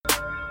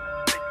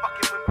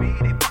me,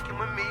 they fucking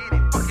with me,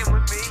 they fucking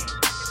with me.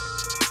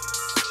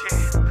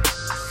 Yeah,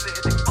 I said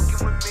they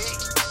fucking with me.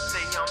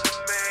 Say I'm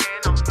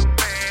the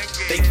man,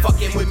 yeah. They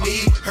fucking with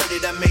me, heard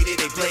it, I made it,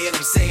 they playing,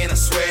 I'm saying, I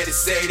swear they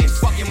say they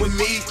fucking with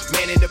me.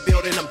 Man in the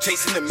building, I'm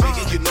chasing the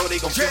million, you know they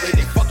gon' feel it,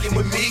 they fucking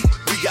with me.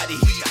 We got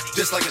the heat,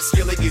 just like a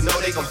skillet, you know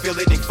they gon' feel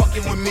it, they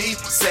fucking with me.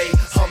 Say,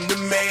 I'm the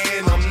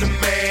man,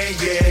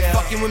 yeah. They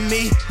fucking with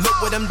me, look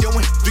what I'm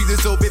doing. Streets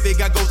is so big,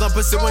 got goals I'm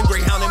pursuing.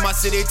 Greyhound in my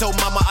city, told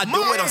mama I do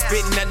it. I'm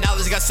spitting that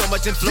knowledge, got so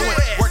much influence.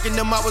 Working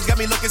them hours got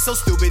me looking so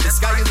stupid. The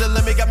sky is the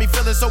limit, got me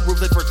feeling so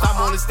ruthless. First time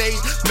on the stage,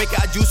 make it,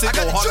 I juice it.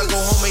 Go hard or go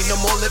home, ain't no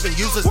more living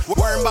useless.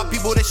 Worrying about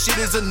people, that shit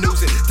is a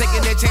nuisance.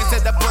 Taking their chance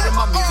that I put in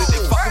my music.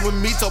 They fucking with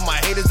me, told my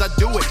haters I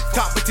do it.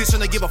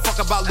 Competition, I give a fuck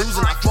about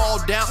losing. I fall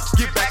down,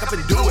 get back up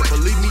and do it.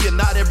 Believe me or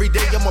not, every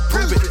day I'ma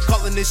prove it.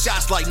 Calling in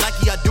shots like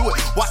Nike, I do it.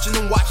 Watching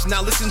them watch,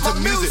 now listen to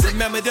music.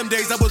 Remember them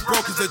days I was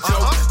broke as a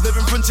joke.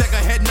 Living from check,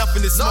 I had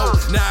nothing to smoke.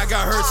 Now I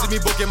got hurt, see me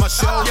booking my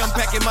show. Yeah, I'm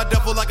packing my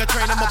duffel like a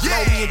train, I'ma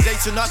blow. Me and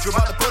Jason Sinatra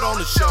about to put on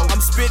the show.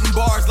 I'm spitting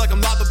bars like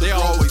I'm locked up, they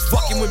always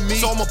fucking with me,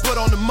 so I'ma put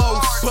on the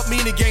most. Put me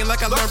in the game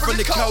like I learned from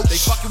the coach. They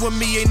fucking with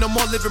me, ain't no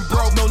more living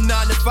broke. No 9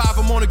 to 5,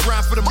 I'm on the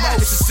grind for the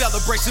most. It's a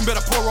celebration,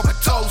 better pour up a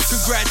toast.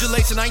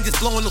 Congratulations, I ain't just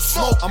blowing no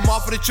smoke. I'm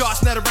off of the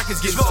charts, now the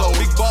record's getting sold.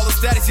 Big baller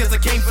status, yes I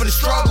came for the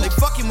struggle. They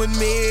fucking with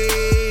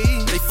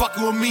me, they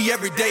fucking with me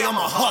every day, I'm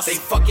a hustle. They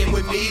fucking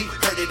with me,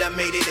 heard it, I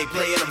made it, they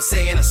playing, I'm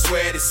saying, I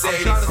swear they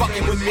say. They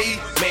fucking with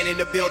me, man in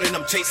the building,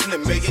 I'm chasing the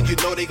million, you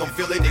know they gon'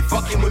 feel it. They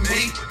fucking with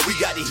me, we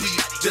got the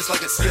heat, just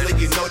like a skillet,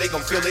 you know they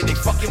gon' feel it. They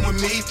fucking with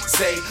me,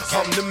 say,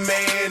 I'm the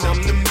man,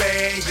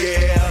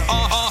 yeah.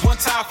 One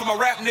time for my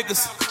rap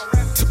niggas,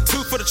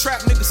 two for the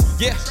trap niggas,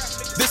 yeah.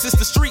 This is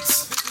the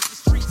streets,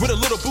 with a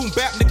little boom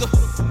bap nigga.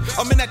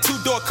 I'm in that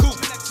 2-door coupe,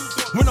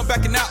 when I'm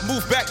backing out,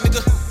 move back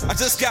nigga. I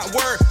just got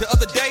word the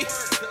other day,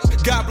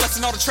 God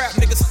blessing all the trap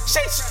niggas.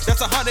 Sheesh,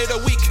 that's 100 a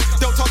week.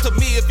 Don't talk to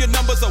me if your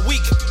numbers are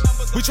weak.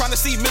 We tryna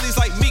see millies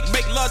like Meek,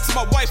 make love to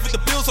my wife with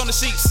the bills on the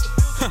sheets.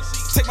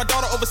 Take my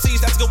daughter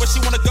overseas, ask her where she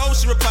wanna go,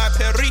 she replied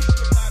Paris.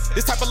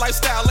 This type of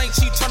lifestyle ain't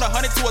cheap, turn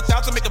 100 to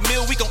 1,000, make a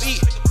meal we gon'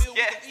 eat.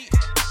 Yeah.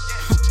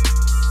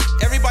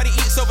 Everybody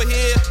eats over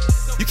here,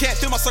 you can't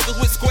fill my circles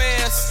with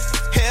squares.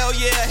 Hell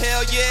yeah.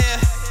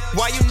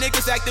 Why you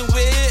niggas acting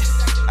weird?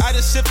 I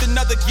just shift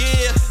another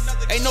gear,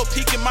 ain't no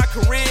peak in my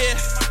career.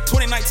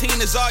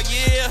 2019 is our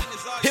year.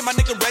 Hit my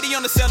nigga ready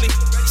on the celly.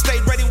 Stay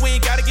ready, we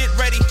ain't gotta get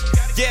ready.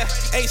 Yeah,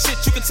 ain't shit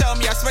you can tell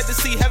me. I expect to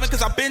see heaven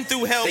cause I've been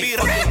through hell. They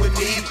fucking with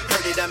me,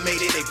 heard it, I made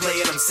it, they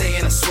playing, I'm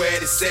saying, I swear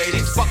they say. They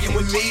fucking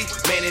with me,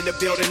 man in the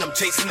building, I'm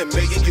chasing the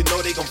million, you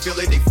know they gon' feel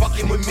it. They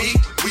fucking with me,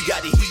 we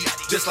got the heat,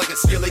 just like a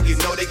skillet, you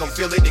know they gon'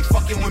 feel it. They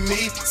fucking with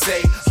me,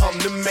 say, I'm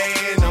the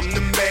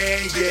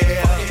man,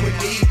 yeah. Fucking with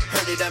me,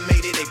 heard it, I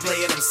made it, they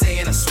playing, I'm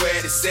saying, I swear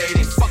they say.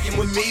 They fucking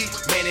with me,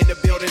 man in the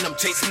building, I'm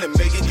chasing the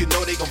million, you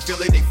know they gon' feel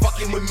it. They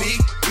fucking with me,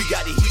 we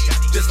got the heat,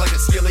 just like a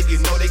skillet, you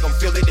know they gon'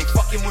 feel it. They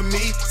fucking with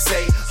me,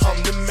 say,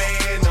 I'm the man,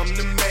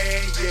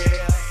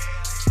 yeah.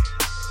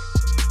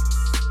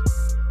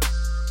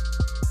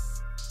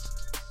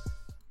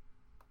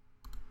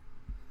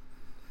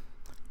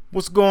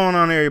 What's going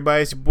on,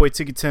 everybody? It's your boy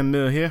Ticket 10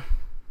 Mil here.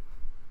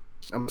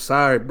 I'm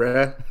sorry,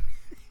 bruh.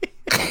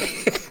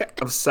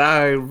 I'm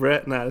sorry,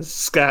 bruh. Nah, this is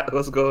Scott.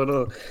 What's going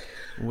on?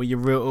 Well, your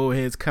real old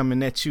heads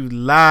coming at you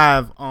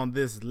live on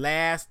this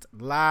last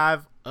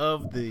live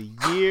of the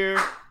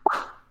year.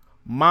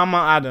 Mama,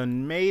 I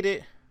done made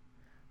it.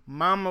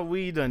 Mama,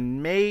 we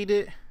done made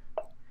it.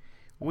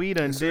 We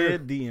done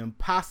did the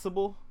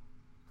impossible.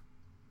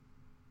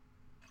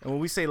 And when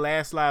we say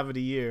last live of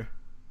the year,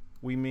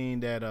 we mean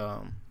that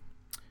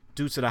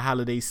due to the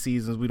holiday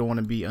seasons, we don't want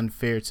to be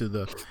unfair to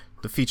the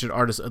featured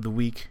artist of the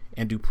week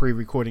and do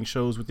pre-recording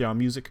shows with y'all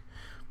music.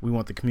 We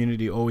want the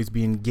community to always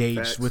be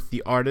engaged with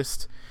the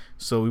artist.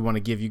 So we want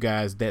to give you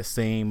guys that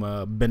same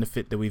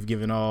benefit that we've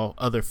given all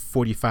other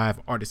 45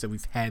 artists that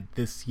we've had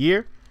this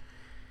year.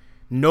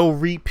 No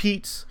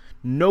repeats,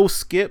 no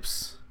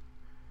skips.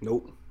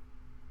 Nope.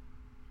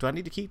 Do I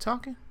need to keep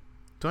talking?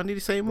 Do I need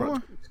to say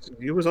more?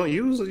 You was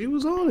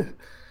on it.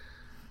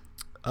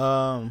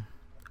 I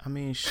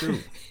mean,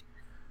 shoot.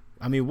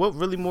 I mean, what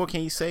really more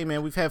can you say,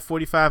 man? We've had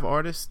 45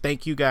 artists.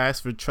 Thank you guys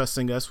for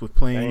trusting us with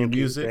playing your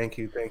music. Thank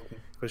you,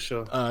 for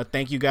sure.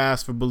 Thank you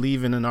guys for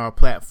believing in our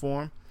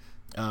platform.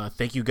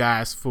 Thank you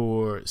guys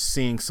for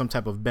seeing some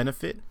type of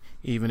benefit,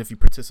 even if you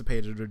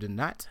participated or did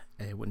not.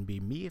 It wouldn't be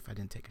me if I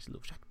didn't take a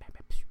little shot.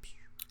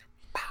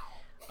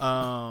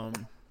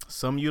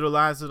 Some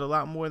utilized it a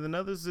lot more than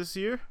others this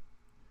year.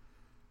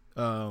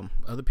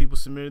 Other people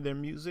submitted their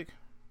music.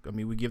 I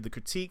mean, we give the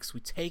critiques, we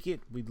take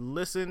it, we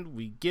listen,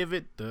 we give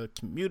it. The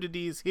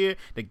community is here.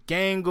 The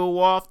gang go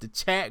off, the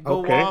chat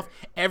go off.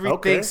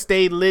 Everything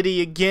stay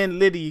litty again.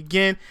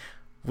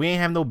 We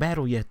ain't have no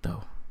battle yet,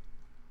 though.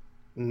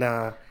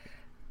 Nah.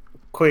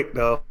 Quick,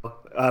 though.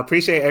 I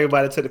appreciate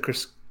everybody to the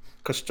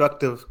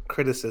constructive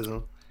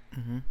criticism.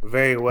 Mm-hmm.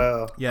 Very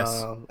well.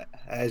 Yes.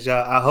 As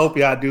y'all, I hope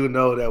y'all do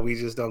know that we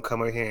just don't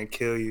come in here and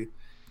kill you.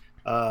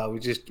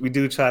 We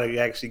do try to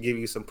actually give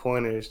you some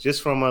pointers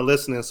just from our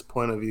listeners'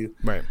 point of view.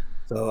 Right.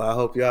 So I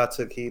hope y'all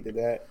took heed to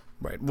that.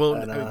 Right. Well,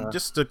 And,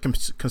 just the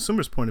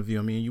consumer's point of view.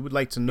 I mean, you would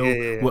like to know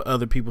Yeah. what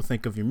other people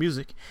think of your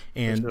music,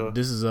 and sure.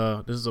 this is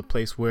a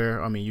place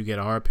where, I mean, you get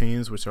our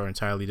opinions, which are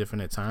entirely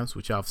different at times,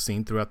 which y'all have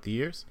seen throughout the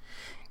years,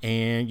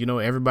 and you know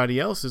everybody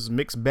else is a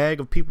mixed bag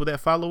of people that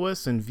follow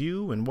us and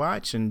view and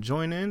watch and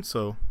join in.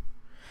 So,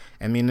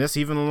 I mean, that's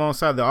even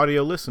alongside the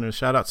audio listeners.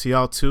 Shout out to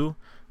y'all too.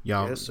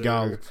 Yes, sir.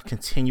 Y'all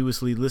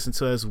continuously listen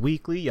to us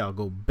weekly. Y'all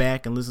go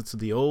back and listen to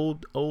the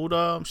old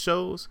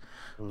shows.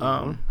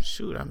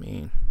 Shoot, I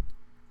mean,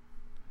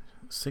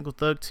 single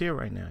thug tier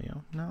right now,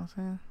 yo. You know what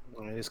I'm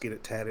saying? Just get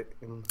it tatted.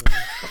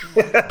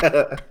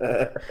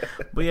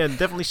 But yeah,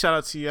 definitely shout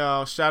out to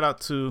y'all. Shout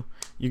out to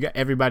you got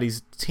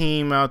everybody's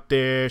team out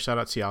there. Shout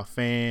out to y'all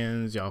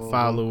fans, y'all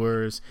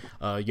followers,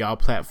 y'all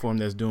platform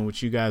that's doing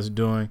what you guys are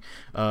doing.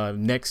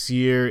 Next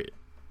year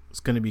it's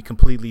gonna be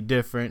completely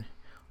different.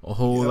 A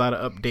whole lot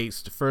of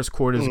updates. The first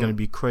quarter is gonna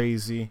be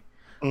crazy.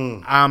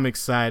 I'm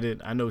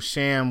excited. I know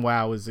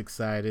ShamWow is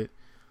excited.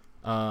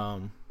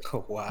 Wow.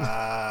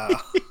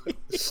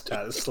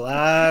 Try to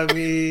slide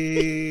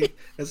me.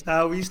 That's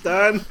how we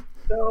start.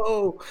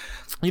 No.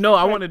 You know,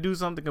 I want to do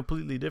something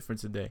completely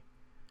different today.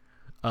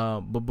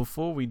 But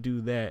before we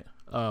do that,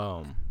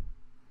 I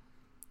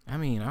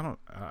mean, I don't.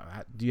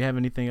 Do you have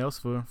anything else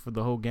for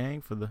the whole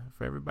gang, for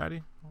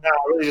everybody? No,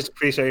 I really just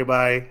appreciate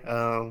everybody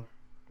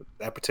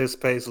that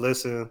participates,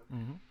 listen,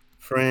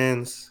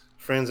 friends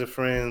of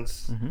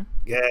friends,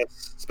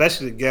 guests,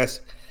 especially the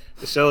guests.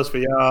 The show is for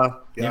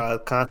y'all. Y'all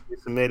constantly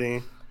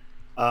submitting.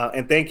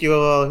 And thank you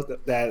all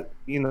that,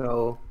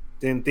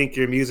 didn't think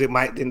your music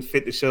didn't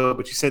fit the show,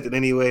 but you sent it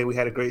anyway. We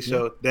had a great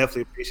show.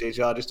 Definitely appreciate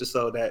y'all, just to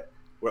show that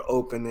we're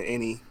open to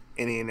any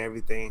and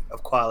everything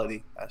of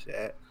quality, I should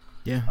add.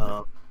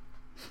 Yeah.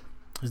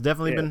 It's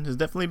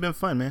definitely been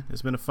fun, man.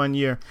 It's been a fun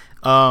year.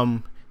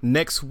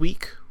 Next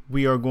week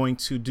we are going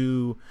to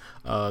do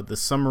the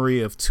summary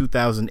of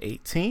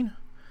 2018.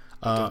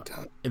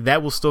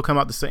 That will still come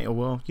out the same.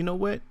 Well, you know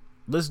what?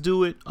 Let's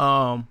do it.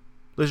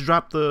 Let's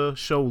drop the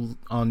show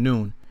on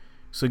noon,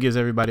 so it gives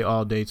everybody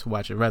all day to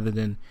watch it, rather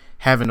than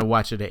having to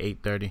watch it at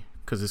 8:30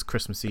 because it's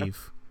Christmas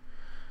Eve.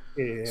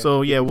 Yeah.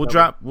 So yeah, we'll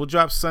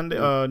drop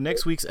Sunday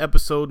next week's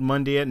episode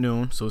Monday at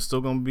noon. So it's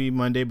still gonna be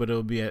Monday, but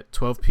it'll be at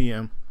 12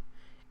 p.m.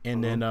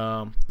 And then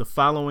the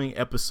following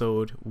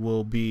episode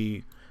will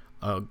be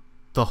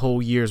the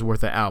whole year's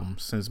worth of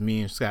albums, since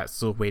me and Scott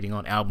still waiting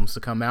on albums to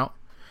come out,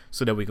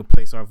 so that we can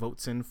place our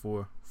votes in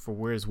for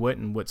where's what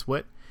and what's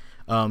what.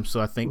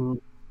 So I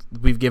think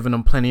we've given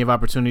them plenty of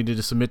opportunity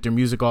to submit their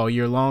music all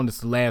year long. It's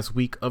the last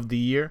week of the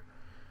year,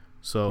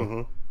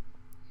 so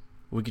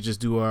we could just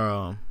do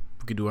our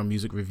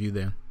music review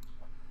then.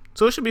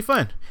 So it should be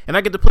fun, and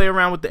I get to play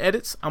around with the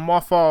edits. I'm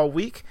off all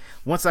week.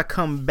 Once I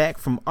come back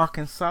from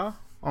Arkansas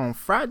on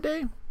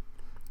Friday,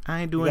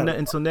 I ain't doing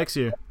nothing until next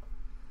year.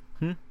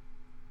 Go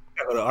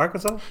to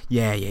Arkansas?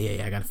 Yeah.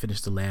 I gotta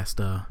finish the last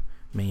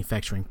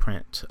manufacturing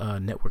print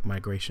network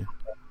migration.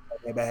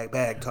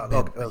 Bag talk.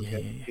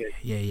 Okay.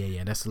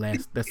 Yeah. That's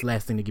the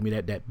last thing to give me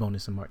that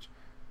bonus in March.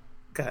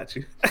 Got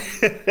you.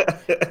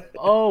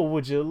 Oh,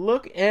 would you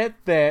look at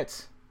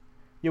that?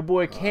 Your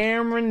boy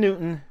Cameron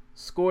Newton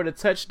scored a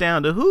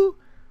touchdown to who?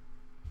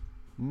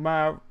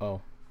 I'm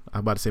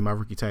about to say my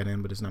rookie tight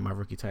end, but it's not my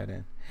rookie tight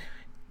end.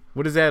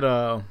 What is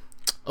that?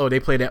 They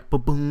play that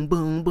boom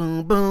boom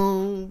boom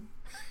boom.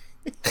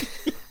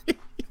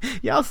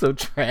 Y'all so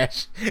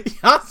trash.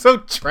 Y'all so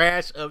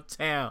trash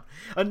uptown.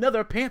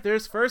 Another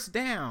Panthers first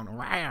down.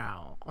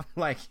 Wow.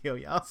 Like, yo,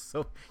 y'all are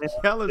so trash.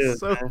 Y'all are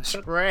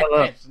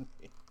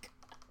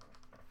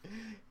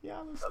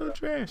so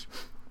trash.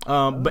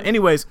 But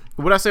anyways,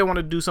 what I say I want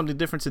to do something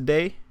different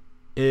today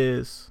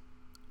is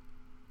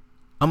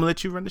I'm gonna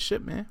let you run the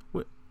ship, man.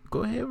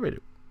 Go ahead with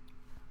it.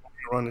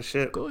 Run the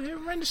ship. Go ahead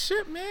and run the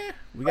ship, man.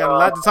 We got a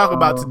lot to talk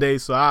about today,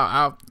 so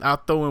I'll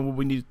throw in what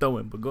we need to throw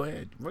in. But go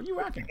ahead. What you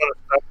rocking?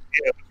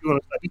 You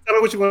tell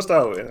me what you want to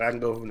start with, and I can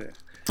go from there.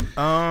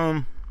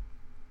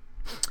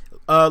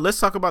 Let's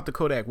talk about the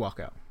Kodak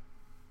walkout.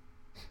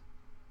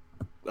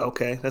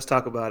 Okay, let's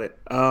talk about it.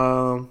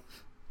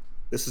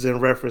 This is in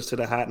reference to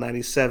the Hot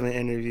 97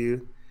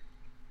 interview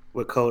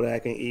with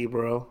Kodak and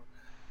Ebro.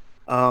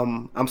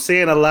 I'm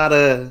seeing a lot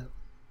of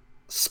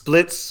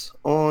splits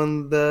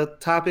on the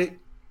topic.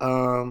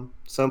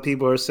 Some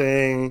people are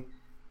saying,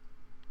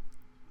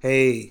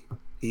 hey,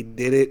 he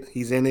did it,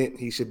 he's in it,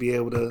 he should be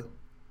able to,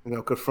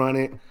 confront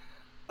it.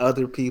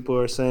 Other people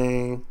are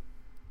saying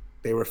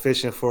they were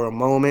fishing for a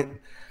moment.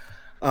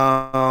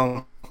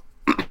 I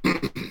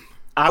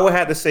would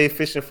have to say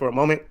fishing for a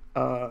moment,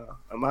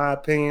 in my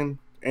opinion.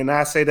 And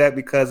I say that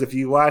because if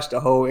you watch the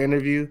whole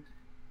interview,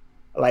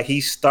 like,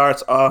 he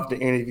starts off the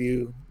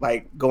interview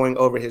like going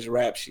over his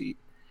rap sheet.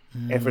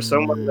 And for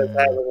someone that's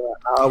having an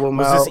album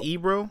out, was this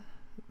Ebro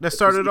that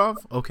started off?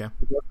 Okay.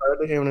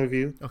 Started the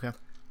interview. Okay.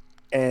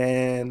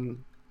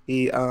 And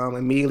he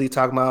immediately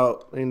talking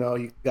about,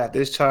 you got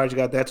this charge, you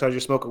got that charge, you're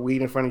smoking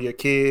weed in front of your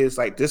kids.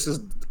 Like, this is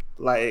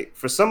like,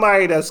 for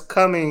somebody that's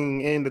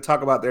coming in to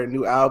talk about their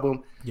new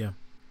album. Yeah.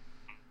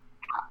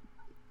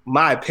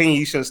 My opinion,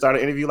 you shouldn't start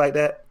an interview like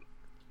that.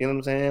 You know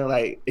what I'm saying?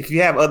 Like, if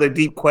you have other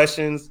deep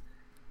questions,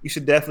 you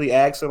should definitely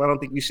ask them. I don't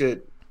think you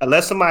should,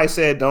 unless somebody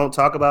said don't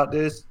talk about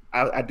this.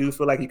 I do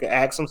feel like you can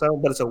ask them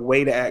something, but it's a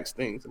way to ask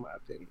things, in my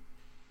opinion.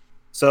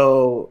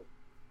 So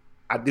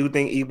I do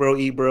think Ebro,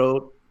 he did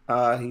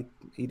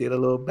a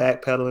little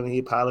backpedaling and he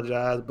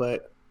apologized,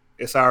 but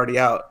it's already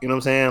out. You know what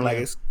I'm saying? Like,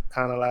 it's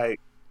kind of like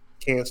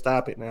can't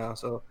stop it now.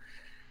 So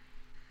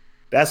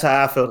that's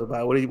how I felt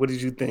about it. What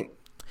did you think?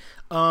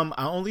 I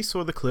only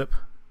saw the clip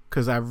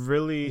because I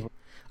really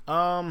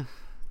let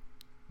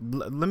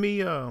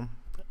me I'll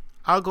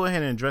go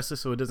ahead and address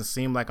this so it doesn't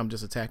seem like I'm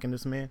just attacking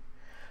this man.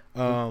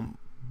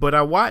 But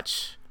I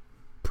watch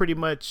pretty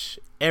much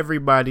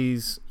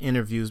everybody's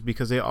interviews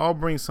because they all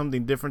bring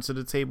something different to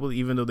the table,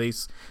 even though they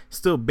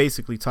still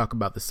basically talk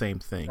about the same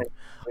thing.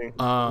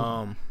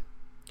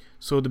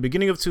 So at the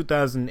beginning of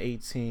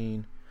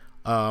 2018,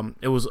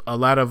 it was a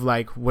lot of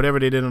like whatever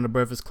they did on the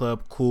Breakfast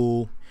Club,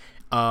 cool.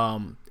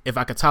 If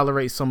I could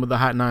tolerate some of the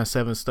Hot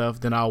 97 stuff,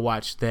 then I'll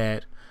watch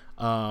that.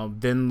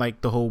 Then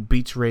like the whole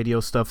Beach Radio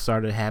stuff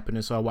started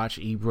happening, so I watched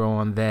Ebro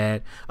on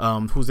that.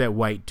 Who's that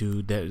white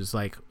dude that is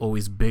like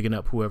always bigging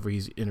up whoever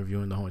he's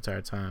interviewing the whole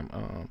entire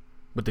time?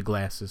 With the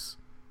glasses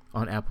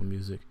on Apple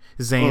Music,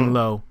 Zane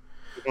Lowe.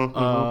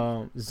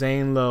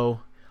 Zane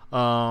Lowe.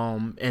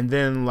 And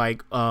then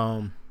like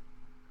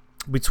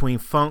between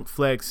Funk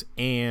Flex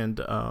and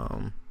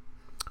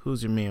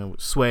who's your man?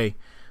 Sway.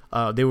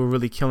 They were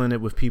really killing it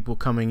with people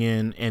coming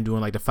in and doing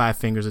like the 5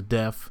 Fingers of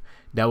Death.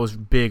 That was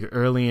big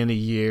early in the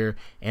year,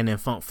 and then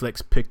Funk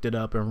Flex picked it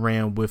up and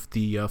ran with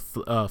the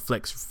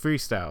Flex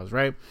freestyles,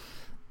 right?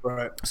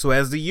 Right. So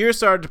as the year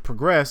started to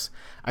progress,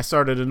 I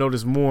started to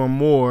notice more and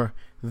more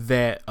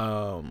that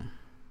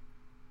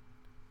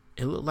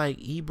it looked like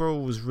Ebro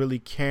was really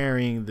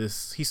carrying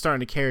this. He's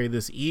starting to carry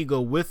this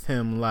ego with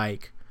him,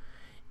 like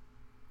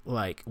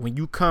when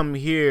you come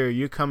here,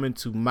 you're coming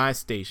to my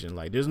station.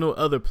 Like there's no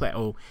other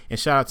Oh, and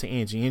shout out to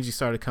Angie. Angie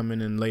started coming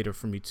in later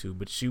for me too,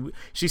 but she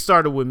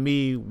started with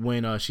me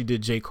when she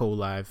did J. Cole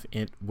live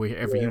and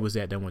wherever he was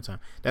at that one time.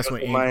 That's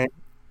when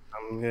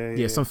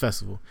Angie, some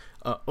festival.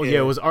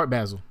 It was Art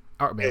Basel.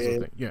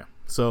 Thing. Yeah.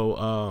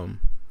 So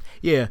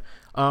and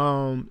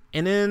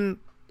then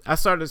I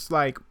started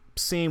like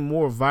seeing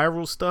more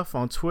viral stuff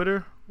on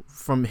Twitter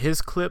from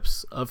his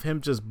clips of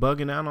him just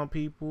bugging out on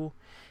people,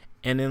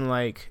 and then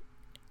like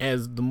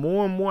as the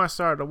more and more I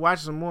started to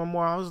watch them more and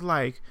more, I was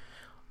like,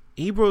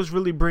 Ebro's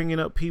really bringing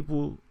up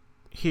people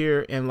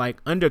here and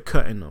like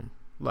undercutting them.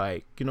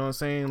 Like, you know what I'm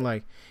saying?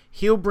 Like,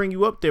 he'll bring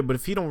you up there, but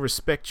if he don't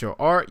respect your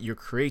art, your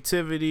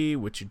creativity,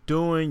 what you're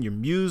doing, your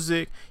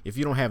music, if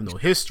you don't have no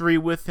history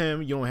with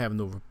him, you don't have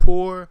no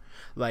rapport.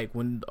 Like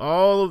when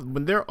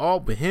they're all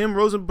with him,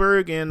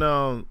 Rosenberg and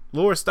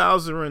Laura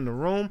Styles are in the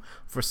room,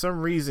 for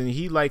some reason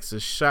he likes to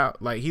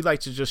shout, like he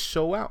likes to just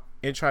show out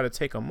and try to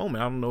take a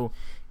moment. I don't know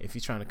if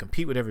he's trying to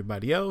compete with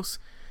everybody else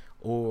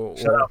or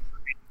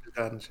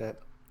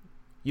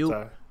you.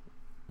 Sorry.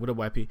 What up,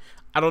 YP?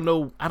 I don't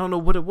know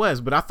what it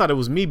was, but I thought it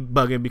was me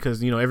bugging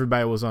because, you know,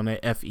 everybody was on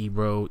that F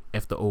Ebro,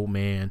 F the old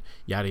man,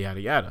 yada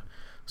yada yada.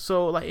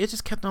 So like it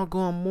just kept on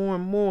going more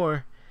and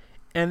more.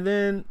 And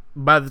then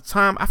by the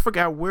time I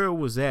forgot where it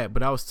was at,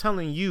 but I was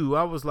telling you,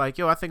 I was like,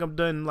 yo, I think I'm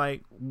done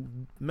like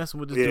messing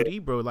with this dude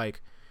Ebro.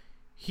 Like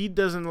he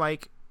doesn't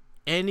like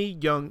any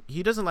young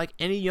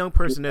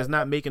person that's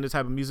not making the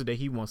type of music that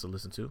he wants to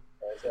listen to.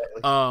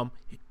 Exactly.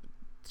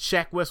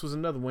 Shaq West was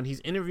another one. He's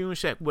interviewing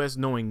Shaq West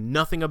knowing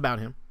nothing about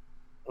him.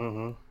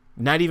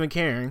 Not even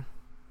caring.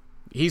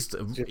 He's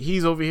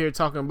over here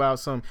talking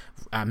about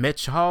I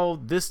met y'all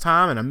this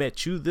time and I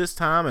met you this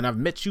time and I've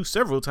met you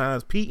several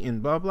times, Pete,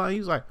 and blah blah.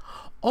 He's like,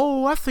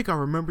 oh, I think I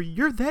remember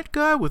you're that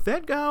guy with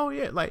that guy. Oh,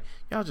 yeah, like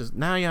y'all just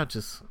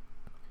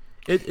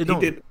it don't.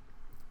 Did,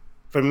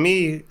 for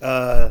me,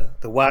 the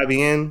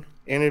YBN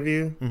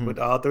interview with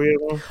all 3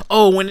 of them.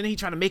 Oh, when he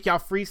tried to make y'all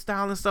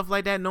freestyle and stuff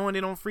like that, knowing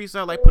they don't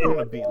freestyle, like put on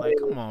the beat, like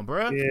come on,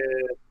 bro. Yeah.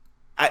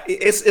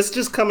 It's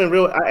just coming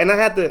real, and I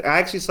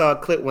actually saw a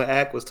clip when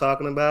Ak was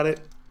talking about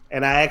it,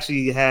 and I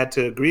actually had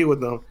to agree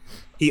with him.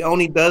 He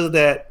only does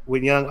that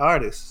with young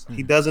artists.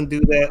 He doesn't do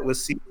that with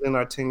seasoned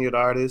or tenured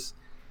artists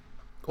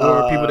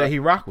or people that he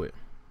rock with,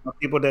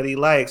 people that he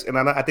likes. And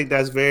I think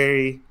that's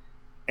very.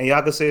 And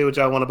y'all can say what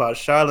y'all want about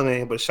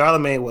Charlemagne, but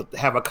Charlemagne will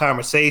have a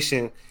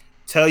conversation,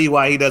 tell you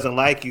why he doesn't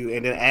like you,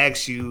 and then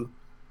ask you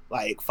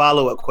like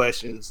follow-up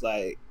questions,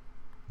 like.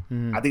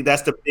 I think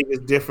that's the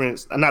biggest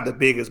difference. Not the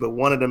biggest, but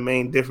one of the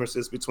main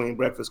differences between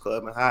Breakfast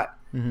Club and Hot.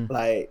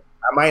 Like,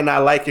 I might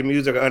not like your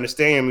music or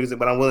understand your music,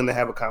 but I'm willing to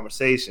have a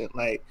conversation.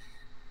 Like,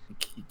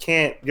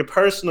 your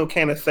personal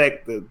can't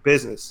affect the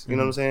business. You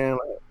know what I'm saying?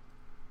 Like,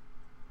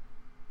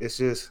 it's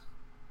just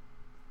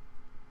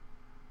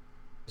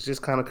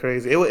kind of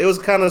crazy. It was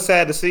kind of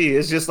sad to see.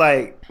 It's just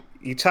like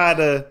you try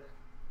to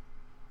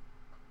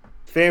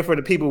fend for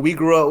the people we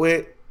grew up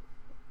with.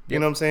 You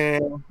know what I'm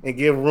saying? And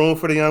give room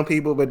for the young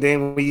people, but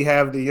then when you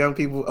have the young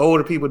people,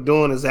 older people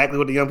doing exactly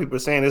what the young people are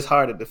saying, it's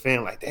hard to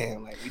defend. Like,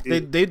 damn, like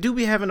they do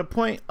be having a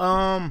point.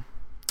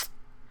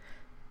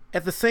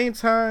 At the same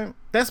time,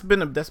 that's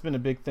been a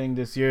big thing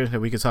this year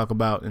that we could talk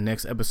about in the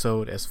next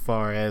episode, as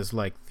far as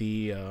like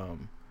the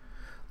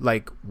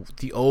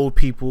old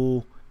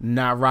people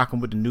not rocking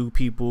with the new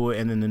people,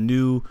 and then the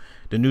new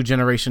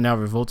generation now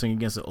revolting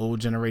against the old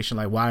generation.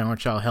 Like, why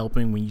aren't y'all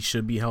helping when you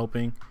should be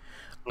helping?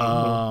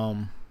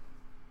 My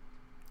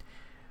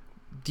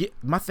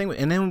thing,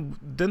 and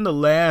then the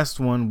last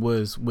one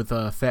was with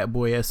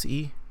Fatboy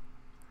SE.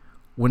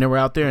 When they were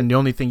out there, and the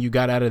only thing you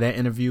got out of that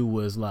interview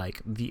was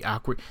like the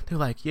awkward. They're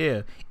like,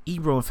 yeah,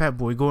 Ebro and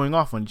Fatboy going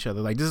off on each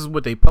other. Like, this is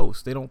what they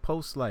post. They don't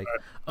post like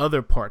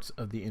other parts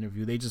of the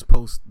interview. They just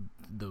post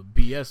the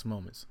BS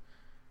moments.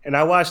 And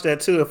I watched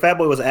that too. And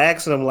Fatboy was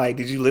asking him, like,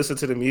 did you listen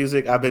to the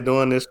music? I've been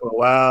doing this for a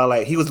while.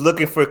 Like, he was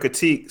looking for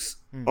critiques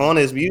on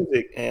his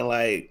music, and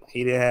like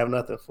he didn't have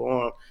nothing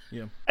for him.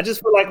 Yeah. I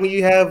just feel like when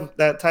you have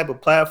that type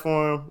of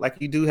platform, like,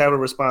 you do have a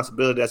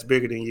responsibility that's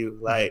bigger than you.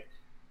 Like,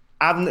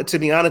 to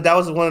be honest, that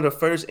was one of the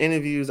first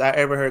interviews I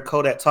ever heard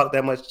Kodak talk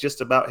that much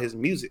just about his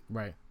music.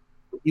 Right.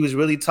 He was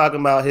really talking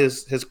about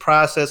his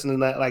process,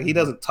 and that, like, he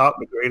doesn't talk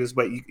the greatest,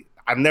 but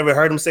I've never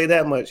heard him say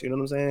that much. You know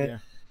what I'm saying? Yeah.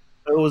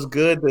 So it was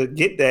good to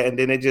get that, and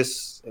then it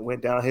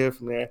went downhill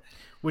from there.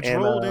 Which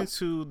rolled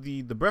into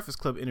the Breakfast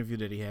Club interview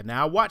that he had.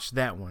 Now, I watched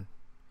that one.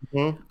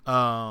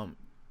 Mm-hmm.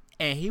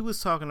 And he was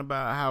talking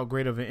about how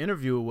great of an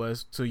interview it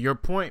was, to your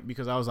point,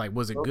 because I was like,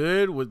 was it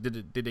good?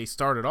 Did they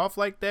start it off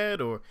like that?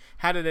 Or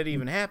how did that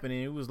even happen?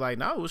 And it was like,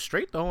 no, it was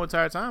straight the whole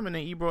entire time. And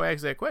then Ebro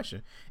asked that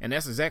question. And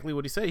that's exactly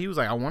what he said. He was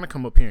like, I want to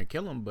come up here and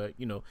kill him, but,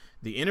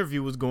 the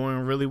interview was going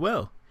really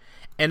well.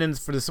 And then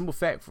for the simple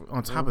fact,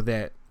 on top of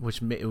that,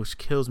 which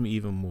kills me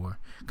even more,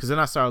 because then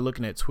I started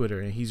looking at Twitter,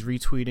 and he's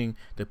retweeting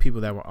the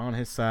people that were on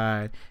his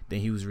side. Then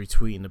he was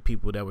retweeting the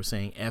people that were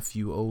saying "F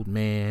you, old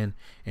man,"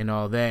 and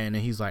all that. And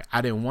then he's like,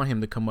 I didn't want him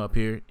to come up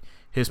here.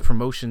 His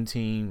promotion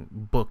team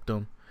booked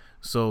him,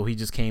 so he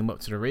just came up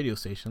to the radio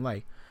station.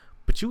 Like,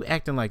 but you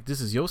acting like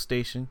this is your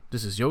station,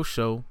 this is your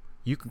show.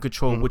 You can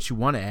control what you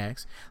want to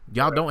ask.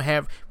 Y'all don't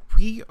have.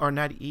 We are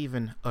not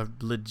even a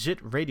legit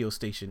radio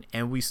station,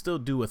 and we still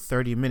do a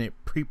 30-minute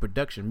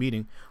pre-production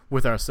meeting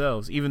with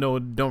ourselves, even though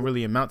it don't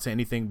really amount to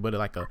anything but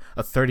like a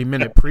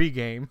 30-minute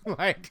pregame.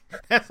 Like,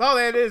 that's all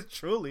that is,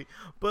 truly.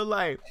 But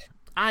like,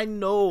 I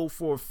know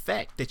for a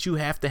fact that you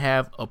have to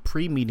have a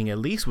pre-meeting at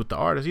least with the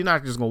artist. You're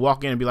not just gonna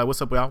walk in and be like,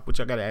 "What's up, y'all? What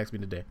y'all gotta ask me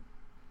today?"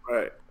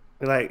 Right.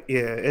 Like,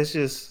 yeah,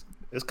 it's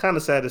kind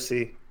of sad to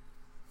see.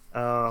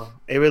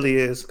 It really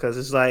is, because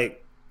it's like.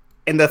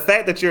 And the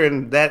fact that you're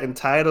that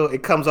entitled,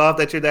 it comes off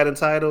that you're that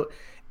entitled.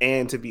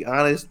 And to be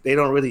honest, they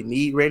don't really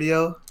need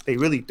radio. They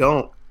really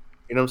don't.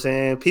 You know what I'm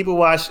saying? People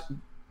watch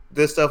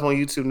this stuff on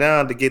YouTube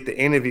now to get the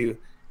interview.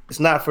 It's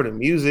not for the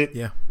music.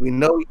 Yeah. We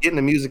know you're getting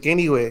the music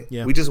anyway.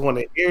 Yeah. We just want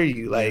to hear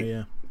you,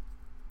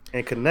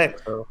 and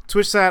connect. So.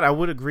 Twitch side, I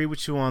would agree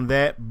with you on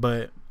that,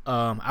 but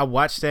I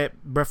watched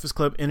that Breakfast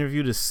Club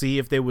interview to see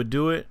if they would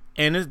do it.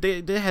 And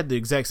they had the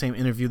exact same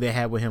interview they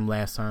had with him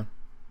last time.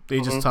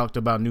 They just talked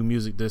about new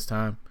music this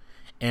time.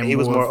 And he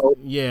was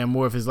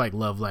more of his like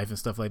love life and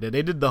stuff like that.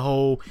 They did the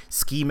whole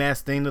ski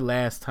mask thing the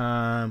last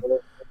time,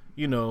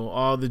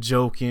 all the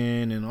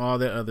joking and all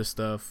that other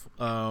stuff.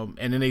 And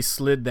then they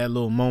slid that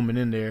little moment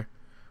in there,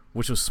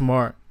 which was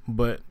smart.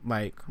 But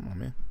like, come on,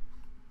 man.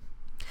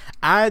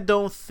 I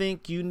don't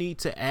think you need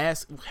to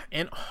ask.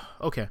 And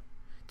okay,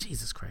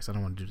 Jesus Christ, I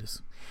don't want to do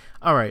this.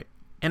 All right.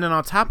 And then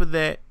on top of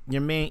that, your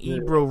man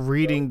Ebro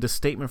reading the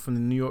statement from the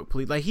New York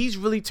police, like, he's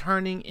really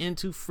turning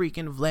into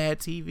freaking Vlad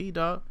TV,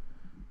 dog.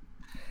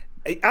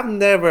 I've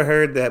never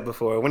heard that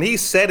before. When he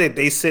said it,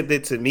 they sent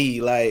it to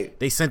me. Like,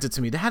 they sent it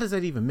to me. How does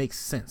that even make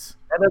sense?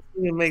 That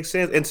doesn't even make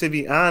sense. And to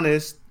be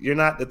honest, you're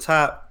not the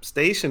top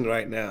station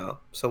right now.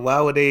 So why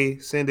would they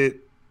send it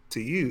to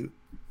you?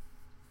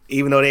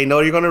 Even though they know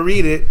you're going to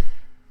read it,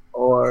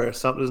 or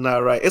something's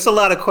not right. It's a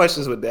lot of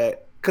questions with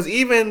that. Because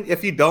even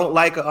if you don't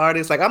like an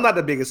artist, like, I'm not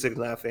the biggest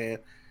 6ix9ine fan,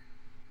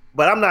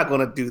 but I'm not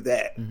going to do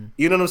that. Mm-hmm.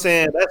 You know what I'm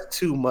saying? That's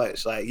too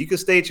much. Like, you can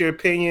state your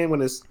opinion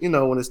when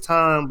it's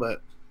time,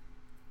 but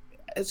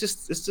it's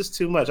just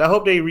too much. I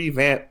hope they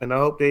revamp, and I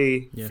hope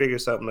they figure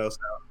something else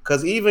out.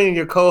 Because even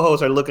your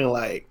co-hosts are looking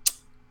like,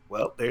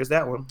 well, there's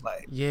that one.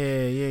 Like,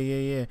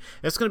 yeah.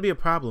 That's gonna be a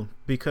problem,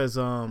 because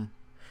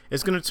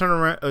it's gonna turn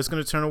around. It's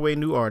gonna turn away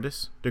new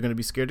artists. They're gonna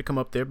be scared to come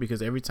up there, because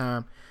every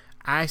time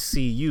I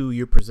see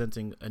you're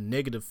presenting a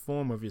negative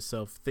form of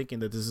yourself, thinking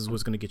that this is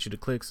what's gonna get you the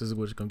clicks, this is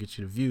what's gonna get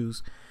you the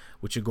views,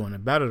 which you're going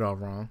about it all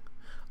wrong.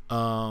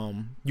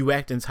 You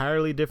act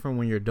entirely different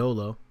when you're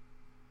Dolo.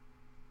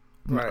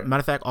 Right. Matter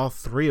of fact, all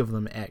three of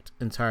them act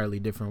entirely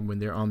different when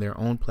they're on their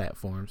own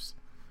platforms.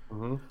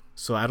 Mm-hmm.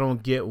 So I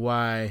don't get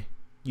why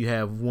you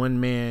have one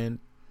man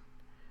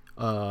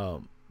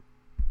that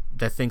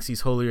thinks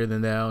he's holier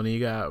than thou, and you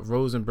got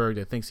Rosenberg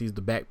that thinks he's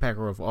the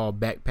backpacker of all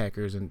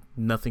backpackers and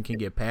nothing can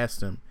get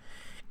past him.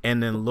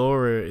 And then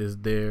Laura is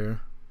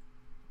there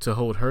to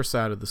hold her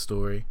side of the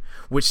story,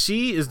 which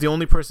she is the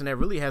only person that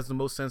really has the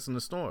most sense in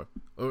the storm,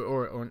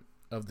 or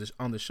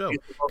on the show,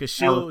 because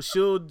she'll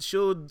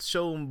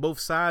show both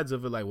sides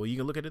of it. Like, well, you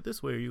can look at it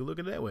this way, or you can look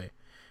at it that way.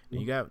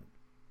 And you got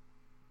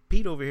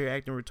Pete over here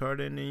acting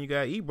retarded, and then you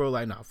got Ebro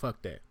like, nah,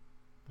 fuck that.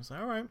 I was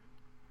like, all right.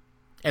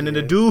 And then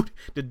the dude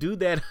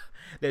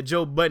that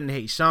Joe Budden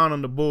hates, Sean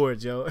on the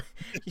board, Joe.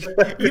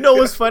 You know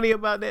what's funny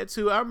about that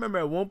too? I remember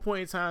at one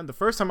point in time, the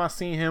first time I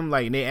seen him,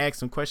 like, and they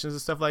asked him questions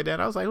and stuff like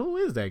that, I was like, who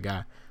is that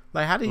guy?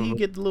 Like, how did he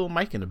get the little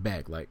mic in the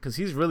back? Like, cause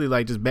he's really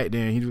like just back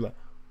there, and he's like,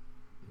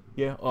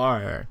 yeah, all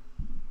right.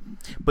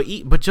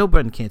 But Joe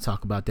Budden can't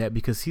talk about that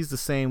because he's the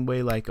same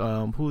way. Like,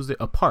 who's it?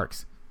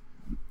 Parks.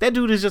 That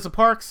dude is just a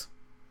Parks.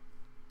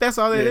 That's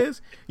all that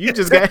is. You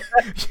just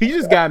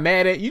got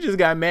mad at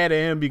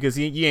him because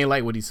you ain't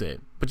like what he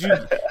said. But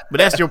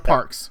that's your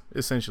Parks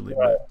essentially.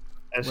 Right.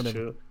 That's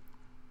true.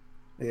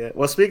 Yeah.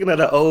 Well, speaking of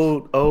the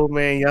old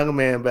man, young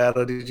man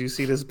battle, did you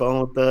see this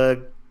Bone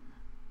Thug?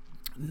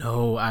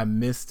 No, I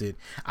missed it.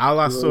 All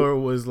I saw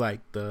was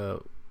like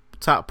the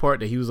top part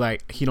that he was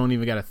like, he don't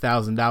even got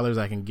 $1,000.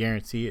 I can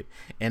guarantee it.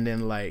 And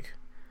then like,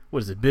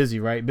 what is it? Busy,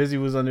 right? Busy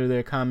was under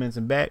their comments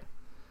and back,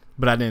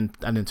 but I didn't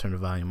turn the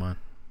volume on.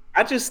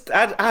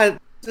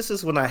 This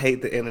is when I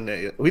hate the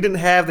internet. We didn't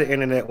have the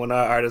internet when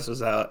our artist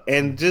was out,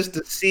 and just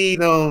to see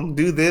them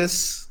do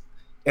this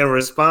and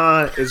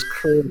respond is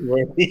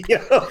crazy.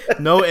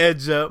 No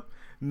edge up,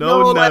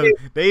 no nothing.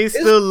 They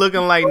still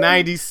looking like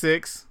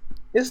 96.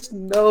 There's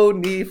no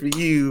need for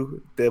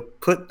you to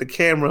put the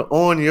camera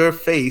on your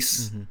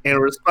face and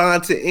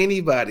respond to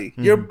anybody.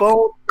 You're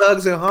Bone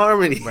Thugs in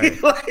Harmony.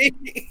 Right.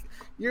 Like,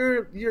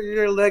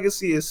 your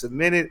legacy is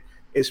cemented.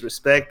 It's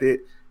respected.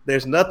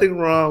 There's nothing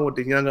wrong with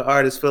the younger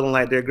artists feeling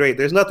like they're great.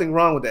 There's nothing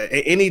wrong with that in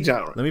any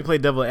genre. Let me play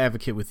devil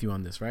advocate with you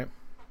on this, right?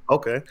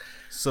 Okay.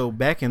 So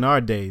back in our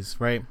days,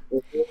 right?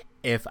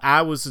 If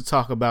I was to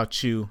talk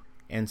about you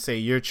and say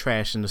you're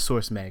trash in the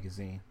Source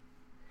magazine,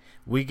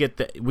 we get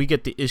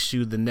the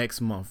issue the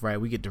next month,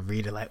 right? We get to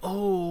read it like,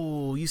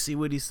 oh, you see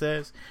what he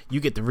says? You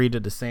get to read it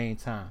at the same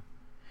time.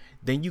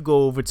 Then you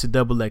go over to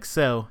Double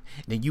XL,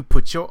 then you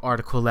put your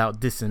article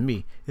out dissing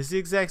me. It's the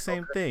exact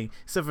same thing.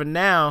 So for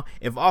now,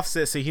 if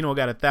Offset say he don't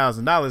got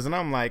 $1,000, and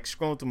I'm like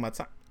scrolling through my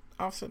time,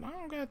 Offset, I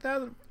don't got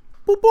 1,000.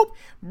 Boop boop,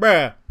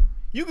 bruh.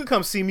 You can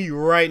come see me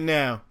right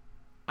now.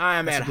 I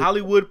am at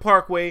Hollywood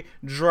Parkway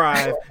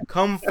Drive.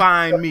 Come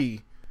find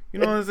me. You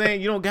know what I'm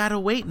saying? You don't gotta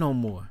wait no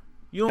more.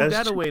 You don't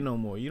gotta wait no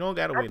more.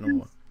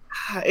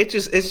 It's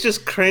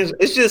just cringe.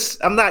 It's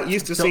just I'm not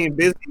used to seeing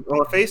Busy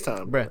on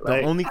FaceTime. Bruh,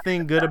 the only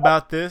thing good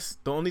about this,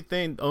 the only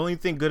thing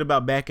good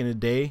about back in the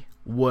day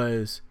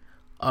was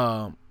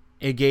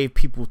it gave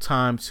people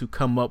time to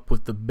come up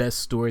with the best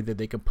story that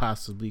they could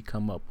possibly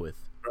come up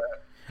with. Right.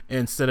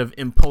 Instead of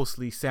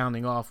impulsively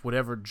sounding off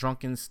whatever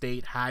drunken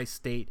state, high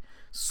state,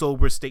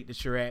 sober state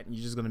that you're at, and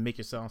you're just going to make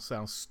yourself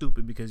sound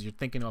stupid because you're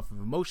thinking off of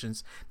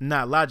emotions,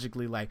 not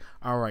logically. Like,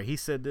 all right, he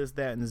said this,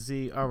 that, and the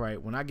Z. All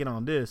right, when I get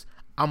on this,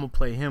 I'm going to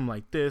play him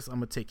like this. I'm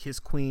going to take his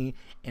queen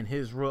and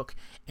his rook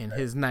and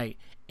his knight,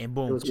 and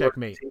boom,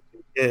 checkmate.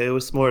 Yeah, it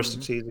was more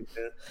strategic.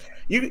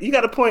 You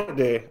got a point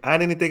there. I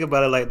didn't even think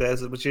about it like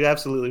that, but you're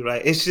absolutely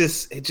right. It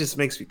just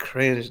makes me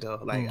cringe though.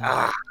 Like,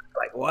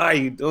 like why are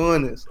you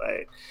doing this?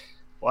 Like,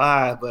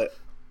 why? But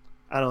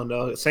I don't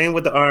know. Same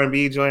with the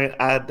R&B joint.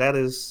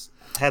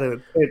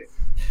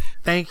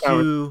 Thank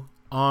you,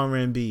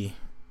 R&B.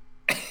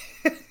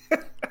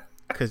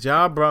 Cause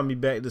y'all brought me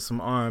back to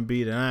some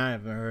R&B that I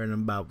haven't heard in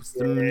about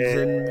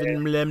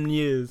 11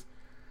 years.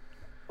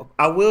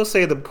 I will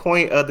say the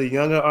point of the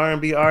younger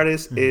R&B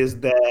artists is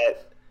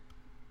that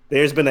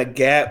there's been a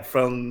gap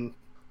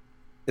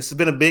it's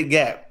been a big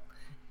gap,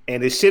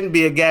 and it shouldn't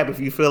be a gap if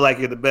you feel like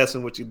you're the best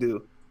in what you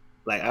do.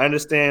 Like, I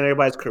understand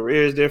everybody's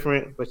career is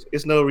different, but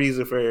it's no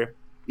reason for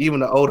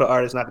even the older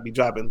artists not to be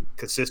dropping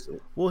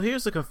consistently. Well,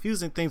 here's the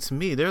confusing thing to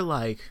me. They're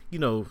like,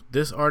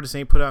 this artist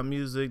ain't put out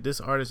music.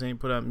 This artist ain't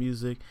put out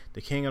music.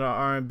 The king of the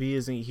R&B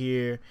isn't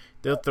here.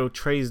 They'll throw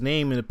Trey's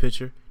name in the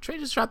picture. Trey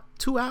just dropped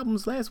 2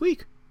 albums last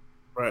week.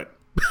 Right.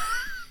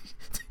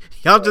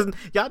 y'all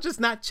just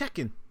not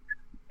checking.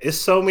 It's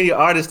so many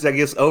artists that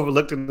gets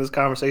overlooked in this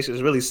conversation.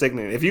 It's really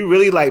sickening. If you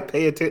really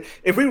pay attention,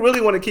 if we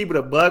really want to keep it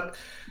a buck,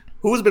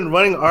 who's been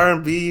running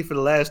R&B for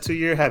the last 2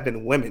 years have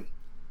been women.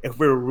 If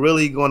we're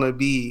really going to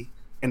be,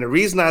 and the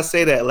reason I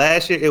say that,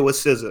 last year it was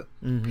SZA,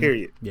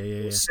 period. Yeah.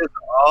 SZA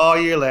all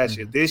year last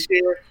year. This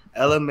year,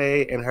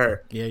 LMA and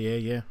her.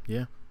 Yeah.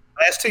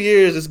 Last 2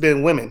 years it's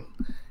been women,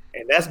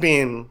 and that's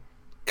being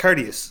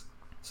courteous.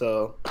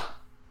 So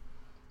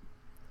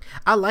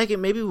I like it.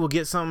 Maybe we'll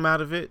get something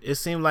out of it. It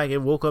seemed like it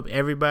woke up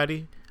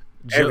everybody.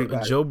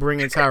 Joe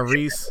bringing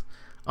Tyrese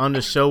on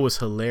the show was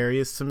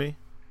hilarious to me,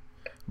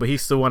 but he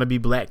still want to be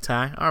Black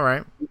Ty. All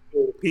right.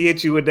 He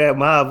hit you with that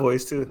mob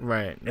voice too.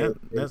 Right.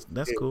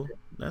 That's cool.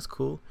 That's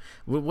cool.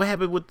 What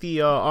happened with the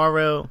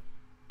RL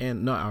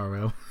and not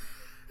RL?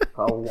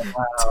 Oh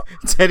wow.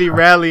 Teddy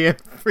Riley and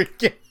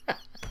freaking.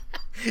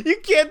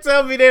 You can't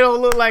tell me they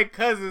don't look like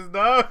cousins,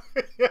 dog.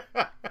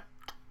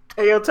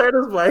 Hey, yo, turn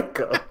this mic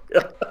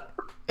up.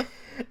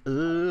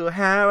 Ooh,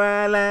 how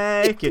I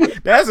like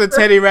it. That's a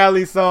Teddy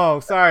Riley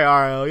song. Sorry,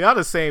 RL. Y'all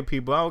the same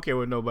people. I don't care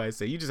what nobody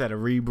say. You just had a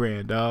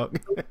rebrand, dog.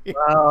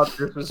 Wow,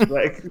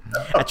 disrespect.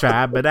 I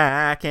tried, but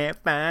I can't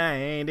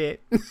find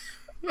it.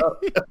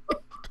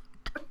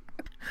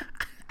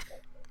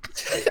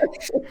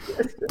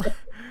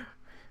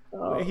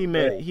 Oh, he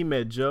man.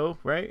 met Joe,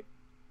 right?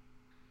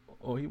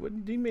 Or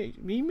did he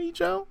meet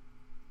Joe?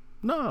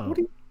 No. What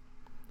do you-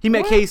 He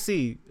met what?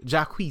 KC,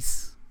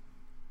 Jacquees.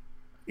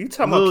 You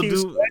talking about Keith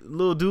Sweat?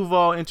 Lil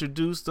Duval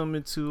introduced him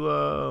into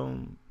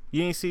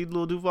you ain't see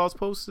Lil Duval's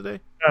post today?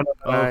 No,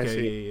 Oh, I ain't okay,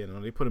 see. yeah,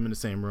 no, they put him in the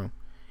same room.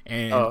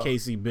 And Oh.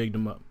 KC bigged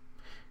him up.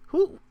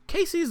 Who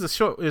KC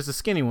is the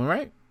skinny one,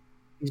 right?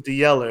 He's the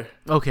yeller.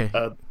 Okay.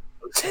 Uh,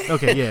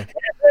 Okay, yeah.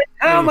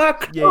 How my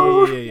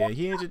Yeah.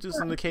 He introduced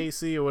him to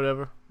KC or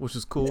whatever, which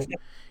was cool.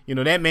 You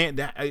know, that man,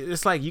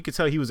 it's like you could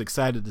tell he was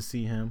excited to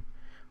see him.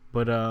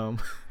 But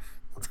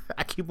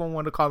I keep on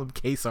wanting to call him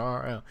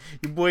KSRL.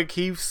 Your boy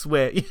Keith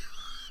Sweat.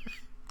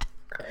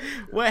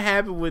 What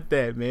happened with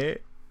that, man?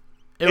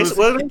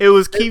 It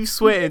was Keith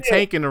Sweat and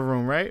Tank in the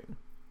room, right?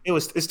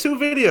 It's two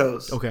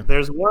videos. Okay.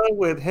 There's one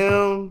with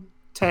him,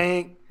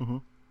 Tank,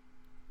 Mhm.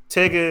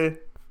 Tigger,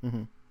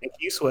 Mhm. and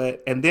Keith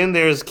Sweat, and then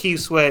there's Keith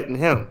Sweat and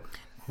him.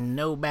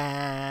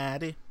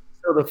 Nobody.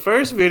 So the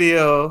first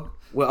video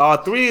with all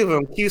three of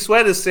them, Keith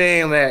Sweat is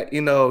saying that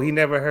he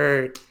never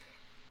heard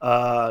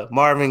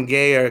Marvin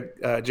Gaye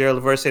or Gerald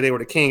Levert say they were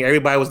the king.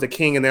 Everybody was the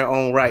king in their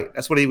own right.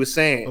 That's what he was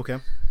saying. Okay.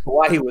 But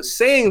while he was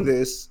saying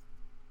this,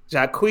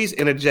 Jacquees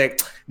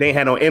interject, they ain't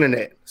had no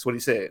internet. That's what he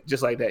said.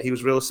 Just like that. He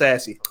was real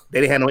sassy.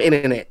 They didn't have no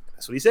internet.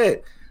 That's what he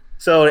said.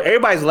 So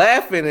everybody's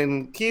laughing,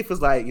 and Keith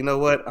was like, you know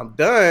what? I'm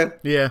done.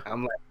 Yeah.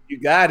 I'm like, you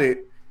got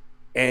it.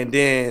 And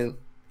then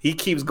he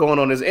keeps going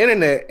on his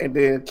internet, and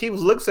then Keith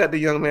looks at the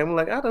young man. I'm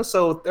like, I done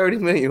sold 30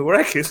 million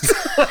records.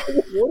 Like,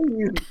 what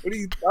are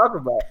you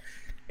talking about?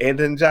 And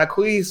then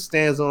Jacquees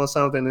stands on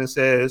something and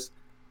says,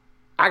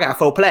 I got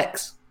 4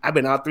 plaques. I've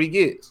been out 3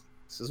 gigs.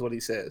 This is what he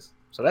says.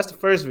 So that's the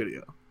first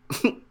video.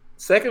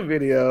 Second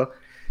video,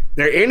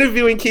 they're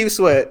interviewing Keith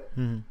Sweat,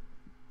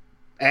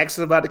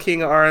 asking about the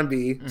king of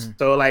R&B.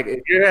 So, like,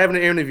 if you're having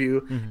an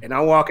interview and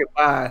I'm walking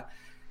by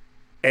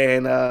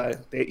and I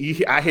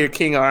hear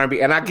king of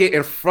R&B and I get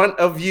in front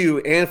of you,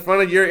 in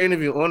front of your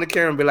interview on the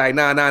camera and be like,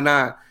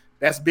 nah,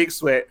 that's Big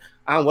Sweat.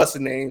 I'm what's the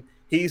name?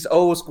 He's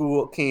old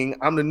school king.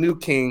 I'm the new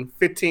king,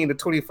 15 to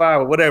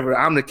 25 or whatever.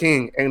 I'm the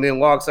king, and then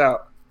walks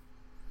out.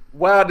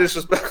 Wow,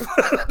 disrespectful.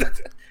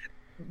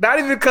 Not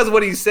even because of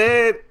what he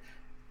said.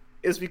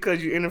 It's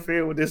because you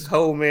interfered with this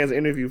whole man's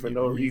interview for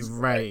no reason.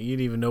 Right. You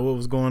didn't even know what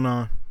was going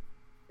on.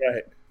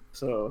 Right.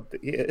 So,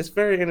 yeah, it's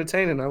very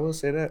entertaining. I will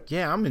say that.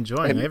 Yeah, I'm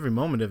enjoying every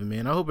moment of it,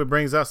 man. I hope it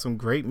brings out some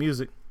great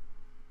music.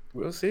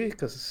 We'll see,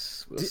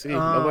 because we'll see.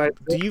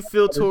 Do you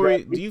feel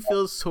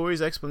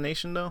Tory's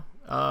explanation though?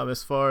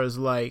 As far as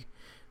like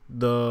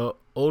the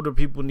older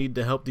people need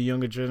to help the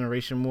younger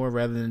generation more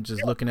rather than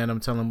just looking at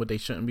them telling them what they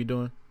shouldn't be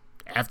doing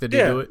after they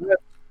do it. Yeah,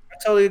 I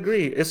totally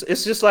agree.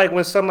 It's just like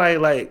when somebody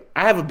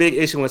I have a big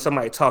issue when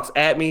somebody talks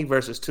at me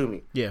versus to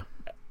me. Yeah.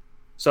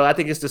 So I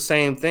think it's the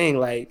same thing.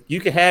 Like, you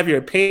can have your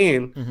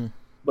opinion,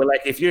 but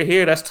like if you're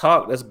here, let's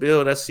talk, let's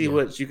build, let's see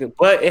what you can.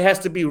 But it has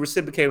to be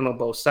reciprocated on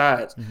both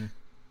sides.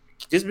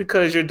 Just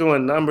because you're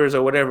doing numbers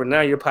or whatever,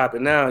 now you're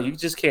popping now, you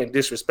just can't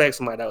disrespect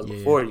somebody that was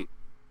before you.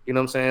 You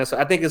know what I'm saying? So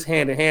I think it's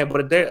hand in hand.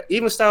 But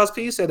even Styles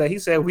P said that. He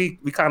said we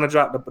kind of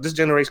dropped this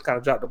generation kind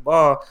of dropped the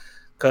ball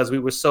because we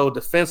were so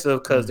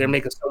defensive because they're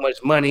making so much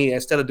money.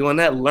 Instead of doing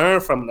that,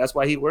 learn from them. That's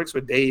why he works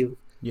with Dave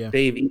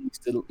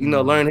East to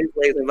learn his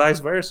ways and vice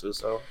versa.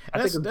 So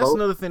I think that's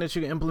another thing that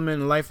you can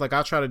implement in life. Like,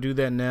 I try to do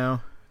that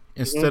now.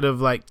 Instead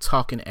of like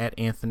talking at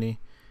Anthony,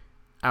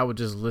 I would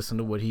just listen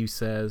to what he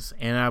says,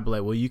 and I'd be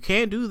like, well, you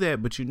can't do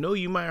that, but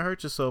you might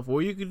hurt yourself,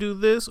 or you can do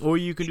this, or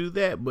you can do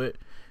that, but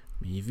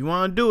if you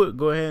want to do it,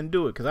 go ahead and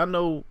do it, because I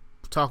know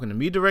talking to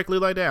me directly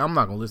like that, I'm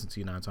not going to listen to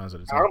you 9 times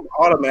out of 10. I'm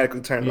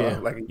automatically turned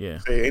off. Like, you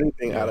say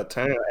anything out of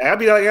turn. I'd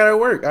be like, at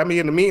work. I mean,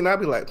 in the meeting, I'd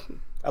be like,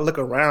 I look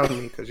around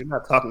me because you're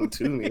not talking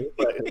to me.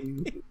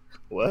 Like,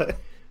 what?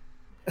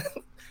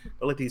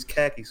 Don't let these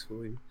khakis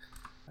fool you.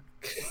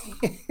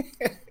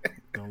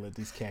 Don't let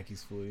these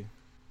khakis fool you.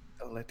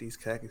 Don't let these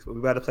khakis fool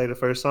you. We about to play the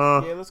first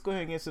song. Yeah, let's go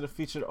ahead and get to the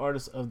featured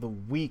artist of the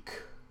week.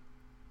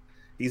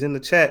 He's in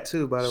the chat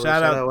too, by the way.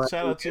 Shout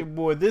out to your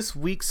boy. This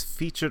week's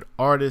featured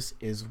artist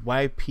is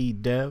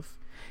YP Dev.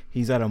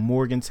 He's out of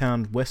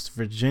Morgantown, West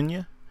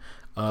Virginia.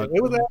 What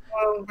was that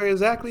where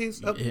exactly?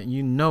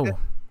 You know,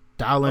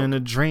 Dollar in a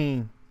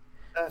Dream.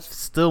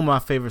 Still my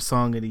favorite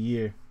song of the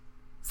year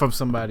from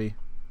somebody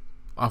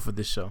off of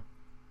this show.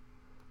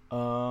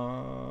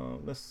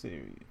 Let's see.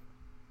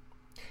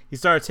 He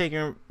started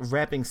taking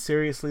rapping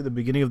seriously the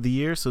beginning of the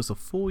year, so it's a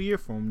full year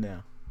for him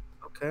now.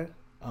 Okay.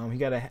 He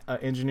got an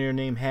engineer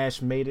named Hash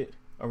Made It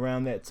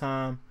around that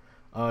time.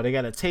 They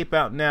got a tape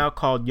out now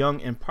called Young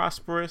and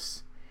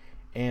Prosperous,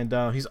 and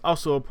he's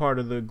also a part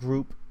of the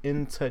group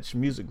In Touch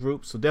Music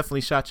Group. So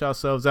definitely shout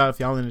yourselves out if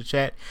y'all in the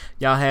chat.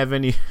 Y'all have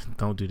any?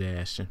 Don't do that,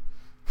 Ashton.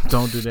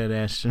 Don't do that,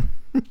 Ashton.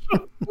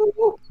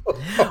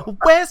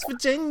 West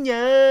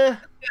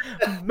Virginia,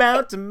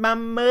 Mountain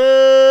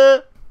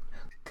Mama,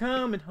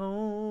 coming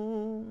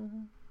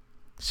home.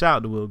 Shout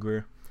out to Will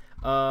Greer.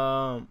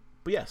 But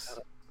yes,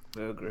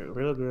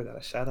 Real girl got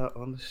a shout out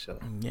on the show.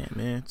 Yeah,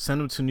 man.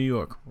 Send him to New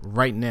York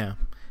right now.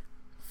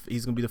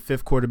 He's gonna be the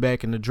 5th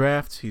quarterback in the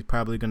draft. He's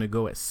probably gonna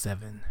go at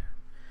 7.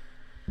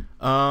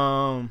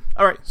 All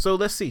right, so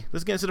let's see.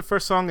 Let's get into the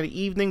first song of the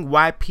evening.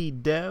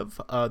 YP Dev.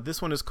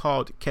 This one is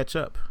called "Catch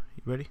Up."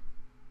 You ready?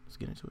 Let's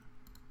get into it.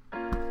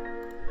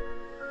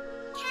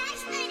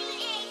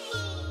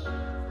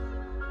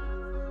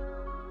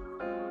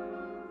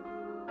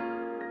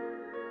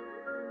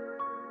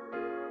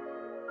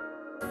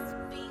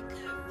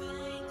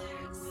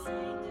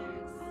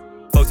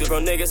 Fuck the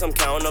real niggas, I'm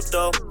counting up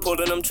dough.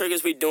 Pulling them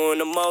triggers, we doing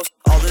the most.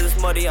 All of this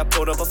muddy, I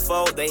pulled up a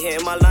fold. They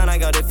hitting my line, I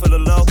got it full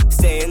of low.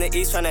 Stay in the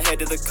east, tryna head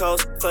to the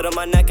coast. Foot on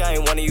my neck, I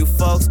ain't one of you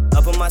folks.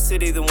 Up in my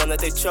city, the one that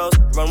they chose.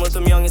 Run with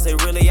them youngins, they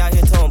really out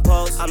here to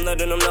impose. I'm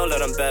letting them know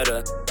that I'm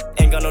better.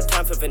 Ain't got no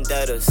time for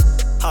vendettas.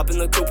 Hop in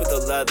the coupe with the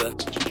leather.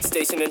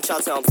 Station in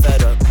Chelsea, I'm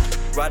fed up.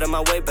 Riding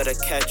my way, better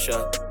catch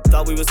up.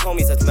 Thought we was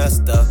homies, that's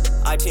messed up.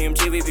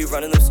 ITMG, we be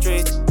running them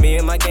streets. Me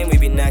and my gang, we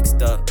be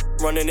next up.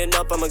 Running it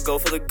up, I'ma go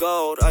for the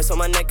gold. Ice on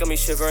my neck, got me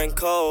shivering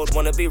cold.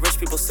 Wanna be rich,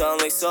 people selling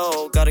they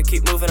soul. Gotta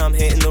keep moving, I'm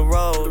hitting the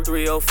road.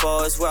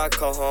 304 is where I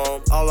call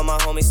home. All of my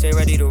homies stay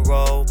ready to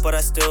roll. But I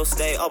still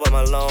stay all by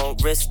my loan.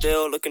 Wrist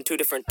still looking 2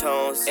 different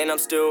tones. And I'm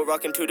still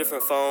rocking 2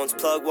 different phones.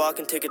 Plug walk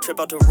and take a trip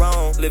out to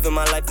Rome. Living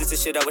my life, this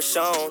is shit I was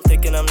shown.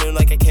 Thinking I'm new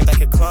like I came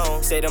back a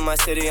clone. Stayed in my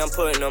city, I'm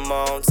putting them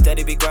on.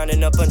 Steady be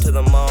grinding up until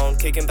the moan.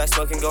 Kicking back,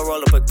 smoking, go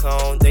roll up a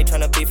cone. They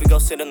tryna beef and go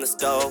sit on the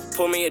stove.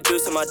 Pour me a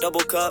deuce in my double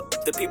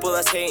cup. The people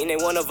that's hating, they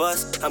one of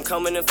us. I'm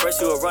coming in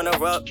first, you a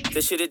runner-up.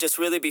 This shit'd just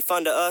really be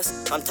fun to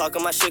us. I'm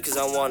talking my shit cause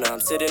I wanna.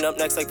 I'm sitting up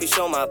next like we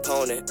show my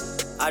opponent.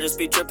 I just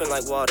be dripping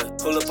like water.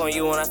 Pull up on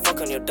you when I fuck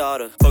on your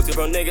daughter. Fuck the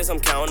real niggas, I'm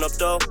counting up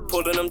dough.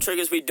 Pulling them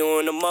triggers, we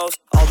doing the most.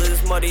 All of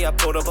this muddy, I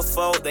pulled up a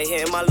fold. They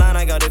hitting my line,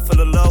 I got it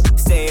full of low.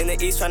 Stay in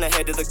the east, tryna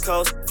head to the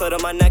coast. Foot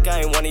on my neck,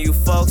 I ain't one of you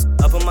folks.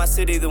 Up in my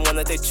city, the one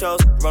that they chose.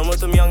 Run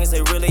with them youngins,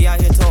 they really out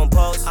here to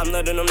impose. I'm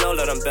letting them know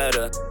that I'm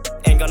better.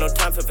 Ain't got no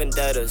time for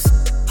vendettas.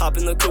 Hop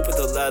in the coupe with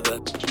the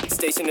leather.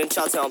 Station in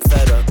Chelsea, I'm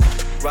fed up.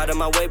 Riding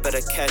my way,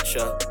 better catch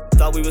up.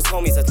 Thought we was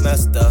homies, that's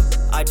messed up.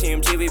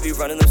 ITMG, we be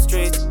running them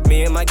streets.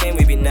 Me and my gang,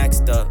 we be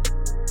next up.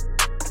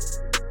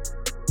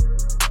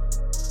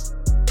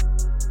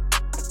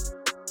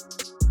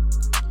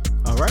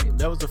 Alright,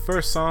 that was the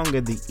first song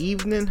of the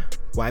evening.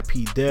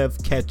 YP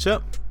Dev, Catch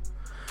Up.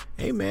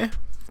 Hey man,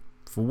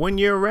 for 1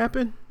 year of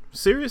rapping,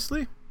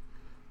 seriously?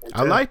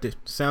 I liked it.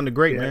 Sounded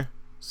great, man.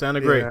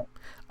 Sounded great.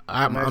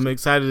 I'm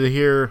excited to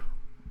hear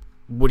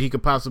what he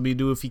could possibly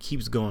do if he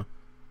keeps going.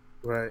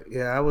 Right.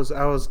 Yeah, I was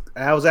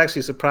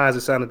actually surprised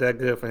it sounded that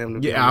good for him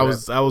to be. Yeah, I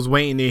was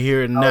waiting to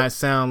hear it not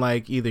sound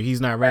like either he's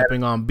not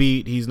rapping on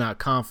beat, he's not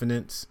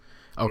confident.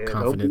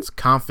 The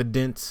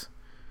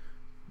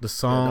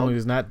song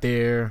is not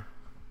there.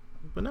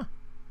 But no.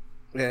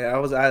 Yeah, I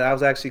was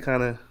actually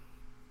kind of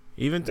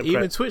even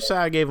Twitch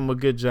side gave him a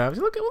good job.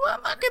 Look at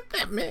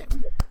that man.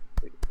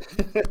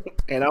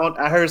 And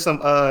I heard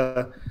some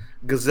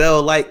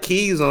Gazelle like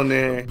keys on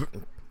there.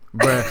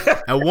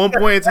 Bruh, at one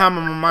point in time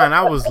in my mind,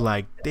 I was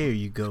like, there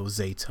you go,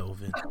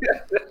 Zaytoven.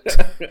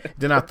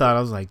 Then I thought, I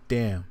was like,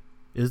 damn,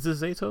 is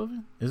this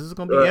Zaytoven? Is this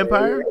going to be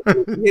Empire?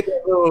 Hit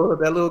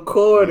that little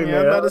chord in there.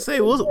 I'm about to say,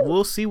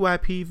 we'll see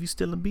YP if you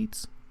still in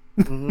beats.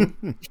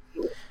 Mm-hmm.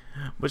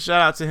 But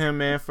shout out to him,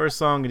 man. First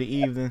song of the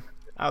evening.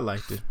 I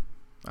liked it.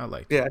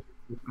 Yeah.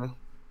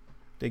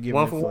 They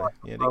giving it flames.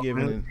 Yeah,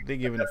 they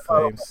giving it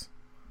flames.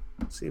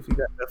 See if you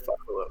got that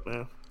follow up,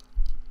 man.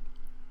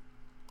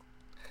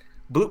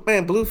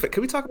 Blueface. Can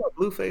we talk about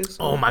Blueface?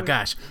 Oh my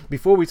gosh!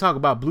 Before we talk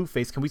about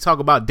Blueface, can we talk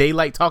about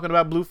Daylight talking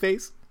about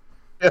Blueface?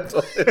 I didn't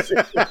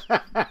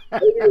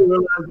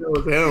realize that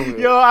was him,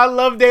 man. Yo, I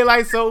love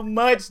Daylight so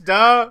much,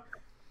 dog.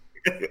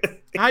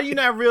 How you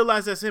not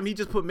realize that's him? He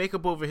just put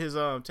makeup over his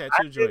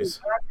tattoo joints.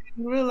 I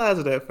didn't realize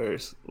it at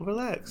first.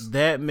 Relax.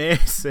 That man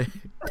said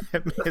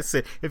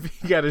if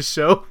he got a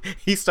show,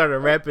 he started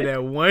rapping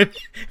at 1.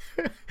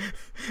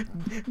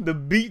 The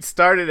beat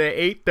started at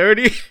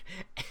 8:30.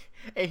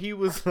 And he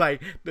was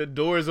like, the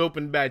doors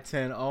opened by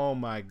 10. Oh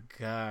my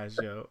gosh,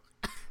 yo.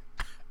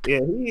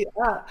 Yeah,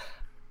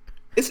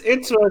 it's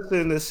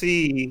interesting to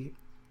see.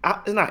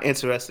 It's not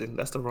interesting.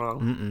 That's the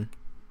wrong.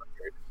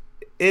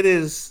 It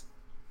is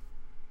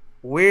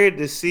weird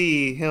to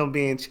see him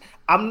being.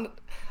 I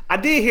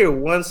did hear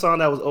one song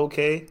that was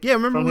okay. Yeah,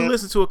 remember we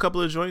listened to a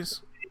couple of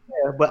joints.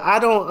 Yeah, but I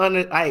don't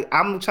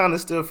I'm trying to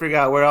still figure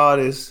out where all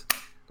this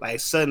like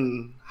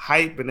sudden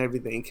hype and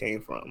everything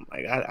came from.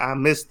 Like I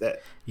missed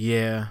that.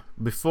 Yeah,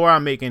 before I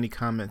make any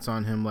comments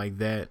on him like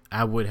that,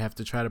 I would have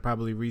to try to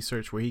probably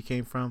research where he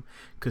came from,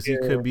 because he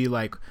could be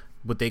like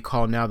what they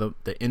call now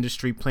the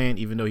industry plant,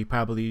 even though he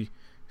probably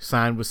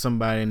signed with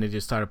somebody and they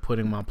just started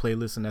putting him on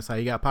playlists and that's how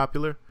he got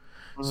popular.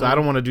 So I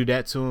don't want to do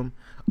that to him.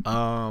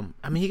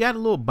 I mean, he got a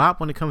little bop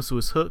when it comes to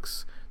his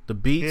hooks. The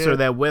beats are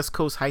that West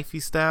Coast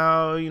hyphy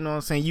style, you know what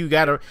I'm saying? You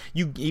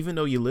even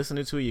though you're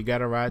listening to it, you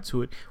gotta ride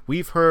to it.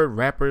 We've heard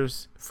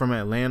rappers from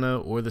Atlanta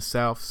or the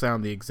South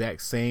sound the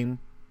exact same,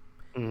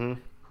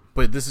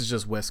 but this is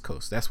just West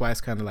Coast. That's why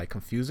it's kind of like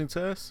confusing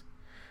to us.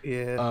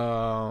 Yeah,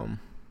 I'll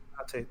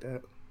take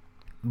that.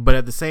 But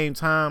at the same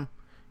time,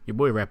 your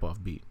boy rap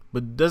off beat.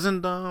 But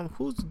doesn't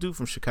who's the dude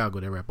from Chicago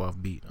that rap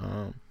off beat?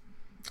 I'm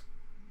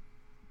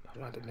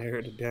about to narrow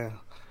it down.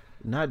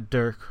 Not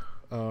Dirk.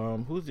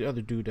 Who's the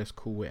other dude that's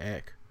cool with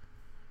Ack?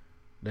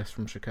 That's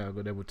from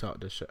Chicago that would talk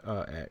to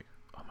Ack.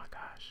 Oh my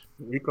gosh.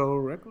 Rico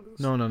Reckless?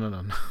 No.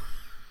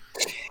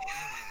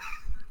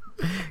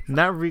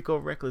 Not Rico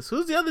Reckless.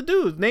 Who's the other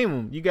dude? Name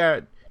him. You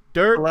got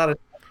Dirk. A lot of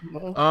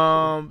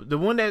the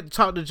one that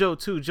talked to Joe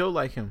too. Joe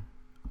like him.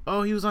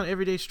 Oh, he was on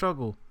Everyday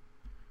Struggle.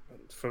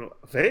 from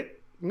Fate?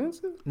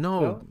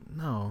 No.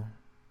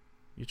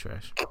 You're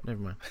trash.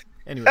 Never mind.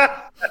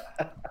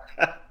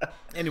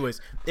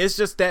 Anyways, it's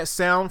just that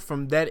sound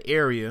from that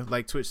area,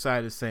 like Twitch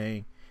side is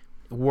saying,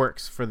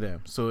 works for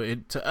them. So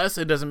to us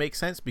it doesn't make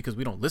sense because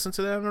we don't listen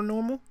to that on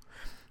normal.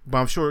 But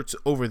I'm sure it's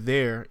over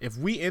there. If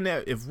we're in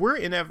that,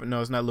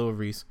 no, it's not Lil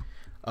Reese.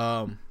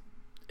 Oh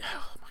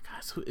my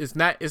gosh, it's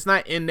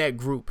not in that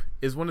group.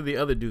 It's one of the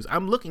other dudes.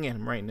 I'm looking at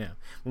him right now.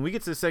 When we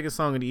get to the second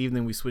song of the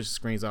evening, we switch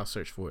screens. I'll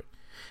search for it.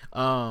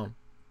 Oh,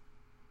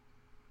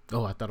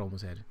 I thought I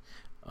almost had it.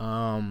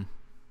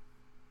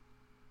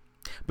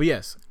 But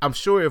yes, I'm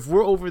sure if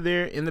we're over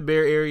there in the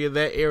Bear area,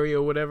 that area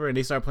or whatever, and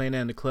they start playing that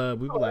in the club,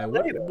 we'd be like,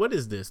 what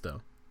is this though?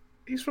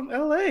 He's from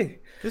LA.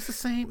 It's the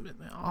same.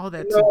 All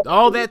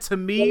that to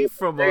me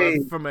from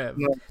a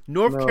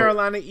North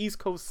Carolina East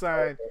Coast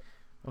side.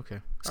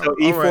 Okay. So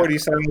E40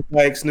 sounds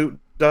like Snoop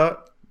Dogg.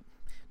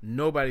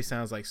 Nobody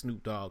sounds like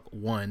Snoop Dogg.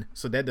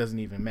 So that doesn't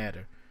even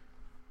matter.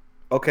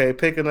 Okay,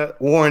 picking up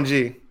Warren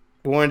G.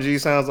 Warren G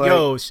sounds like.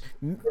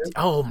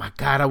 Oh my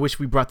God! I wish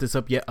we brought this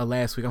up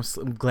last week.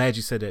 I'm glad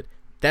you said that.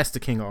 That's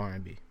the king of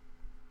R&B.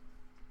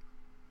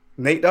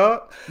 Nate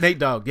Dogg? Nate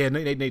Dogg. Yeah,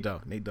 Nate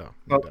Dogg. Nate Dogg.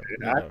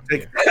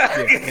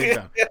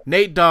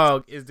 Nate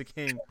Dogg is the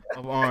king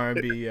of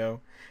R&B,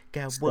 yo.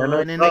 Got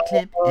one in the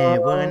clip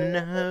and one in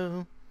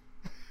the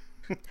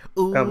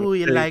hole. Ooh,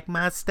 you like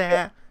my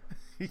style?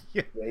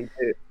 Yeah,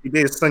 he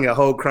did sing a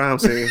whole crime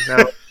scene.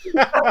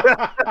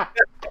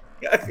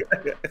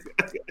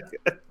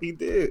 He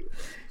did.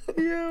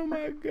 Oh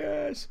my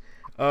gosh.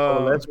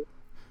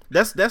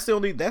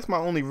 That's my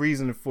only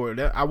reason for it.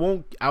 I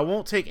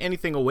won't take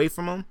anything away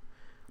from him,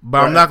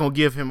 but I'm not gonna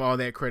give him all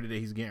that credit that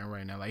he's getting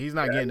right now. Like he's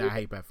not getting that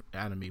hype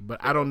out of me.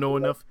 But I don't know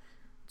enough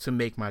to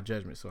make my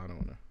judgment, so I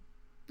don't know.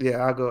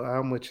 Yeah,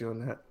 I'm with you on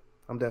that.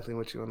 I'm definitely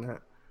with you on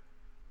that.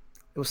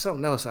 It was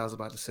something else I was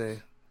about to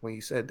say when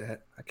you said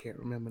that. I can't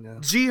remember now.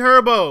 G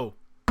Herbo.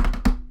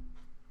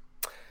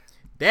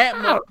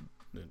 Yeah,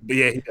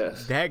 he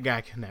does. That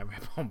guy cannot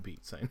rap on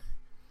beats.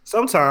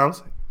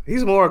 Sometimes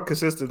he's more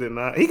consistent than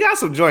not. He got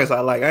some joints I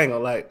like. I ain't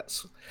gonna lie.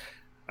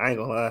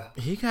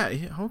 He got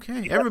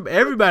okay.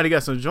 Everybody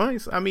got some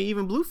joints. I mean,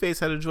 even Blueface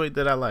had a joint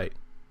that I like,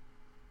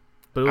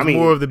 but it was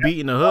more of the beat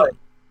and the hook.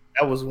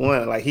 That was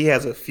one. Like he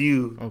has a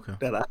few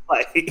that I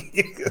like.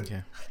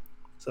 Okay.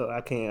 So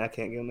I can't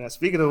give him that.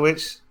 Speaking of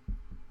which,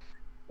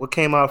 what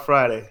came out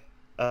Friday?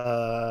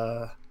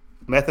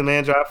 Method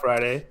Man dropped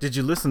Friday. Did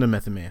you listen to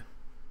Method Man?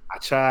 I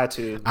tried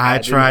to. I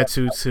tried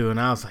to too, and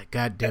I was like,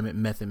 God damn it,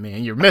 Method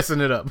Man, you're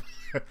messing it up.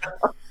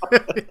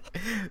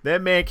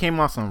 That man came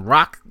off some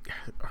rock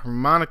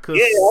harmonica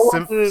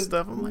synth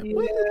stuff. I'm like,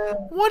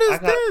 what is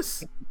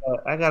this?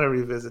 I gotta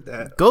revisit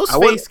that.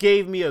 Ghostface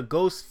gave me a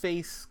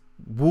Ghostface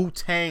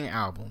Wu-Tang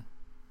album.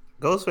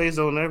 Ghostface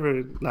don't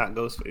ever not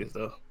Ghostface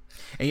though.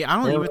 And I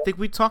don't even think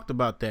we talked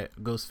about that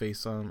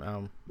Ghostface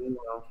album.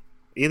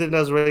 Either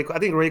does Raekwon. I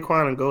think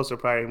Raekwon and Ghost are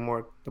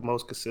probably the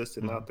most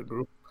consistent out the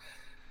group.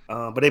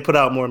 But they put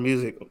out more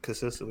music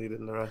consistently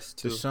than the rest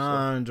too.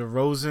 Deshaun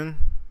DeRozan,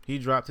 he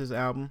dropped his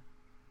album.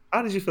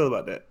 How did you feel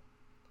about that?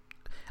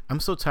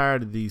 I'm so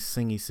tired of these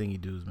singy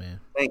dudes,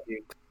 man. Thank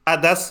you. I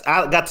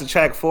got to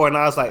track 4 and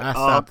I was like, I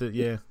stopped it.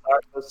 Yeah,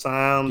 the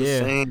sound, the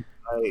same.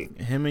 Like,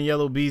 him and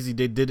Yellow Beezy,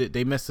 they did it.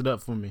 They messed it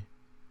up for me.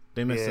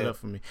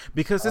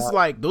 Because it's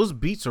like those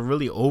beats are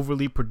really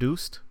overly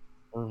produced,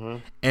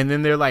 and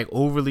then they're like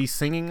overly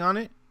singing on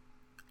it,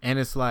 and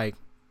it's like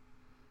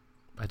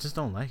I just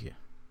don't like it.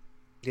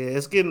 Yeah,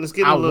 it's getting.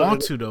 I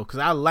want to though, because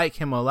I like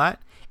him a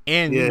lot,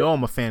 and you know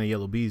I'm a fan of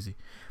Yellow Beezy,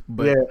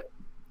 but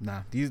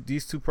nah,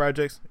 these two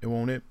projects, it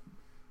won't it.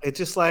 It's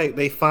just like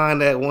they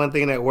find that one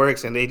thing that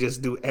works, and they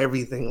just do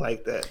everything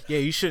like that. Yeah,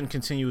 you shouldn't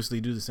continuously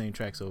do the same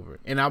tracks over.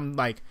 And I'm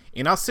like,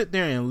 and I'll sit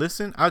there and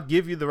listen. I'll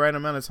give you the right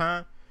amount of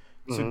time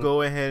to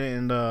go ahead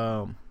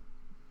and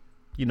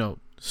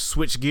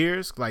switch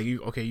gears. Like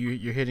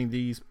you're hitting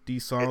these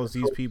songs,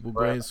 these people,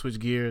 go ahead and switch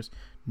gears.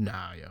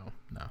 Nah,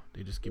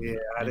 they just give me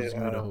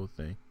the whole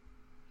thing.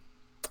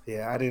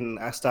 Yeah,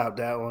 I stopped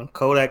that one.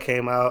 Kodak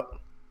came out.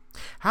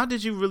 How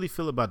did you really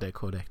feel about that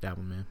Kodak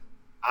album, man?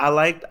 I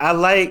like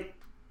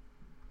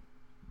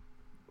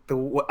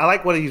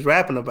what he's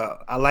rapping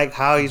about. I like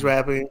how he's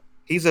rapping.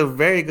 He's a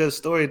very good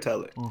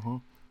storyteller.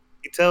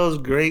 He tells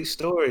great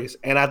stories,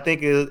 and I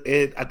think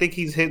I think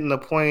he's hitting the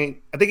point.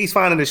 I think he's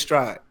finding his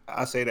stride.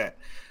 I'll say that.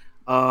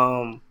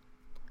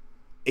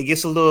 It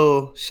gets a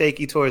little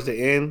shaky towards the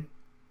end,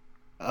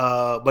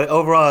 but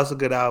overall, it's a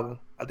good album.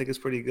 I think it's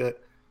pretty good.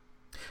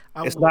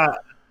 It's not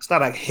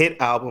a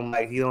hit album.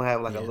 Like he don't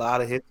have like a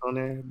lot of hits on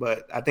there,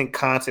 but I think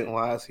content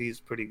wise, he's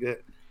pretty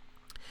good.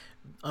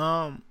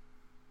 I'm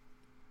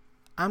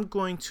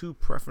going to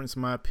preference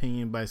my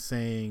opinion by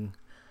saying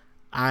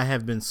I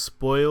have been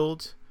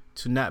spoiled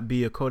to not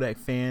be a Kodak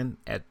fan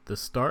at the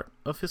start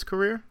of his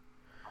career.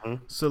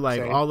 Mm-hmm. So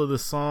like all of the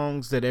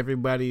songs that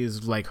everybody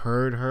is like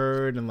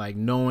heard and like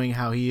knowing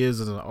how he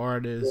is as an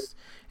artist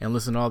and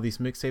listen to all these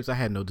mixtapes, I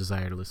had no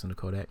desire to listen to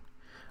Kodak.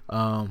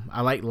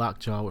 I like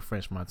Lockjaw with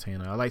French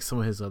Montana. I like some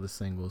of his other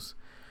singles.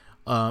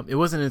 It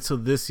wasn't until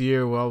this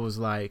year where I was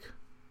like,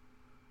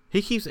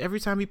 every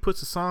time he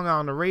puts a song out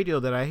on the radio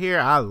that I hear,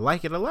 I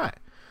like it a lot.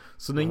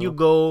 So then you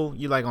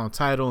like on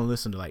Tidal and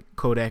listen to like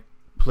Kodak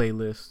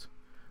playlist,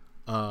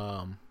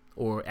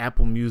 or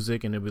Apple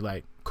Music, and it'll be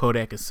like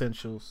Kodak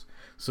Essentials.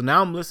 So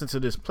now I'm listening to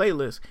this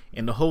playlist,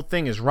 and the whole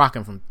thing is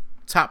rocking from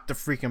top to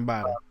freaking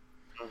bottom.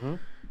 Mm-hmm.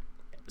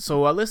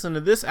 So I listened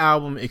to this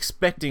album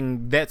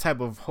expecting that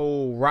type of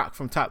whole rock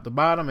from top to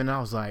bottom, and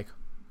I was like,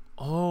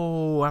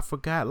 oh, I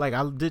forgot. Like,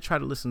 I did try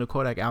to listen to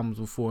Kodak albums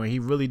before, and he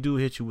really do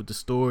hit you with the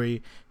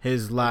story,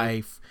 his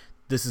life.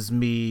 This is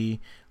me.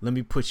 Let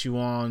me put you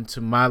on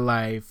to my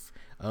life.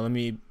 Let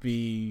me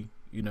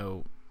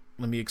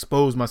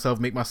expose myself,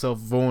 make myself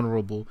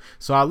vulnerable.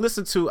 So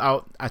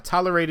I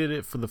tolerated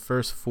it for the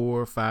first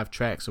 4 or 5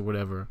 tracks or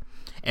whatever.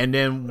 And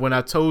then when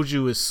I told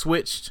you it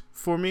switched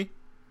for me,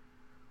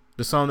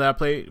 the song that I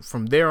played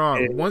from there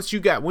on, once you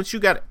got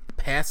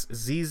past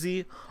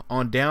ZZ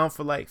on down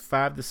for like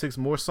 5 to 6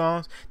 more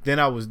songs, then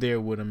I was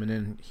there with him. And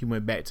then he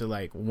went back to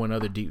like one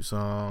other deep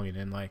song, and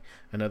then like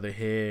another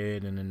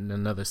hit, and then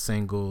another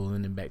single,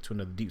 and then back to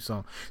another deep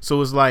song. So it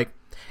was like,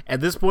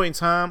 at this point in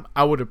time,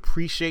 I would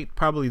appreciate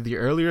probably the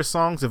earlier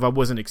songs if I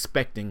wasn't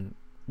expecting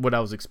what I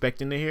was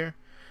expecting to hear,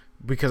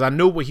 because I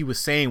know what he was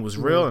saying was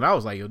real, and I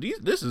was like, yo,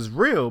 this is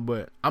real,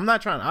 but I'm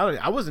not trying.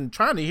 I wasn't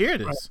trying to hear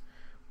this.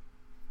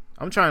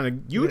 I'm trying to.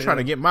 You were trying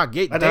to get my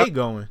day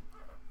going.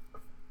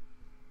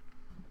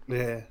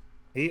 Yeah,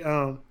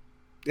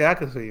 I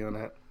can feel you on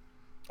that.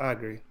 I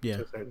agree. Yeah,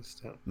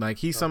 like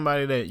he's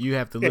somebody that you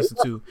have to listen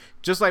to.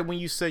 Just like when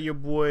you said your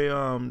boy,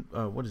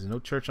 what is it? No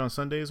Church on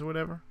Sundays or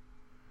whatever.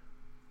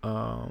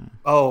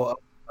 Saha.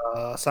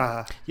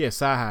 Yeah,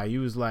 Saha.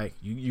 You was like,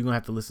 you gonna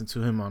have to listen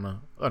to him on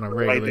a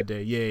regular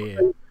day.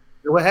 Yeah.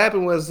 What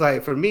happened was,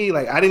 like, for me,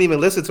 like, I didn't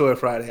even listen to it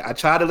Friday. I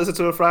tried to listen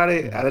to it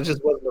Friday, and it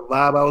just wasn't the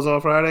vibe I was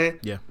on Friday.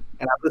 Yeah.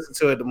 And I listened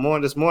to it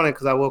this morning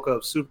because I woke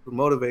up super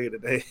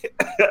motivated today.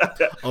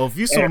 Oh, if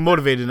you're super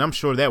motivated, I'm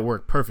sure that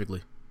worked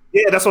perfectly.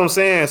 Yeah, that's what I'm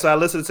saying. So I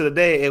listened to the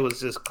day. It was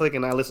just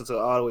clicking. I listened to it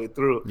all the way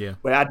through. Yeah.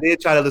 But I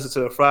did try to listen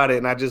to it Friday,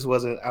 and I just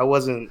wasn't. I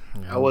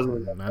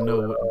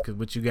know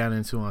what you got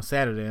into on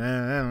Saturday.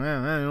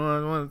 I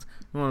want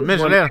to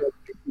mention that.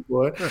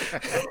 Boy.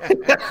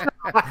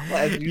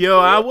 Yo,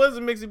 I was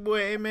a Mixie Boy.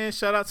 Hey, man,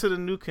 shout out to the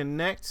new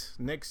Connect.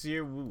 Next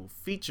year, we will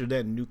feature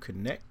that new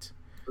Connect,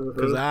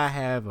 because I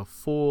have a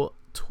full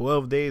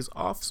 12 days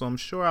off, so I'm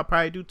sure I'll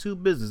probably do 2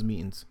 business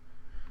meetings.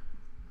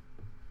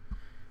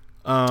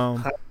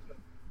 But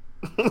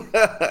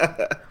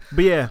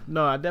yeah,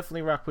 no, I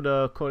definitely rock with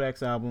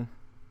Kodak's album.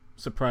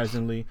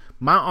 Surprisingly,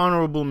 my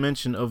honorable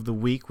mention of the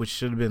week, which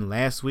should have been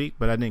last week,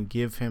 but I didn't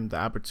give him the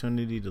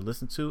opportunity to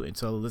listen to it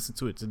until I listened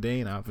to it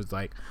today, and I was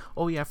like,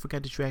 "Oh yeah, I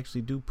forgot that you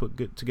actually do put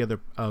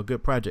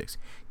good projects."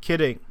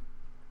 Kid Ink,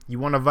 you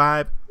want a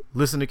vibe?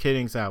 Listen to Kid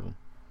Ink's album.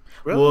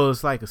 Really? Well,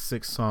 it's like a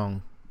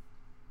 6-song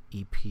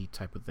EP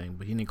type of thing,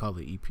 but he didn't call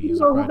it EP. You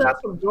know who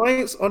got some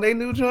joints on their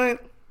new joint?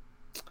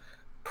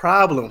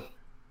 Problem.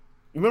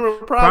 You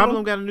remember Problem?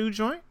 Problem got a new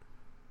joint?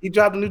 He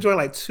dropped a new joint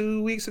like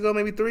 2 weeks ago,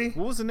 maybe 3.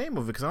 What was the name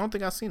of it? Because I don't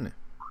think I've seen it.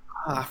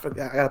 I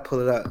forgot. I gotta pull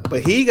it up.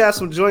 But he got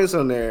some joints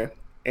on there,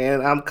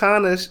 and I'm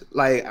kind of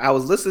like, I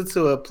was listening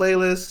to a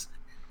playlist,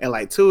 and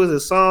like 2 of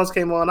his songs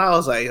came on. I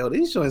was like, yo,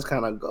 these joints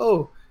kind of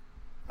go.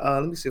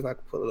 Let me see if I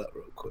can pull it up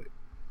real quick.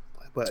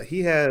 But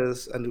he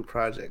has a new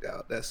project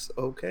out. That's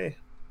okay.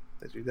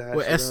 That you guys.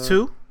 What,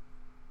 S2?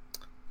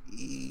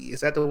 Is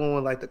that the one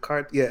with like the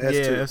cart? Yeah, S2.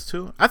 Yeah,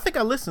 S2. I think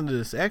I listened to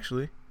this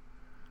actually.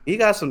 He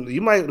got some.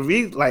 You might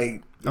read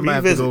like. I might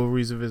have to go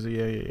revisit.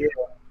 Yeah.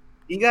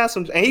 He got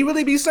some, and he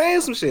really be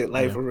saying some shit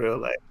like for real.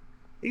 Like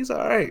he's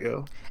all right,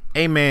 yo.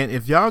 Hey man,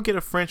 if y'all get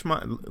a French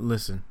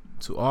listen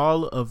to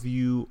all of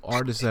you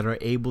artists that are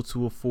able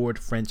to afford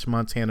French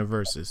Montana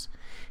verses.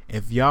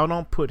 If y'all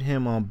don't put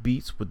him on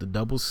beats with the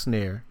double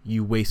snare,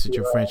 you wasted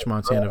your French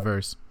Montana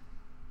verse.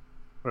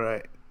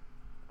 Right.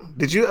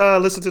 Did you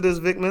listen to this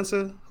Vic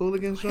Mensa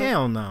Hooligans joint?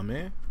 Hell no,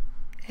 man.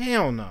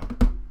 Hell no.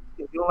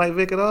 You don't like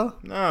Vic at all?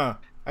 Nah.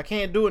 I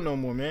can't do it no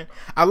more, man.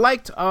 I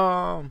liked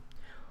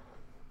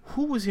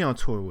who was he on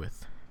tour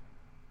with?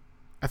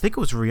 I think it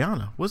was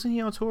Rihanna. Wasn't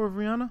he on tour with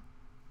Rihanna?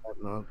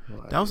 No,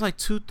 that was like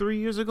 2-3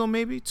 years ago,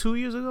 maybe 2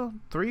 years ago,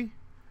 3.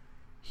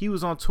 He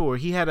was on tour.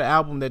 He had an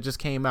album that just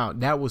came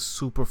out. That was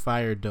super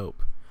fire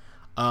dope.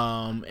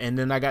 And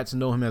then I got to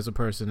know him as a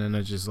person, and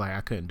I just like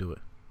I couldn't do it.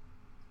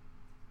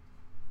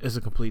 It's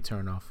a complete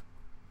turn off.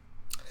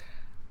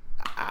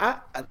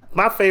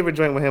 My favorite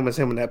joint with him is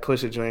him and that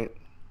Pusha joint.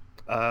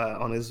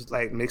 on his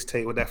like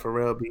mixtape with that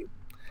Pharrell beat.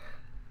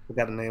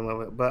 Forgot the name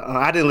of it, but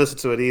I didn't listen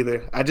to it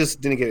either. I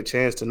just didn't get a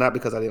chance to, not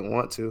because I didn't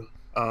want to.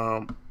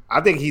 I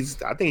think he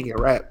can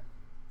rap.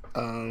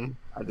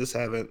 I just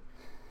haven't.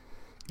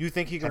 You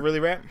think he can really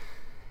rap?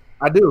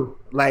 I do.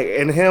 Like,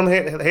 and him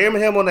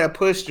on that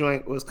Push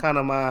joint was kind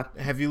of my.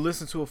 Have you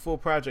listened to a full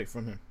project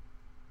from him?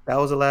 That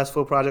was the last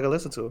full project I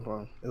listened to.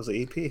 It was an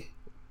EP.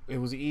 It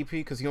was an EP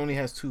because he only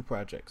has 2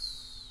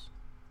 projects.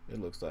 It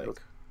looks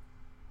like.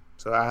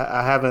 So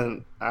I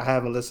haven't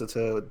listened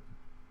to it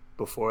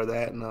before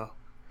that. No.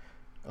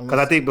 Because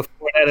I think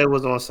before that it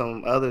was on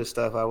some other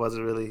stuff. I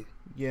wasn't really.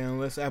 Yeah,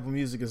 unless Apple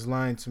Music is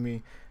lying to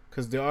me,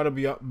 because the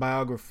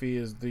autobiography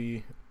is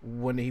the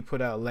one that he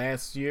put out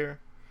last year,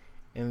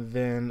 and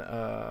then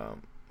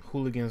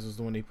Hooligans was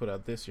the one he put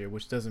out this year,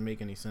 which doesn't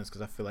make any sense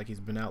because I feel like he's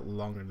been out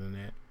longer than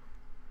that.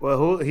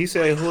 Well, he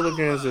said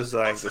Hooligans is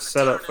like the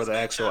setup for the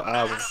actual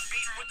album.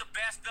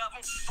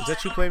 Is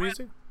that you play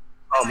music?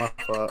 Oh, my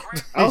fault.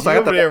 I was like,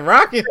 over there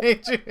rocking,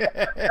 ain't you?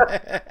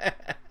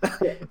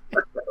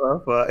 My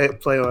fault.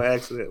 It played on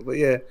accident, but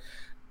yeah.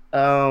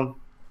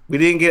 We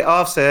didn't get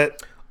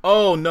Offset.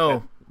 Oh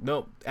no,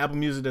 Apple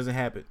Music doesn't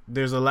have it.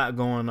 There's a lot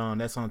going on.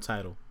 That's on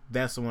Tidal.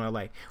 That's the one I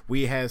like.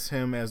 We has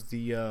him as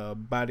the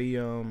body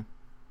the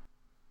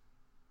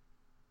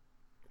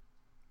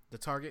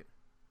target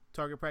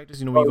practice.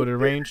 You know when you go to the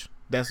range.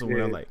 That's the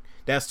one I like.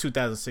 That's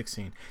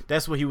 2016.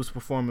 That's what he was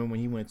performing when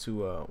he went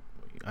to.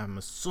 I'm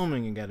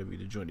assuming it got to be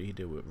the joint that he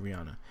did with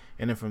Rihanna.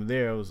 And then from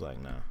there, I was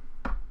like, nah.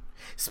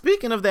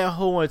 Speaking of that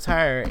whole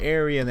entire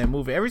area in that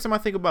movie, every time I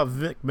think about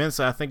Vic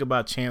Mensa, I think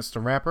about Chance the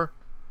Rapper.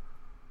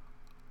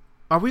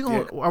 Are we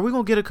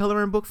gonna get a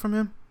coloring book from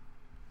him?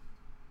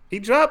 He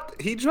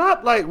dropped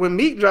like when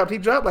Meek dropped, he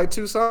dropped like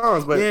 2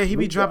 songs. But yeah, he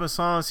be Meek dropping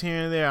songs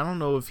here and there. I don't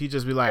know if he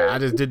just be like, I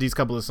just did these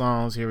couple of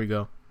songs. Here we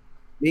go.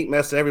 Meek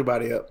messed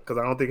everybody up because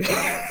I don't think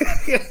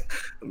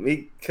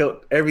Meek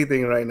killed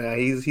everything right now.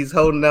 He's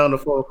holding down the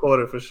 4th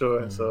quarter for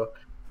sure. So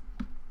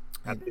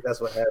I think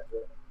that's what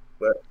happened.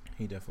 But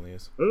he definitely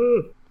is.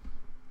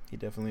 He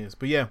definitely is.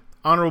 But yeah,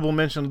 honorable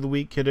mention of the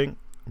week. Kidding.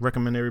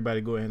 Recommend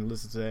everybody go ahead and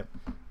listen to that.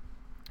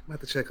 I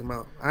have to check him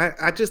out.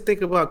 I just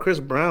think about Chris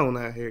Brown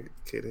out here.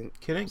 Kidding.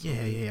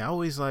 Yeah. I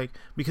always like,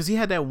 because he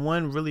had that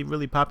one really,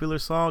 really popular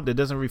song that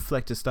doesn't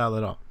reflect his style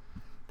at all.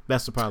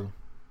 That's the problem.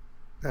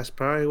 That's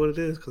probably what it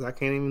is, because I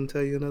can't even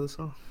tell you another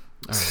song.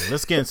 All right,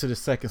 let's get into the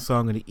second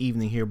song of the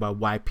evening here by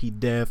YP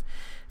Dev.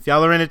 If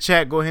y'all are in the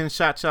chat, go ahead and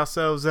shout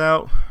yourselves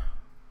out.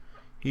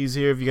 He's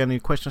here. If you got any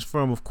questions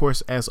for him, of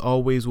course, as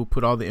always, we'll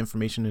put all the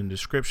information in the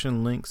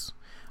description, links,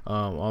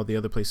 all the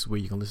other places where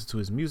you can listen to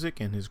his music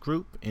and his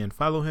group and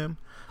follow him.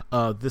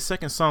 The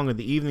second song of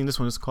the evening, this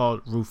one is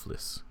called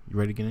Ruthless. You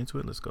ready to get into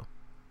it? Let's go.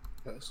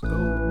 Let's go.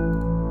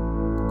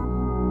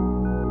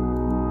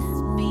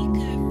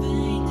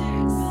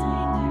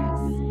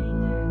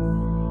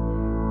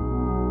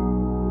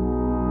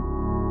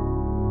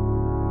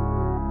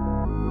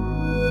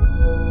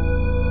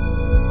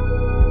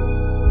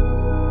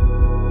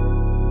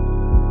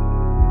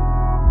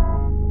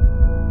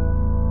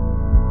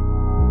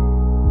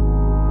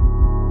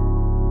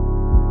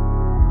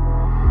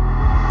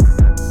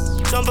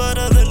 Jump out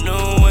of the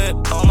new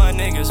whip, all my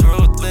niggas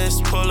ruthless.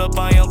 Pull up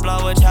on your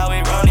block, watch how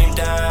we run him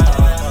down.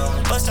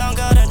 Bust down,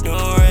 got a new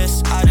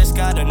wrist, I just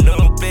got a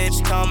new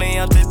bitch. Call me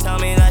up to tell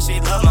me that she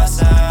love my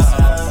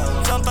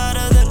sound. Jump out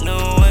of the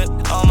new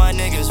whip, all my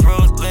niggas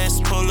ruthless.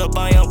 Pull up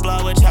on your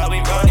block, watch how we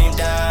run him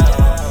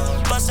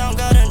down. Bust down,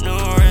 got a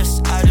new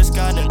wrist, I just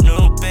got a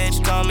new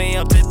bitch. Call me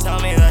up to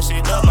tell me that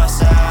she love my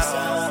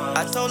sound.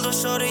 I told her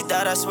shorty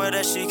that I swear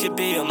that she could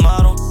be a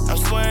model. I'm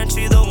swearing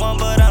she the one,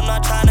 but I'm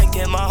not trying to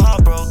get my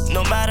heart broke.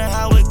 No matter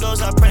how it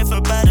goes, I pray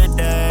for better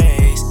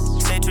days.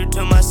 Stay true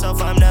to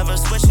myself, I'm never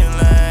switching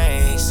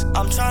lanes.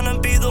 I'm trying to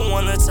be the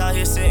one that's out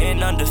here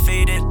sitting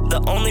undefeated.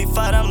 The only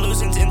fight I'm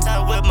losing's in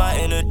tight with my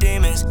inner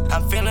demons.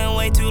 I'm feeling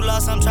way too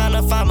lost, I'm trying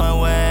to find my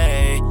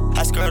way.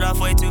 I skirt off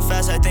way too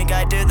fast, I think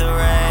I did the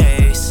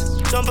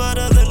race. Jump out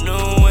of the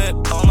new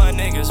whip, all my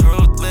niggas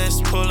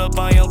ruthless. Pull up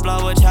on your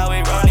block, watch how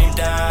we run him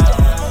down.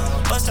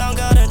 Bust down,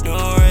 got a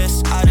new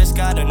wrist, I just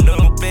got a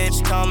new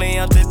bitch. Call me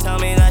up to tell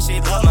me that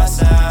she love my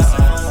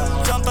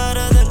sound. Jump out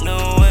of the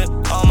new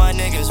whip, all my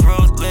niggas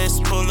ruthless.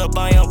 Pull up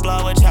on your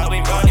block, watch how we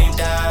run him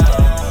down.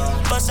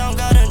 Bust down,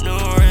 got a new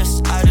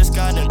wrist, I just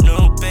got a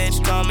new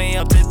bitch. Call me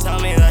up to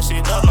tell me that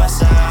she love my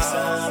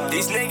sound.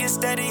 These niggas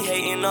steady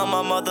hating on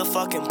my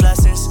motherfucking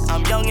blessings.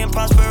 I'm young and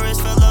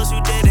prosperous for those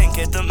who didn't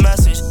get the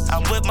message.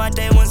 I'm with my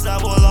day ones, I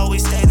will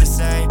always stay the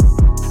same.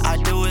 I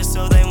do it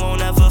so they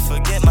won't ever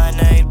forget my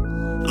name.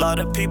 Lot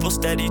of people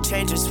steady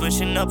changing,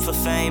 switching up for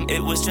fame.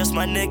 It was just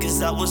my niggas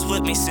that was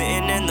with me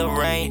sitting in the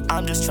rain.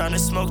 I'm just trying to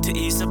smoke to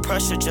ease the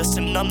pressure, just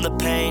to numb the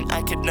pain.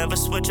 I could never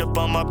switch up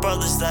on my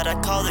brothers that I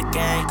call the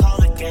gang.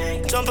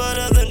 Jump out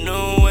of the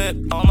new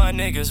whip, all my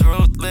niggas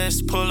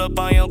ruthless. Pull up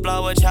on your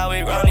block, watch how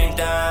we run him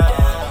down.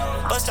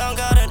 Bust down,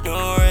 got a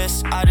new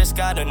wrist, I just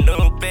got a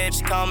new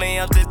bitch. Call me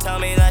up to tell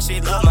me that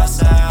she love my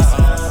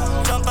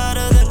sound. Jump out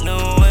of the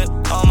new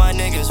whip, all my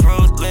niggas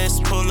ruthless.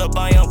 Pull up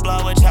on your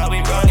block, watch how we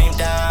run him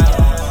down.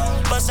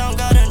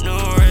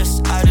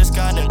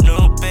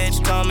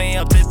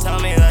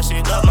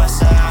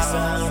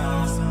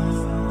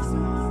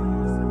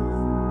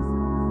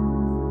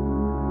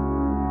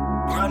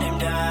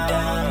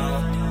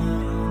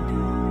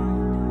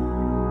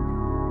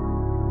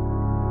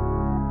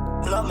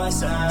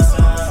 sound.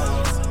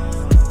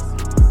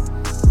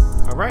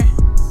 All right,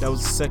 that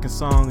was the second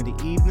song of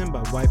the evening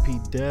by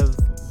YP Dev,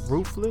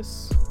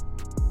 Ruthless.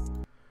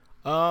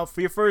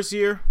 For your first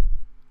year,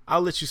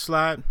 I'll let you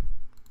slide.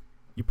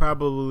 You're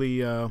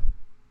probably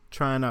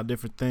trying out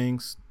different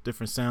things,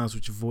 different sounds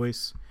with your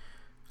voice.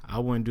 I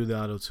wouldn't do the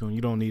auto-tune.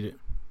 You don't need it.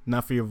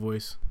 Not for your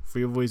voice. For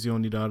your voice, you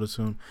don't need the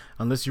auto-tune.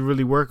 Unless you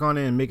really work on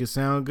it and make it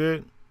sound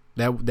good,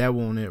 that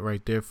won't it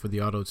right there for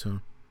the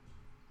auto-tune.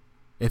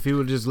 If he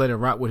would just let it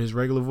rock with his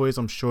regular voice,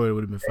 I'm sure it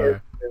would have been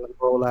fire. A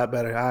whole lot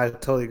better. I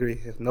totally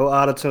agree. If no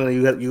auto-tune,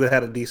 you would have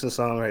had a decent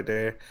song right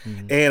there.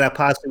 Mm-hmm. And I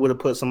possibly would have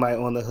put somebody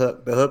on the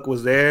hook. The hook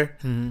was there.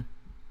 Mm-hmm.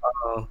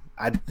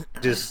 I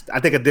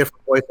think a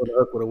different voice on the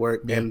hook would have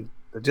worked. Yeah. And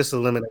just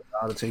eliminate the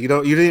auto-tune. You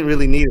didn't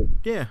really need it.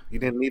 Yeah. You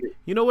didn't need it.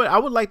 You know what? I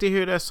would like to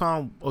hear that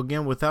song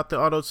again without the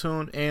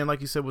auto-tune, and like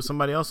you said, with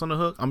somebody else on the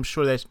hook. I'm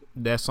sure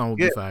that song would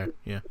be fire.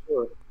 Yeah.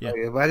 Sure. Yeah. Like,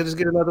 if I could just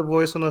get another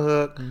voice on the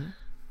hook,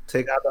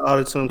 take out the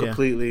auto-tune Yeah.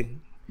 completely,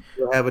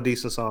 you'll have a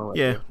decent song. Right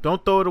Yeah. there.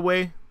 Don't throw it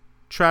away.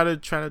 Try to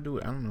do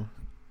it. I don't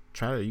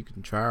know. You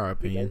can try our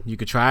opinion. You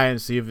could try it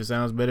and see if it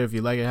sounds better. If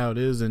you like it how it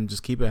is, and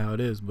just keep it how it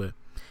is. But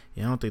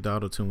yeah, I don't think the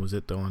auto-tune was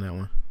it though on that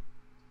one.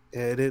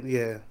 Yeah, it did.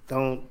 Yeah,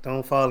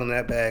 don't fall in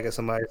that bag, as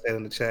somebody said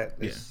in the chat.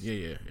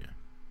 Yeah.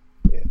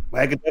 But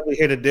I could definitely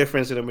hear the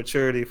difference in the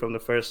maturity from the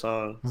first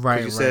song. 'Cause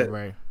Right. you said,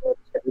 Right.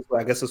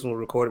 I guess this one was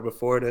recorded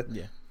before the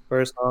Yeah.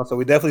 first song, so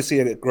we definitely see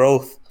a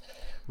growth.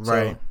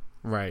 Right.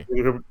 So, Right.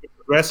 we're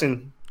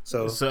progressing.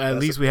 So at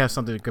that's- least we have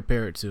something to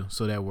compare it to,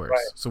 so that works. Right.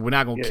 So we're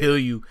not gonna Yeah. kill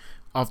you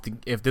off the.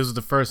 If this was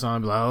the first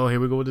song, be like, oh, here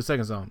we go with the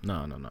second song.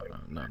 No.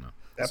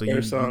 That So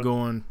first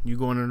song- you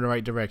going in the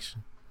right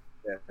direction.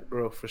 yeah,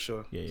 growth for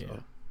sure. Yeah.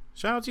 So,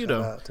 Shout out to you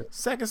shout though. out to-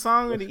 Second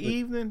song of the Definitely.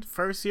 evening,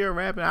 first year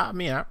rapping. I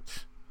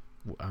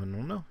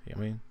don't know. I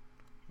mean,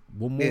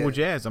 what more Yeah. would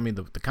you ask? I mean,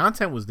 the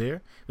content was there.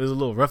 It was a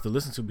little rough to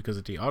listen to because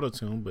of the auto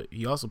tune, but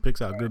he also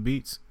picks out good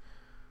beats.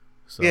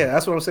 So, yeah,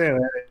 that's what I'm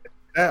saying.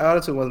 That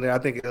auto-tune wasn't there. I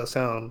think it'll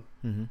sound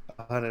Mhm.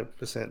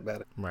 100%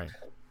 better. Right.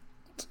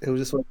 It was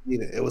just what you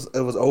needed. It was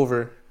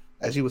over,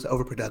 as you was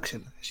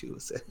overproduction, as you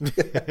would say.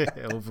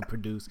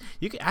 Overproduced.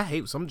 I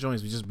hate some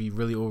joints would just be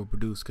really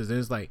overproduced because then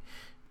it's like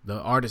the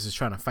artist is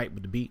trying to fight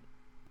with the beat.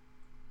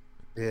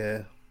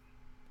 Yeah.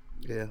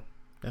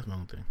 That's my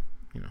own thing.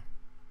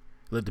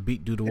 Let the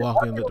beat do the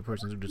walking, let the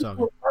person do the talking.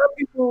 A lot of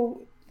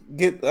people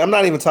I'm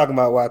not even talking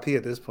about YP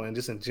at this point,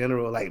 just in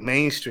general, like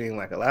mainstream.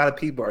 Like a lot of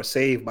people are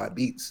saved by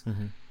beats.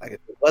 Mm-hmm. Like if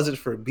it wasn't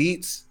for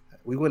beats,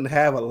 we wouldn't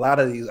have a lot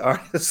of these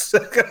artists.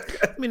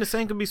 I mean, the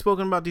same can be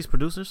spoken about these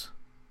producers.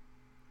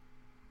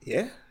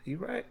 Yeah, you're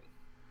right.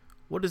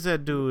 What is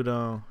that dude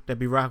that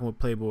be rocking with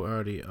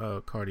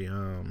Playboy Cardi?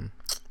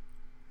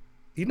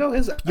 You know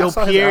his. Yo,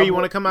 Pierre, you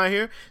want to come out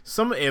here?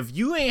 If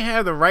you ain't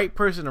have the right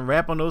person to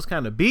rap on those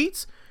kind of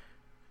beats,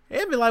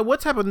 it'd be like,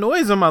 what type of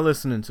noise am I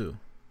listening to?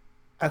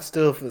 I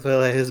still feel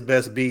like his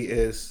best beat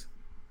is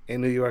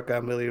 "In New York, I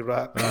Millie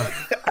Rock."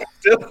 I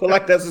still feel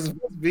like that's his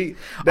best beat.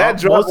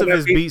 Most of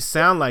his beats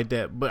sound like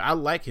that, but I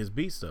like his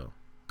beats though,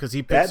 because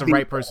he picks That the right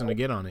beat- person to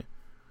get on it.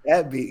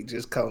 That beat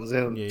just comes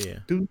in. Yeah.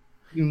 Doo,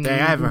 Dang, I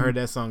haven't heard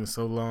that song in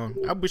so long.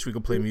 I wish we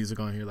could play music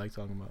on here, like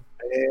talking about.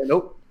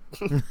 Nope.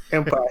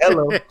 Empire.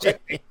 Hello.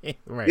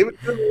 Right, Give it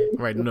to me.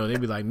 right. No,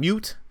 they'd be like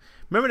mute.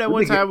 Remember that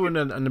one time when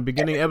in the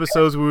beginning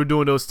episodes we were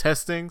doing those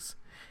testings,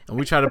 and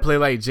we tried to play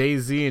like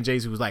Jay-Z, and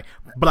Jay-Z was like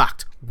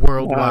blocked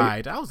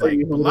worldwide. I was like,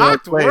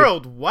 blocked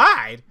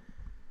worldwide.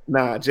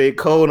 Nah, J.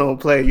 Cole don't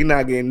play. You're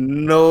not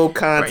getting no Right,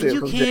 content. you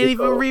from can't J.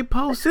 even Cole.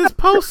 repost his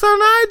posts on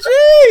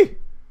IG.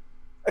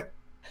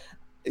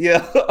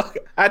 Yeah,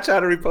 I tried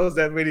to repost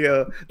that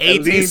video at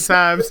 18 least.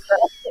 times.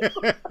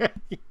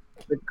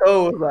 The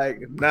Cole was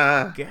like,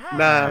 nah.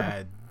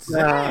 God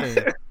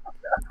dang.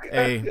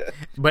 Hey,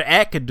 but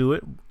Act could do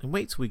it.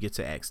 Wait till we get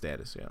to Act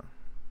status, yo.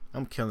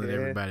 I'm killing Yeah.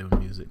 everybody with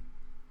music.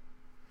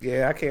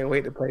 Yeah, I can't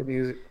wait to play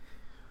music.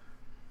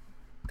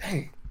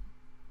 Dang.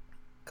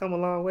 Come a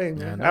long way,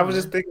 man. know, I was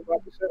man. just thinking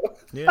about the show.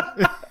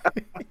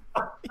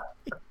 Yeah.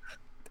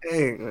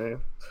 Dang,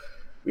 man.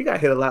 We got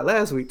hit a lot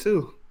last week,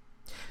 too.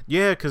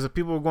 Yeah, because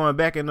people were going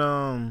back and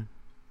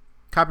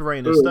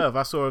copywriting their stuff.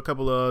 I saw a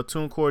couple of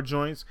TuneCore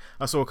joints.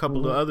 I saw a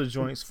couple of other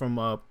joints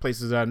from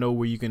places that I know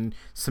where you can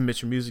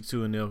submit your music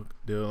to, and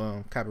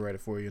they'll copyright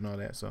it for you and all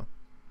that. So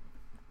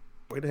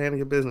Way to handle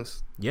your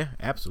business. yeah,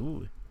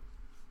 absolutely.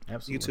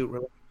 YouTube,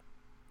 relax.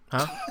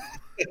 Huh?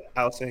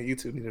 I was saying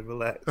YouTube need to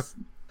relax.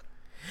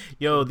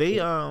 Yo, they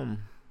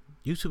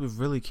YouTube is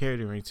really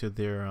catering to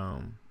their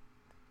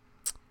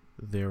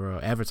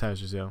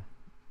advertisers, yo.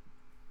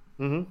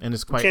 Mm-hmm. And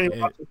it's You quite can't even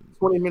watch a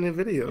 20-minute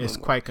video. it's no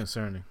more. quite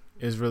concerning.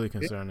 It's really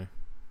concerning.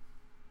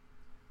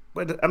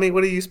 But I mean,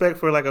 what do you expect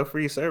for like a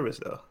free service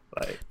though?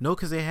 Like, No,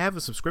 because they have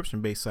a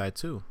subscription based side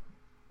too.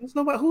 there's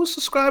nobody who's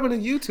subscribing to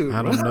YouTube.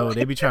 I bro? don't know.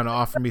 They be trying to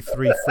offer me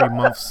 3 free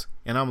months,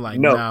 and I'm like,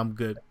 No. nah, I'm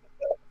good.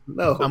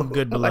 No, I'm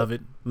good, Like,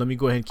 beloved. Let me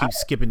go ahead and keep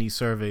skipping these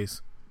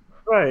surveys.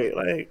 right?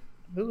 Like,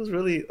 who's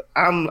really?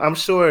 I'm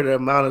sure the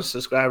amount of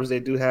subscribers they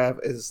do have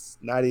is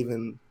not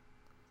even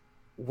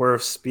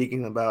worth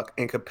speaking about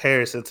in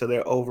comparison to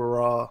their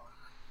overall.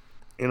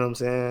 You know what I'm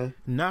saying?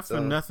 Not for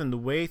nothing. The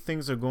way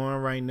things are going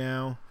right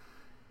now,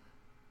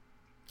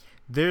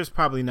 there's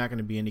probably not going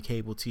to be any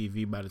cable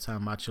TV by the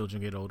time my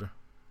children get older.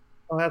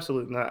 Oh,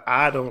 absolutely not.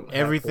 I don't.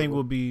 Everything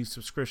will be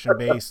subscription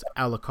based,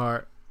 a la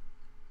carte.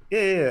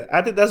 Yeah.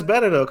 I think that's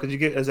better though, because you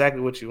get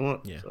exactly what you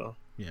want. Yeah. So.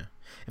 Yeah.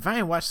 If I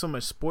ain't watch so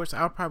much sports,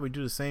 I'll probably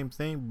do the same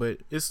thing. But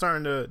they're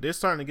starting to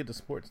get the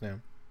sports now.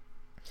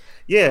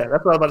 Yeah,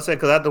 that's what I was about to say.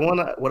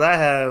 Because what I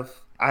have,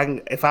 I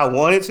can, if I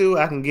wanted to,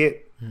 I can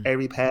get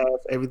every pass,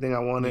 everything I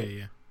wanted.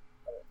 Yeah.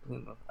 You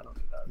know, I don't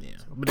do that. Yeah.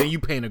 But then you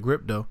paying a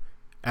grip though.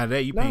 Out of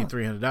that, you paying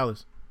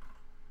 $300.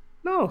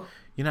 No.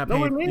 You're not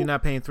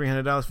paying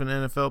 $300 for the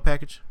NFL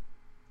package,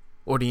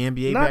 or the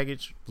NBA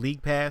package,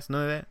 League Pass,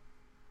 none of that.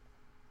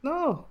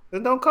 No,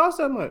 it don't cost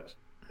that much.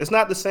 It's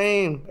not the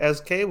same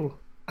as cable.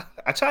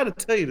 I tried to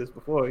tell you this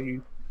before.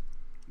 You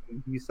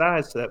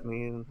sidestep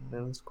me, and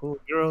it's cool.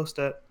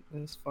 Eurostep,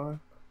 it's fine.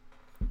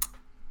 I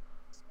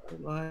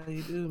don't know how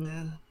you do,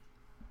 man.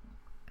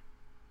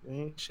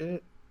 You ain't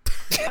shit.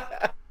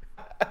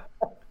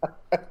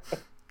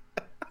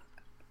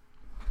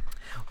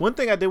 One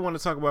thing I did want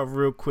to talk about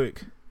real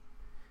quick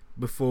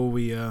before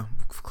we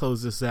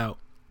close this out.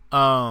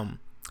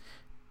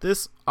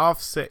 This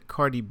Offset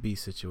Cardi B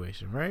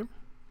situation, right?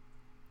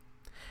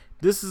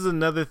 This is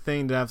another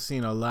thing that I've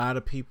seen a lot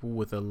of people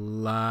with a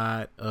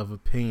lot of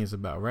opinions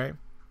about, right?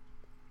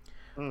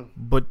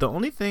 But the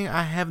only thing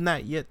I have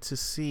not yet to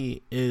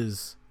see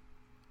is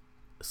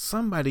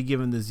somebody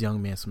giving this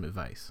young man some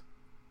advice.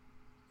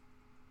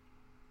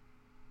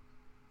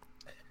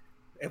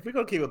 If we're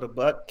gonna keep it the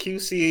buck,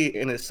 QC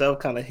in itself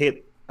kind of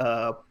hit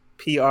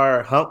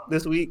PR hump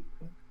this week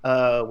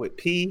with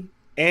P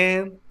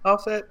and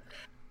Offset.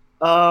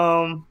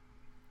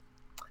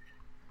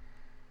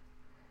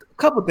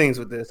 Couple things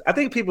with this. I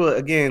think people,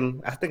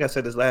 again, I think I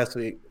said this last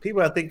week.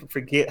 People, I think,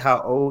 forget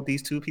how old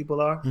these two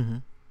people are. Mm-hmm.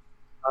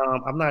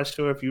 I'm not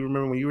sure if you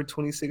remember when you were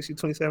 26, you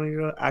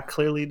 27-year-old. I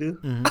clearly do.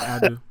 Mm-hmm.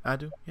 I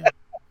do. Yeah,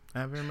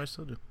 I very much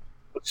so do.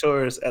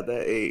 Matures at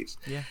that age.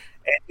 Yeah.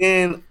 And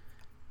then,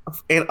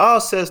 in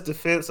Offset's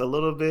defense, a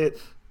little bit,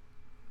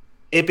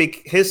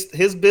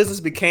 his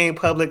business became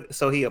public,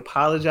 so he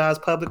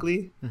apologized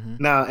publicly. Mm-hmm.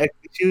 Now,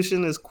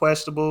 execution is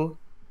questionable.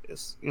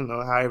 It's,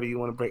 however you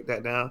want to break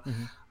that down.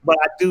 Mm-hmm. But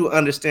I do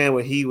understand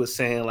what he was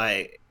saying.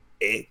 Like,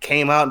 it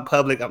came out in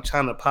public. I'm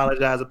trying to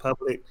apologize in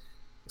public,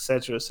 et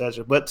cetera, et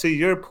cetera. But to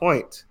your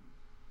point,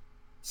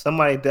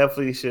 somebody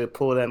definitely should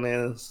pull that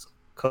man's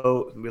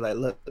coat and be like,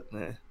 look,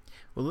 man.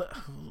 Well,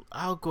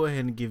 I'll go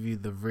ahead and give you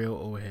the real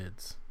old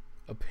head's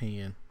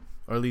opinion,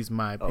 or at least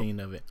my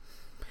opinion of it.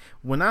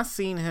 When I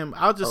seen him,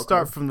 I'll just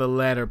start from the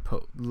latter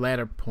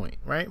point,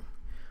 right?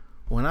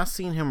 When I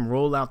seen him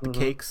roll out the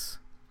cakes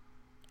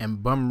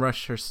and bum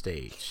rush her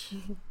stage,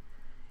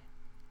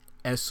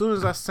 as soon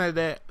as I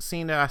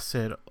seen that, I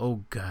said,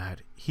 "Oh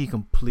God, he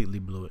completely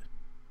blew it.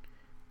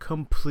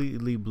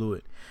 Completely blew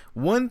it."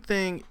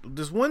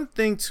 There's one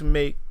thing to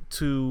make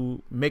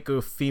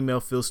a female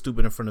feel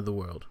stupid in front of the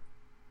world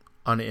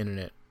on the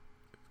internet,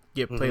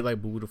 get played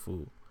like boo the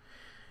fool.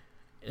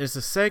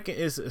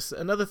 It's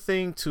another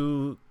thing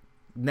to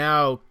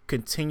now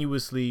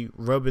continuously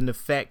rub in the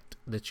fact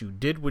that you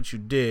did what you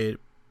did,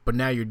 but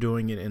now you're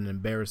doing it in an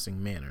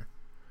embarrassing manner.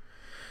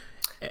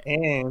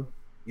 And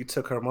you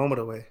took her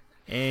moment away.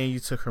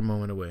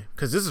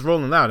 Because this is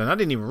Rolling Loud, and I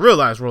didn't even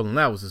realize Rolling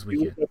Loud was this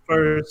weekend.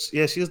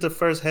 She was the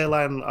first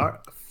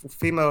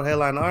female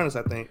headline artist,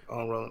 I think,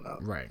 on Rolling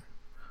Loud. Right.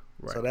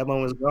 So that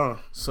moment was gone.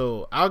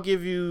 So I'll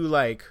give you,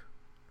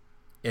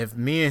 if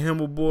me and him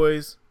were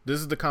boys, this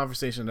is the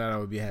conversation that I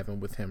would be having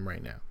with him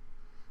right now.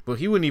 But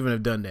he wouldn't even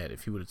have done that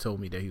if he would have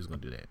told me that he was going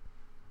to do that.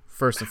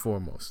 First and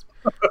foremost.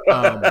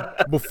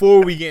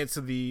 Before we get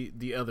into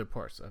the other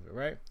parts of it,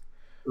 right?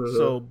 Mm-hmm.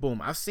 So,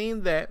 boom. I've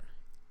seen that.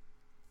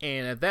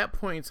 And at that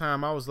point in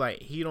time, I was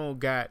like, he don't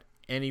got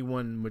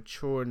anyone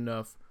mature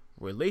enough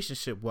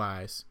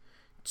relationship-wise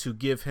to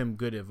give him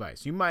good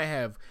advice. You might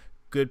have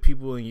good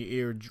people in your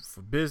ear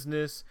for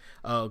business,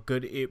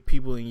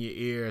 people in your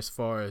ear as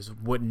far as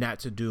what not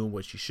to do and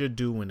what you should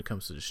do when it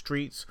comes to the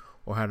streets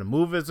or how to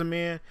move as a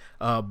man.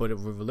 But with a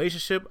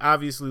relationship,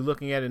 obviously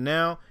looking at it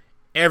now,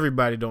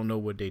 everybody don't know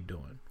what they're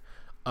doing.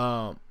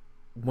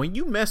 When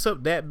you mess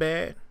up that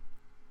bad,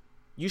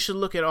 you should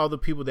look at all the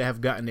people that have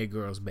gotten their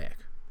girls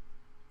back.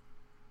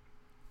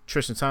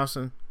 Tristan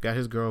Thompson got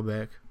his girl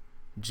back.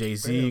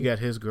 Jay-Z got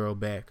his girl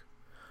back.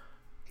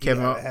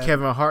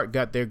 Kevin Hart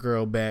got their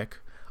girl back.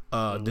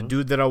 The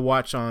dude that I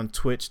watch on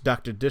Twitch,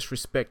 Dr.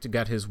 Disrespect,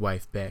 got his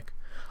wife back.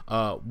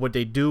 What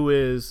they do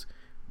is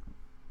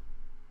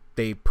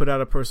they put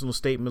out a personal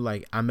statement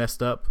like, I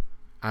messed up.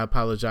 I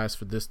apologize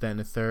for this, that, and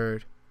the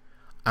third.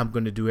 I'm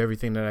going to do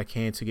everything that I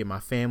can to get my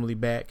family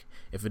back.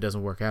 If it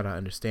doesn't work out, I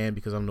understand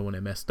because I'm the one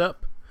that messed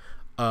up.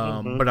 But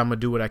I'm going to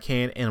do what I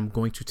can, and I'm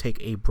going to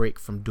take a break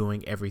from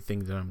doing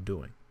everything that I'm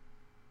doing.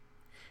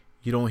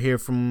 You don't hear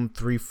from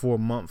 3-4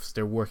 months.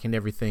 They're working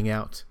everything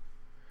out.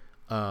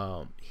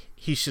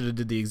 He should have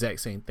did the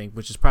exact same thing,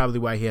 which is probably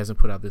why he hasn't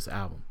put out this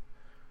album.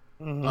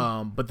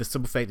 But the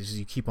simple fact is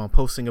you keep on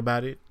posting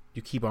about it,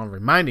 you keep on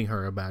reminding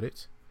her about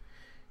it,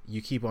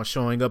 you keep on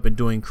showing up and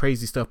doing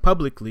crazy stuff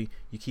publicly,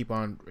 you keep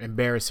on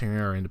embarrassing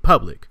her in the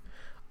public.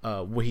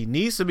 What he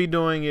needs to be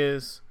doing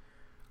is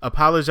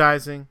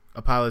apologizing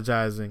behind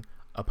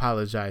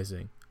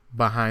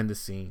the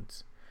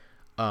scenes.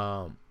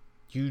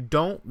 You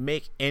don't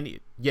make any.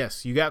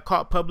 Yes, you got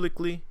caught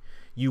publicly.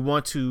 You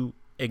want to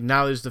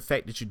acknowledge the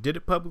fact that you did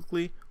it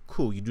publicly.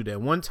 Cool, you do that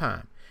one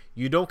time.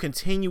 You don't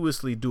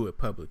continuously do it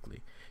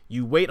publicly.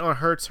 You wait on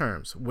her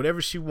terms,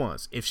 whatever she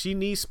wants. If she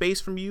needs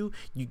space from you,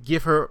 you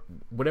give her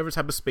whatever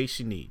type of space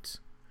she needs.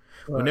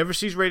 Right. Whenever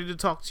she's ready to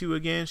talk to you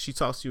again, she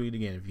talks to you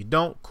again. If you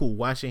don't, cool,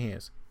 wash your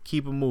hands.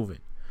 Keep it moving.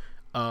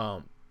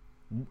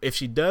 If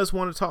she does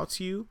want to talk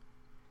to you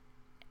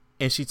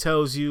and she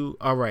tells you,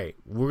 all right,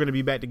 we're going to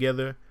be back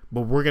together,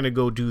 but we're going to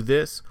go do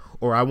this,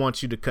 or I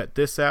want you to cut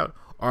this out,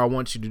 or I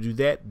want you to do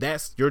that,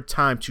 that's your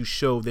time to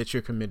show that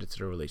you're committed to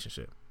the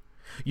relationship.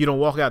 You don't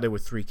walk out there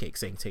with 3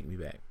 cakes saying, take me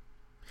back.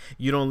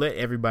 You don't let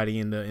everybody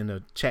in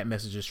the chat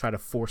messages try to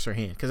force her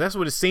hand, because that's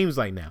what it seems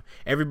like now.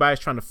 Everybody's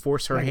trying to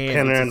force her hand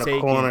pin her into in the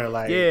taking, corner,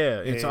 like,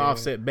 into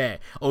Offset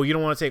back. Oh, you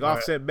don't want to take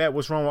Offset back?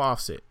 What's wrong with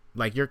Offset?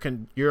 Like you're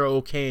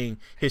okaying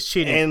his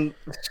cheating,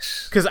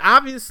 because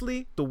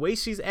obviously the way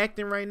she's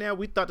acting right now,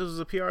 we thought this was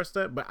a PR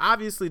stunt, but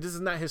obviously this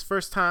is not his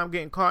first time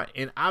getting caught,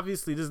 and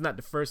obviously this is not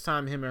the first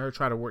time him and her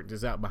try to work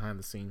this out behind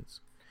the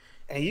scenes.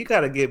 And you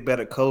got to get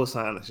better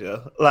co-signers,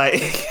 yo.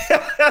 Like,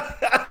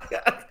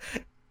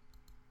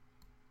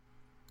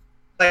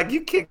 like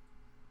you can't.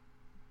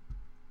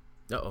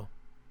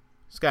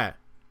 Scott.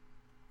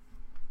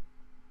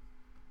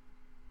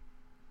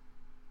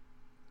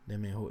 That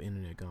man whole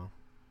internet gone.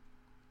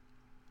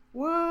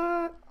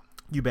 What?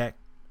 You back?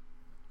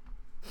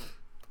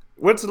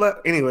 What's left?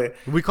 Anyway,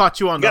 we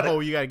caught you on the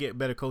whole. You gotta get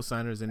better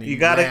co-signers, and then you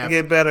gotta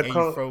get better.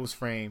 You froze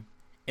frame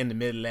in the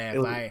mid laugh.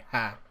 Like,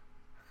 ha.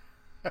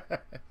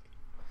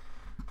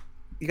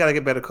 You gotta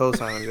get better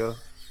co-signers, yo.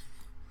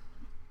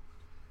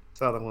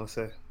 That's all I want to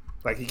say.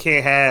 Like, you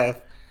can't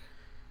have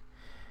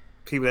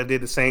people that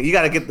did the same. You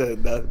gotta get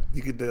the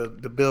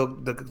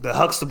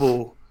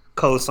Huxtable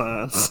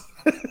co-signs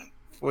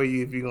for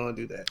you if you're gonna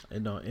do that.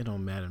 It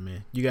don't matter,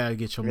 man. You gotta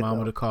get your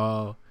mama to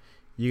call.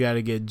 You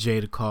gotta get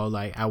Jay to call.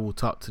 Like, I will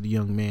talk to the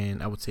young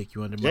man. I will take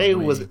you under my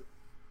wing.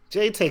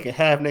 Jay taking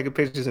half naked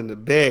pictures in the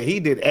bed. He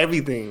did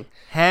everything.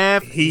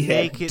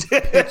 Naked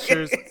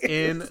pictures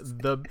in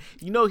the.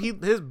 You know,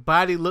 his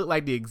body looked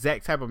like the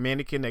exact type of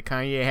mannequin that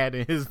Kanye had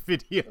in his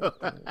video. Oh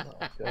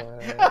my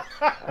God.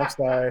 I'm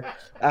sorry.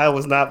 I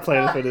was not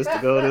planning for this to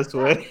go this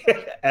way.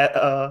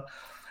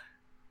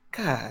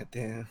 God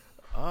damn.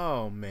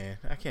 Oh man,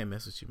 I can't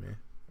mess with you, man.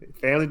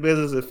 Family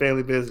business is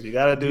family business. You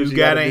gotta do. You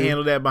gotta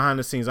handle that behind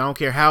the scenes. I don't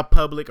care how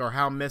public or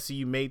how messy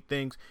you made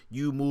things.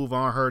 You move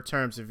on her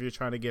terms if you're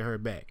trying to get her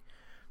back.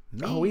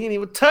 No, we ain't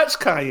even touch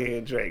Kanye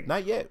and Drake.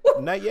 Not yet.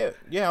 Not yet.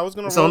 Yeah, I was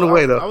gonna. It's on the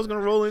way though. I was gonna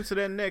roll into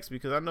that next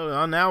because I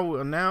know now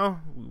we're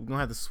gonna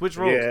have to switch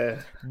roles.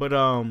 Yeah. But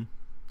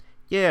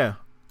yeah.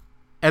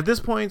 At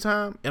this point in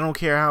time, I don't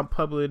care how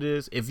public it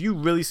is. If you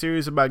really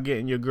serious about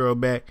getting your girl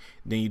back,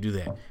 then you do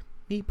that.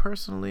 Me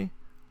personally,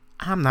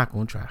 I'm not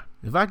gonna try.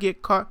 If I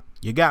get caught,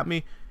 you got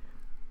me.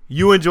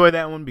 You enjoy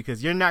that one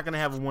because you're not gonna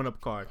have a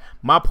 1-up card.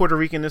 My Puerto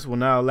Ricanness will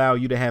not allow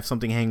you to have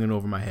something hanging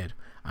over my head.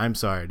 I'm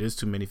sorry. There's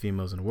too many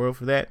females in the world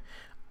for that.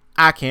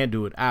 I can't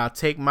do it. I'll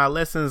take my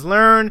lessons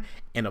learned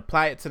and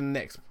apply it to the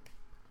next.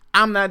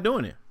 I'm not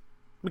doing it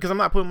because I'm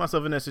not putting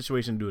myself in that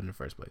situation to do it in the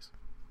first place.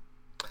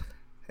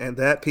 And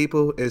that,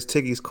 people, is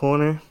Tiggy's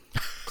Corner.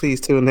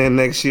 Please tune in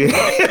next year.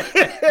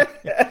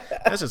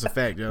 That's just a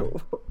fact,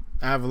 yo.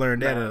 I've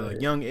learned that at a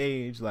young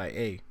age. Like,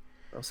 hey.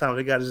 Sometimes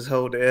we gotta just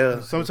hold the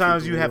L.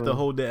 Sometimes you have to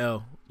hold the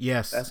L.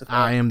 Yes,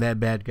 I am that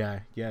bad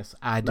guy. Yes,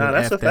 I did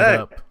F that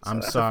up.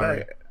 I'm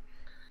sorry.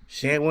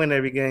 She can't win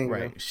every game.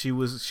 Right. Bro. She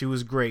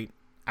was great.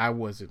 I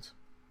wasn't.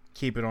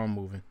 Keep it on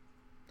moving.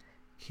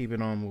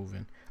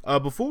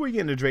 Before we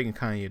get into Drake and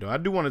Kanye, though, I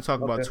do want to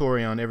talk about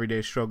Tory on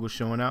Everyday Struggle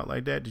showing out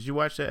like that. Did you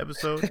watch that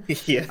episode?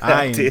 Yeah,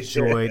 I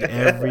enjoyed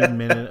every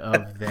minute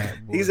of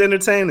that. Boy. He's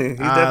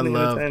entertaining. I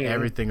love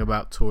everything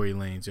about Tory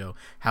Lanez, yo.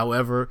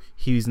 However,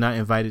 he's not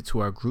invited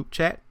to our group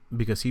chat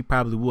because he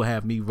probably will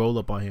have me roll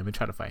up on him and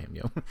try to fight him,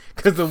 yo.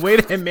 Because the way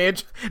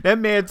that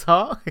man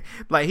talk,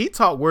 like he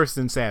talk worse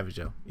than Savage,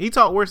 yo. He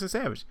talk worse than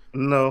Savage.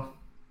 No,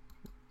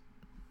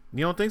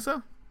 you don't think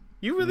so?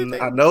 You really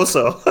think? I know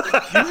so.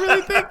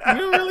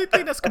 You really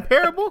think that's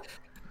comparable?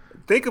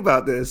 Think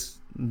about this.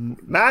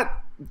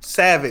 Not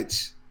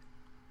Savage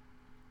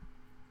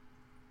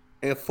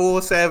in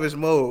full Savage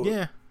mode.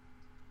 Yeah.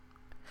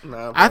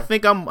 Nah, I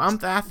think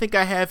I think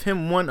I have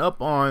him one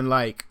up on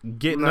like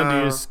getting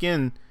under your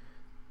skin.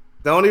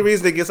 The only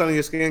reason it gets under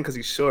your skin because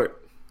he's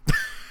short.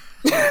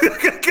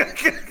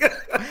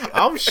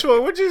 I'm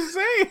sure. What you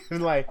saying?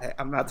 Like,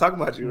 I'm not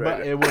talking about you,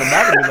 right? It wouldn't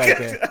matter to me like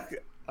that.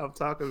 I'm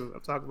talking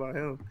about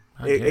him.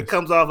 It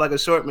comes off like a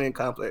short man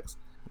complex.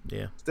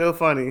 Yeah. Still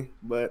funny,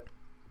 but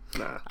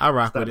nah. I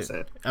rock with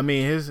it. I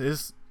mean,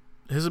 his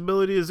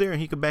ability is there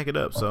and he can back it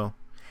up. So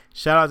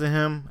Shout out to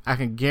him. I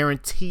can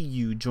guarantee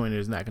you Joyner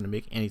is not going to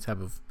make any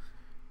type of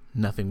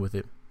nothing with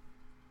it.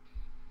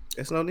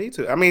 There's no need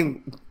to. I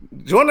mean,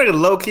 Joyner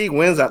low key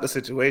wins out the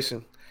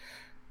situation.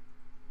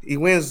 He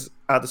wins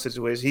out the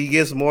situation. He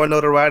gets more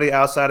notoriety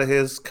outside of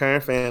his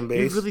current fan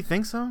base. You really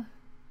think so?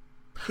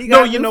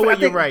 No, you know what?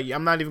 You're right.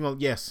 I'm not even going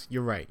to. Yes,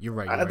 you're right.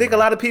 I think a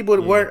lot of people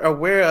weren't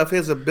aware of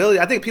his ability.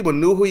 I think people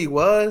knew who he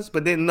was,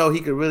 but didn't know he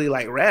could really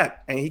like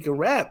rap. And he can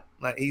rap.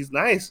 Like, he's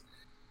nice.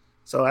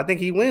 So I think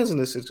he wins in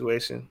this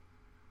situation.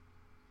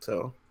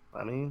 So,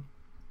 I mean,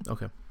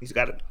 okay. He's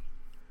got it.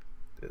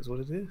 That's what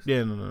it is.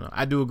 Yeah, no.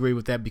 I do agree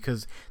with that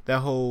because that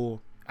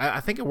whole. I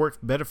think it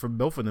worked better for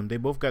both of them. They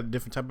both got a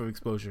different type of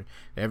exposure.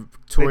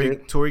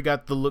 Tory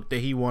got the look that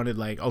he wanted,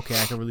 like, okay,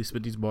 I can really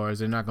spit these bars.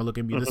 They're not going to look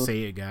at me the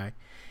say it guy.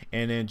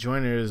 And then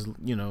Joyner is,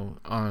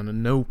 on a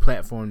no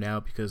platform now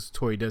because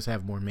Tory does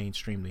have more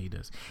mainstream than he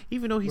does.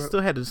 Even though he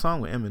still had the song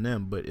with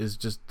Eminem, but it's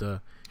just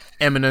the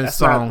Eminem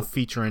song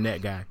featuring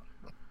that guy.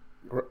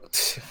 Right.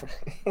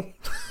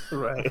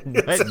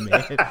 What, man?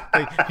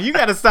 Like, you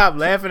got to stop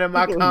laughing at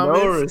my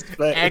comments,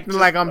 acting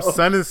like I'm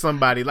sunning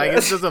somebody. Like,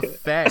 it's just a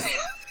fact.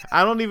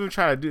 I don't even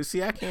try to do.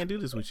 See, I can't do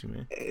this with you,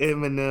 man.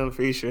 Eminem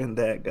featuring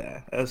that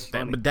guy. That's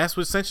funny. But that's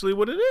essentially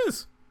what it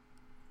is.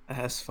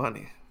 That's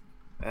funny.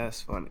 Damn.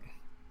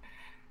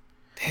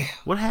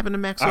 What happened to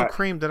Maxo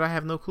Cream that I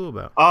have no clue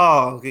about?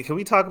 Oh, okay. Can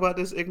we talk about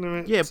this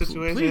ignorant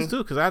situation? Please do,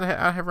 because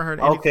I haven't heard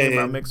anything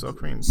about Maxo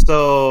Cream.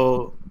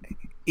 So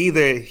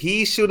either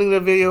he's shooting the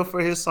video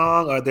for his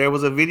song, or there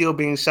was a video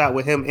being shot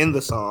with him in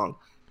the song.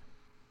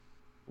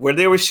 Where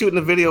they were shooting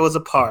the video was a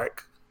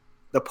park.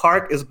 The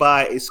park is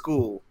by a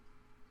school.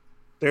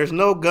 There's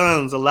no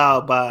guns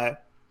allowed by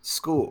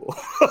school.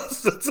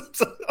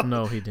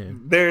 No, he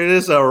didn't. There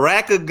is a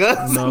rack of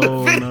guns in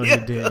the video. No, he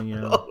didn't,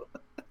 yo.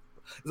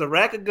 There's a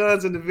rack of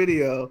guns in the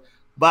video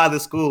by the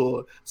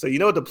school. So you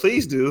know what the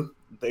police do?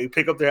 They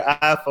pick up their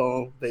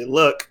iPhone, they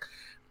look,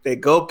 they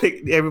go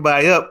pick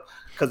everybody up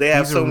because they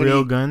have so many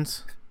real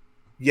guns.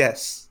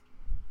 Yes.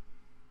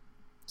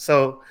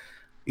 So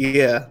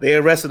yeah, they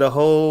arrested a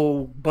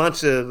whole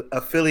bunch of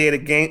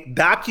documented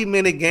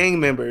gang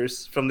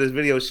members from this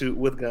video shoot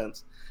with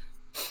guns.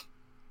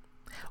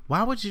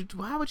 Why would you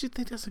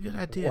think that's a good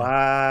idea?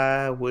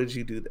 Why would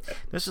you do that?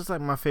 That's just like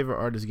my favorite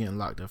artist getting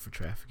locked up for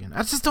trafficking.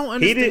 I just don't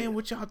understand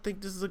what y'all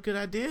think this is a good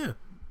idea.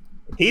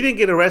 He didn't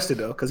get arrested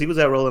though, because he was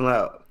at Rolling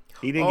Loud.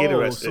 He didn't get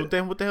arrested. So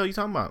then what the hell are you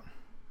talking about?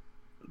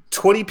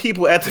 20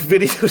 people at the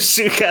video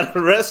shoot got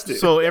arrested.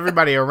 So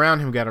everybody around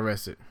him got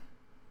arrested.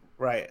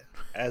 Right.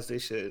 As they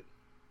should.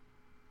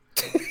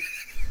 All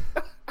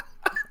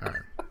right.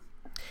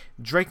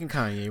 Drake and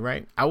Kanye,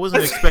 right? I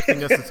wasn't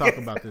expecting us to talk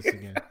about this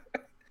again.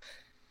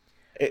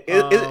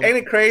 Ain't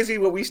it crazy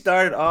what we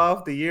started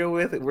off the year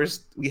with?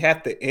 We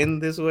have to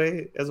end this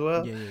way as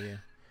well.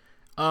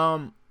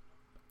 Yeah.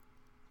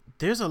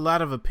 There's a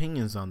lot of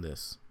opinions on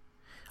this.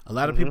 A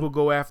lot of people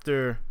go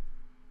after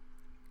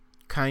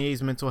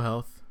Kanye's mental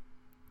health.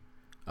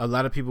 A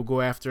lot of people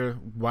go after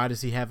why does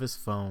he have his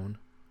phone.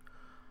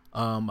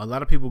 A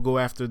lot of people go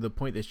after the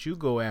point that you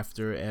go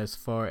after as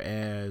far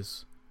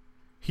as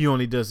he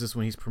only does this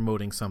when he's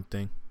promoting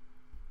something.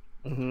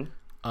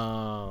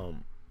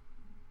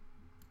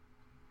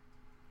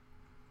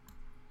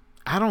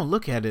 I don't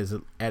look at it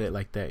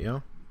like that,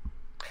 yo.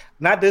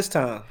 Not this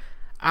time.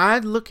 I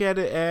look at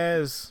it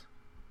as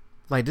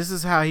like this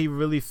is how he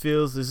really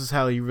feels. This is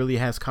how he really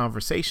has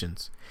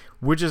conversations.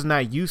 We're just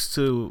not used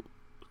to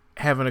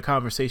having a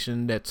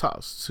conversation that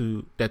talks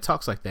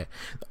like that.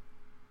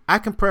 I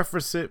can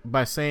preface it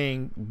by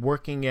saying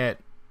working at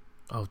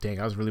I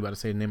was really about to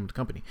say the name of the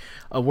company.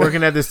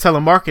 Working at this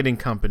telemarketing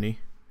company,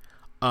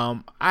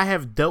 I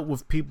have dealt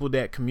with people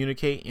that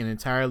communicate in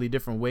entirely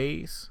different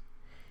ways.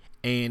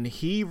 And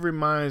he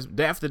reminds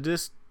after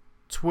this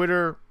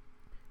Twitter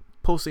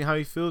posting how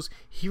he feels,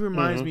 he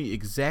reminds me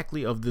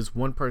exactly of this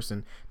one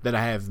person that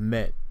I have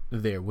met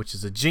there, which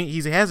is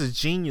he has a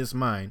genius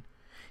mind.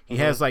 He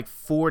has like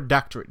 4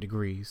 doctorate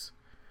degrees,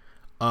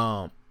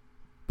 but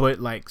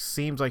like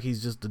seems like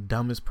he's just the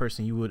dumbest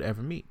person you would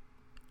ever meet.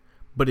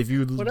 But if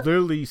you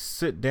literally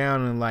sit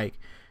down and like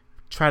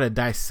try to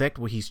dissect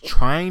what he's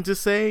trying to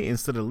say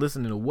instead of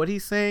listening to what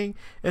he's saying,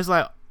 it's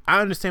like, I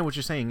understand what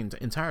you're saying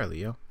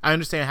entirely, yo. I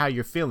understand how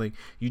you're feeling.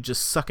 You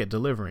just suck at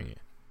delivering it.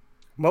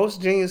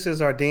 Most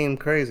geniuses are deemed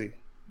crazy,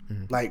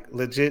 like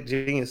legit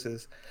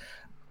geniuses.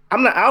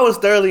 I was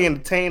thoroughly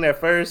entertained at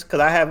first because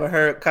I haven't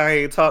heard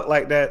Kanye talk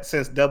like that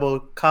since double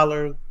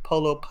collar,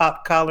 polo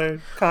pop collar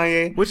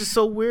Kanye. Which is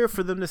so weird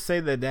for them to say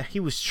that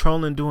he was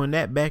trolling doing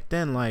that back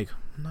then. Like,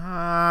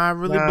 I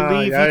really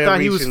believe he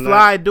thought he was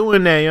fly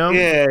doing that, yo.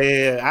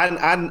 Yeah.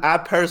 I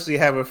personally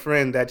have a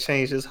friend that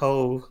changed his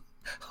whole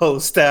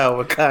style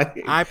with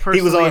Kanye. I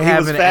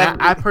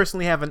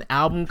personally have an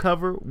album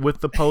cover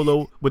with the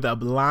polo with a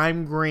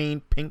lime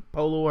green pink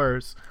polo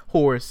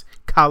horse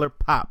collar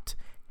popped,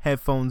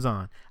 headphones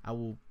on. I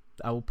will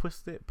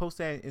post that on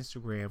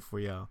Instagram for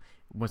y'all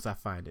once I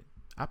find it.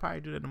 I'll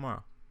probably do that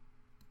tomorrow.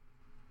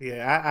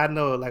 Yeah, I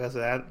know. Like I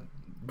said,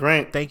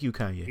 Brent. Thank you,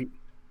 Kanye.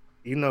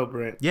 You know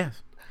Brent.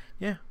 Yes.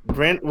 Yeah.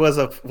 Brent was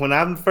when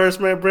I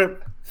first met Brent,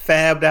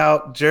 fabbed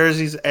out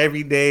jerseys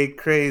every day,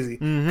 crazy.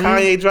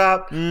 Kanye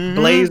dropped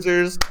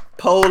blazers,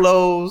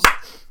 polos.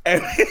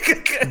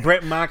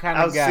 Brent, my kind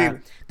of I've guy.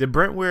 seen- Did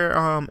Brent wear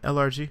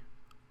LRG?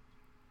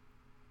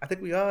 I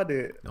think we all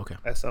did. Okay.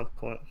 At some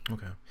point.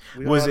 Okay.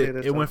 We Was all it? did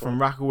at It some went from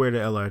point. Rockaware to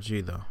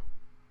LRG though.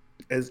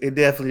 It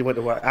definitely went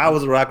to rock. I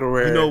was a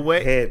Rockaware. You know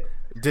what? Head.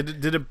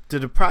 Did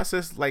the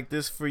process like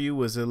this for you?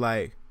 Was it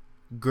like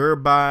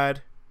Gerbod,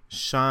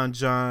 Sean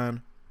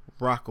John,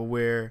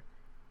 Rockaware,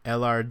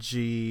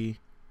 LRG?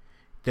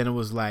 Then it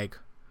was like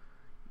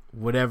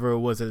whatever it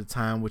was at the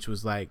time, which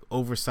was like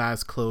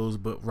oversized clothes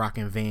but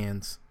rocking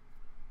Vans.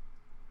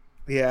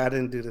 Yeah, I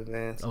didn't do the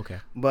Vans. Okay.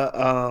 But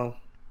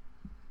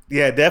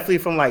yeah, definitely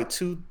from like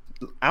I'm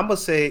gonna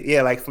say,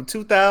 yeah, like from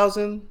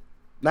 2000,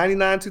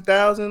 99,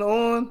 2000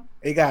 on,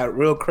 it got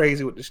real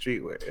crazy with the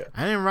streetwear. Yeah.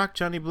 I didn't rock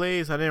Johnny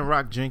Blaze. I didn't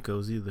rock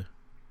Jenkos either.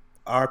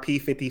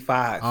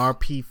 RP55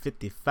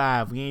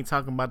 RP55. We ain't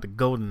talking about the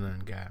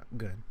golden guy.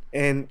 Good.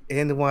 and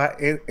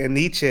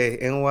Nietzsche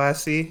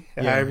NYC,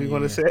 however you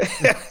want to say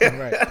it.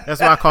 Right.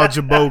 That's why I called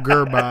Jabot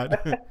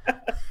Gerbod.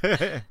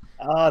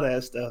 All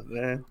that stuff,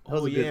 man. Those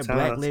Oh were yeah, good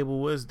Black times. Label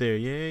was there.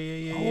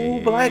 Yeah. Oh,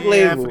 Black Yeah,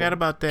 Label. I forgot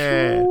about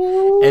that.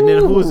 And then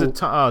who was it?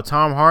 Tom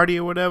Hardy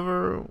or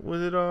whatever? Was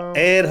it?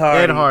 Ed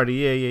Hardy. Ed Hardy.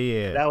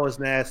 Yeah. That was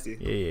nasty.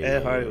 Yeah,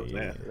 Ed Hardy was yeah.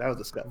 nasty. That was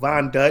disgusting.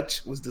 Von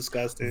Dutch was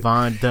disgusting.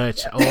 Von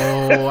Dutch.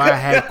 Oh, I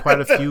had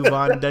quite a few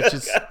Von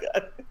Dutches.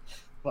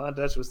 Von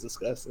Dutch was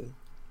disgusting.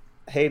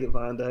 I hated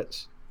Von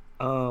Dutch.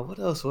 What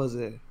else was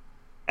it?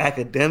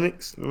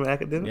 Academics. Remember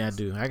Academics? Yeah, I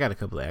do. I got a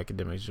couple of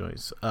academic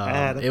joints.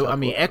 had a I couple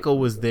mean, of Echo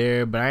was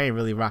there, but I ain't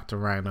really rocked the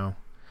Rhino.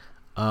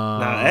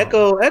 Nah,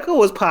 Echo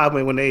was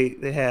popping when they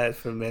had it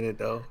for a minute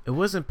though. It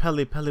wasn't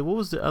Pele. What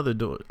was the other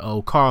dude?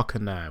 Oh, Carl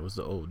Kanai was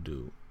the old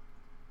dude.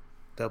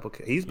 Double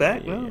K. He's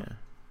back yeah, now.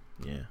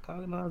 Yeah.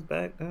 Colin Nas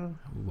back now.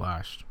 We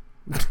washed.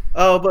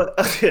 Oh,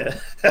 but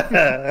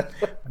yeah.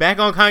 Back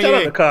on Shout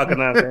out to Kanye. Carl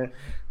Kanai, man.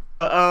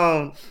 But,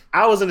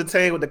 I was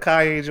entertained with the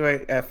Kanye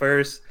joint at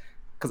first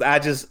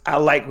because I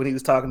like when he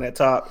was talking that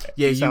talk.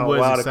 Yeah, He you sounded was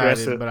wild, excited,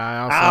 aggressive. but I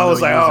also I know was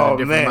you like, was in oh, a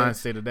different man.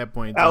 mindset at that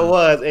point. In I time.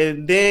 was,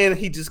 and then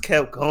he just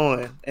kept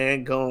going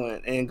and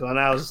going and going.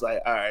 I was just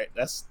like, all right,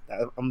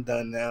 I'm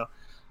done now.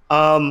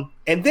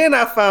 And then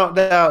I found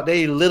out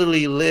they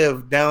literally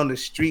live down the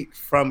street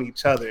from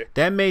each other.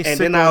 That made And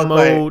then I Sicko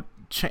was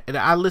Mode.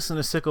 I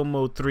listened to Sicko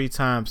Mode 3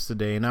 times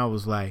today, and I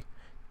was like,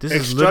 "This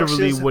is literally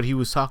Instructions- what he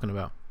was talking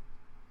about."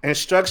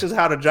 Instructions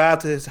how to drive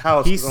to his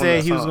house. He was on said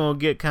that he was song. gonna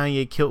get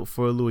Kanye killed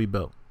for a Louis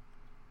belt.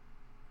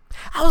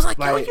 I was like,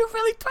 "Yo, Like- you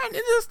really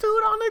threatening this dude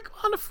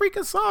on the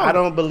freaking song?" I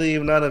don't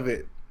believe none of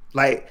it.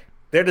 Like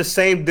they're the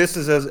same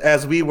distance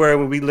as we were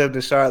when we lived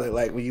in Charlotte.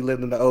 Like when you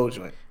lived in the old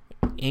joint.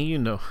 And you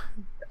know,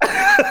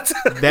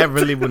 that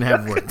really wouldn't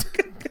have worked.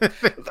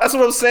 That's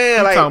what I'm saying.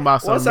 You Like talking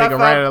about some once I nigga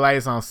found- right at the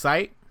lights on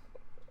site?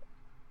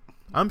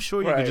 I'm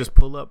sure you Right. could just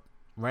pull up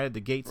right at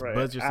the gates, Right.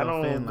 buzz I yourself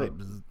don't. in.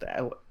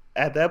 Like,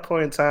 At that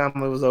point in time,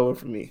 it was over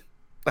for me.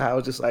 I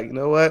was just like, you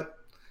know what?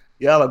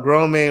 Y'all a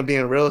grown man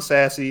being real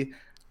sassy.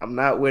 I'm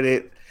not with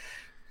it.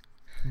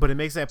 but it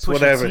makes that Pusha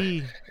whatever.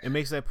 T. It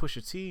makes that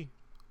Pusha T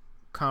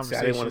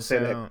conversation wanna say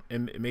that.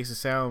 sound. It makes it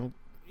sound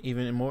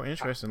even more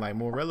interesting, like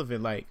more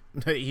relevant. Like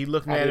he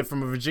looking at it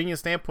from a Virginia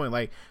standpoint.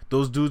 Like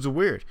those dudes are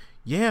weird.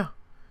 Yeah,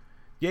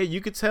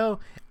 you could tell.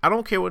 I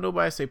don't care what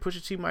nobody say.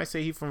 Pusha T might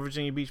say he from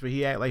Virginia Beach, but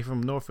he act like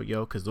from Norfolk,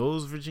 yo. Because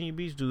those Virginia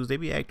Beach dudes, they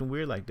be acting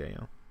weird like that,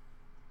 yo.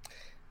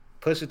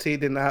 Pusha T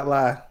did not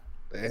lie,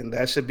 and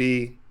that should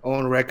be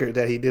on record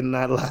that he did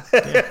not lie.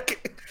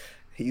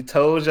 He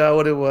told y'all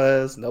what it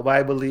was.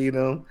 Nobody believed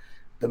him.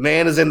 The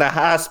man is in the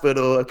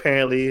hospital.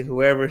 Apparently,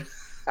 whoever.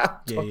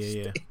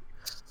 Yeah.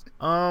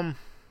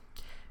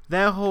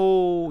 That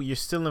whole "you're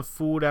stealing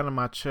food out of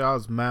my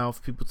child's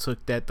mouth," people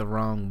took that the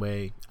wrong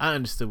way. I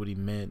understood what he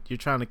meant. You're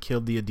trying to kill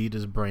the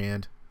Adidas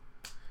brand.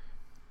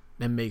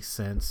 That makes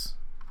sense.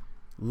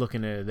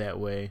 Looking at it that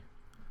way.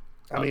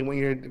 I mean,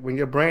 when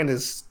your brand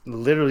is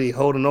literally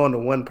holding on to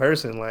one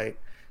person, like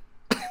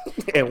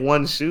and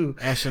one shoe.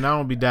 Ashton, I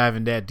don't be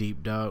diving that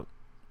deep, dog.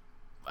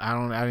 I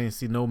didn't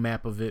see no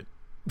map of it.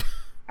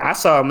 I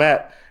saw a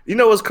map. You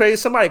know what's crazy?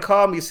 Somebody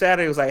called me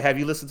Saturday. Was like, "Have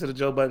you listened to the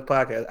Joe Budden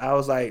podcast?" I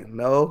was like,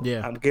 "No."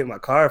 Yeah. I'm getting my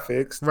car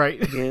fixed.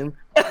 Right. Again.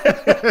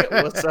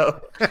 What's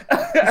up?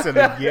 He said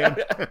again.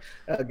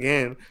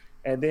 Again.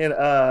 And then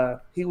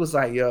he was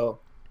like, "Yo,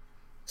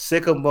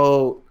 Sicko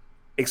Mode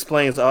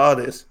explains all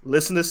this.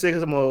 Listen to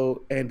Sicko Mode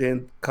and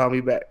then call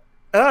me back."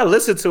 And I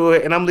listened to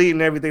it, and I'm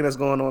leading everything that's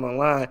going on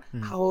online.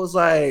 I was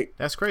like,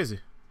 That's crazy.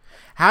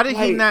 How did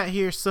he Like- not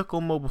hear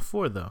Sicko Mode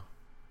before though?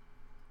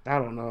 I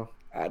don't know.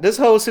 This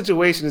whole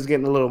situation is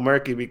getting a little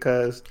murky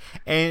because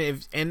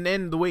And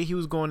then the way he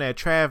was going at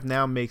Trav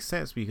now makes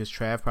sense because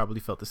Trav probably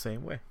felt the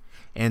same way.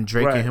 And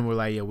Drake Right. and him were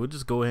like, "Yeah, we'll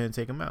just go ahead and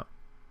take him out."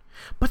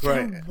 But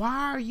then Right.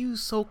 why are you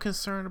so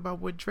concerned about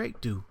what Drake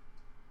do?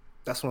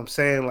 that's what I'm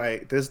saying.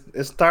 Like this,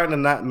 it's starting to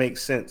not make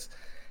sense.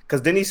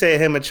 Because then he said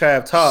him and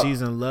Trav talk.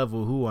 She's in love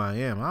with who I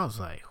am. I was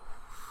like,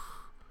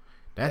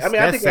 I mean, I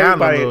that think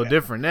sound a everybody- little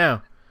different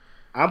now.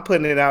 I'm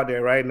putting it out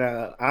there right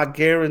now. I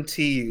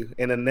guarantee you,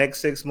 in the next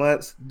 6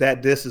 months,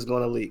 that this is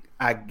going to leak.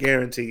 I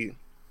guarantee you.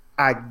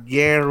 I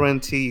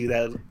guarantee you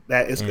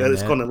that it's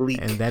going to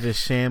leak. And that is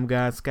Sham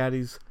God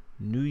Scotty's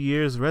New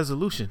Year's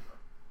resolution.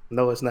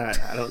 No, it's not.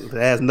 It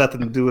has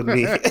nothing to do with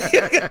me.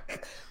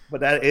 But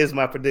that is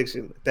my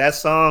prediction. That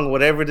song,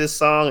 whatever this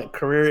song,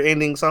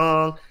 career-ending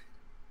song,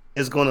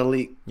 is going to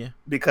leak. Yeah.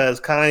 Because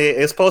Kanye,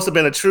 it's supposed to have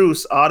been a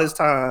truce all this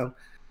time.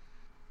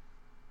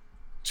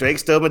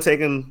 Drake's still been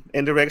taking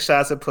indirect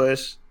shots at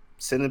Push,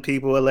 sending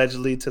people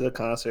allegedly to the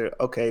concert.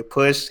 Okay,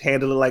 Push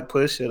handled it like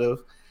Push should have.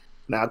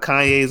 Now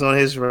Kanye's on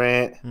his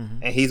rant,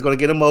 and he's going to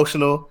get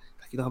emotional.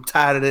 I'm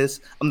tired of this.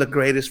 I'm the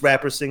greatest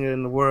rapper singer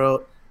in the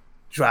world.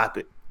 Drop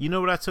it. You know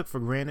what I took for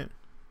granted?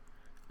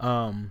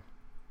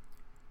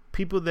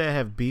 People that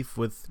have beef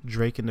with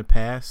Drake in the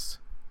past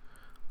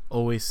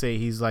always say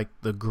he's like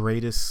the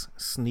greatest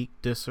sneak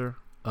disser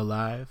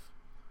alive.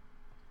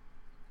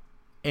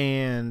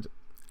 And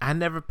I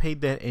never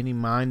paid that any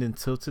mind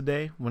until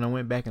today when I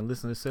went back and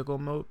listened to Sicko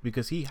Mode,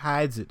 because he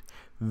hides it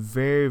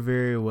very,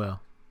 very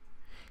well.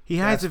 He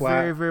hides it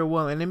very, very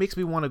well, and it makes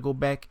me want to go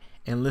back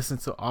and listen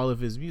to all of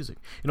his music.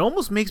 It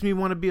almost makes me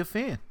want to be a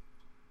fan.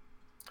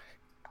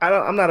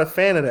 I'm not a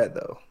fan of that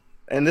though,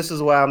 and this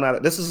is why I'm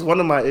not. This is one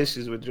of my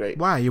issues with Drake.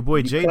 Why your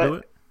boy Jay do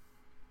it?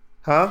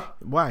 Huh?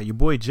 Why your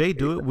boy Jay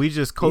do it? We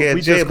just close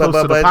Jay, to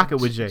the pocket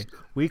with Jay.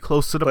 We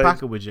close to the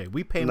pocket with Jay.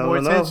 We pay more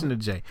attention to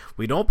Jay.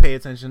 We don't pay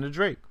attention to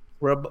Drake.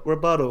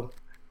 Rebuttal.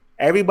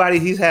 Everybody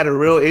he's had a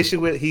real issue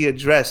with, he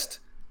addressed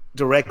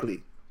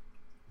directly.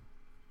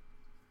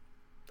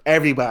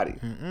 Everybody.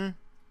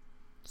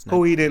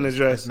 Who he didn't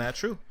address? It's not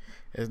true.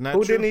 It's not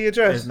Who true. didn't he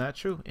address? It's not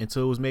true.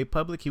 Until it was made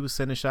public, he was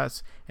sending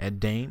shots at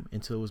Dame.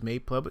 Until it was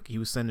made public, he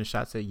was sending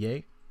shots at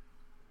Ye.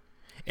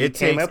 It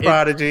came at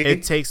Prodigy.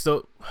 It takes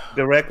the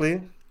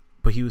directly,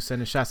 but he was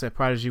sending shots at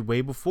Prodigy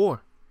way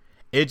before.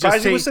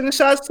 Prodigy was sending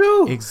shots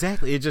too.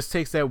 Exactly. It just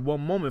takes that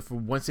one moment for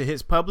once it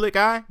hits public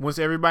eye, once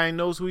everybody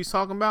knows who he's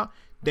talking about,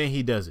 then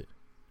he does it.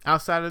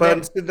 Outside of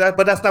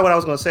but that's not what I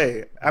was going to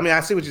say. I mean,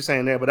 I see what you're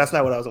saying there, but that's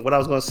not what I was. What I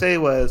was going to say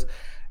was,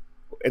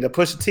 in the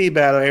Pusha T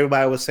battle,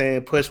 everybody was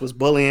saying Push was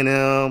bullying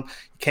him.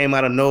 He came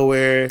out of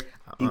nowhere.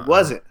 He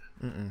wasn't.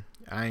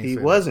 He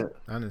wasn't.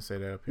 I didn't say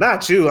that.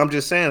 Not you. I'm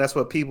just saying that's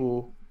what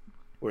people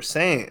were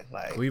saying.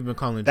 Like, we've been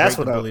calling Drake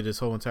the bully this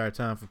whole entire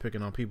time for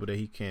picking on people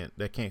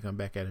that can't come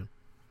back at him.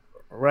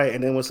 Right,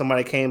 and then when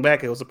somebody came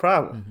back, it was a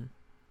problem.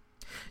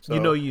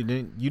 So, you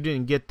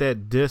didn't get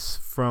that diss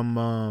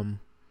from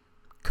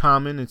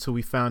Common until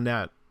we found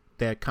out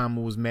that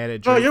Common was mad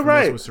at Drake. Oh, you're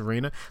right. With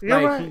Serena.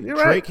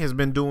 Drake has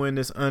been doing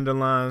this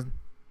underlying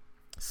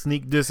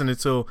sneak dissing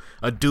until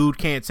a dude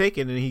can't take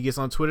it and he gets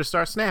on Twitter,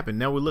 starts snapping.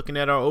 Now we're looking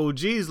at our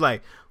OGs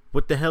like,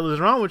 what the hell is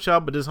wrong with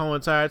y'all? But this whole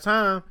entire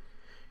time,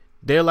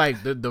 they're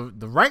like, the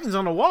writing's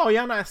on the wall.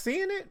 Y'all not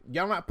seeing it?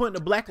 Y'all not putting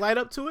the black light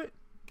up to it?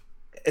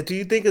 Do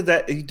you think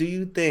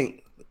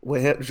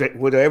with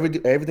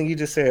everything you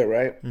just said,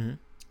 right?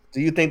 Do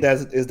you think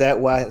is that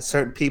why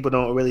certain people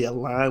don't really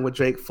align with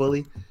Drake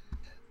fully?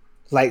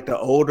 Like the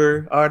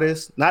older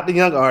artists, not the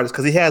young artists,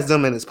 because he has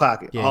them in his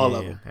pocket, all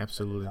of them.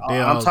 Absolutely.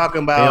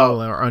 Talking about they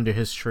all are under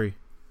his tree.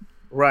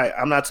 Right.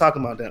 I'm not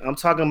talking about that. I'm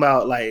talking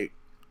about like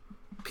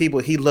people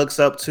he looks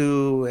up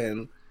to,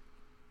 and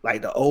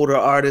like the older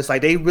artists.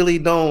 Like they really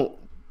don't.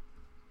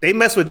 They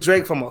mess with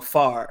Drake from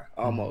afar,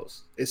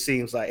 almost. It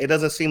seems like it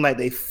doesn't seem like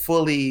they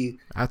fully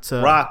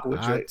rock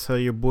with Drake. I tell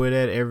your boy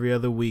that every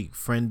other week.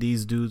 Friend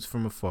these dudes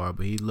from afar,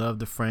 but he loved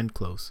the friend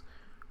close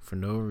for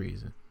no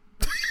reason.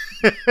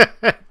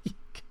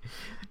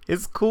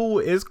 It's cool.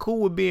 It's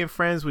cool with being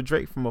friends with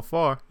Drake from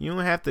afar. You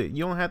don't have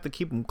to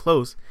keep him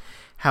close.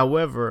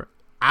 However,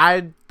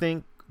 I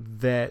think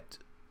that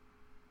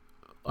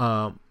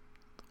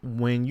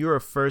when you're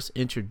first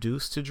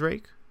introduced to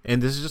Drake,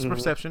 and this is just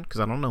perception because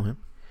I don't know him.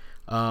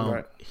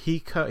 Right.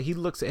 He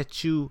looks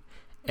at you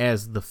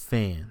as the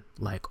fan,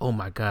 like, oh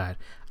my God,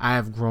 I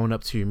have grown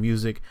up to your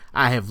music.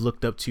 I have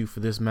looked up to you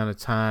for this amount of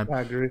time.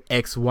 I agree.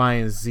 X, Y,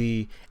 and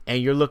Z,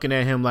 and you're looking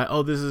at him like,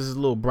 oh, this is a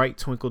little bright,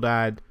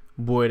 twinkled-eyed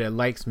boy that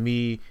likes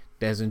me,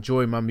 that's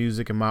enjoyed my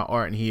music and my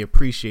art, and he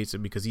appreciates it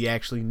because he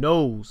actually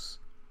knows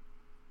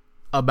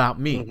about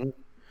me.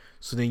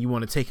 So then you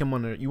want to take him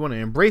you want to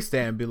embrace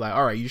that and be like,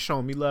 all right, you're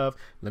showing me love.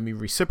 Let me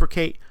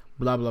reciprocate.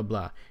 Blah blah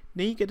blah.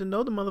 Then you get to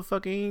know the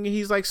motherfucker, and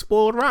he's like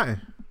spoiled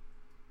rotten.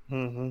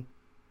 And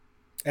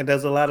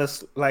there's a lot of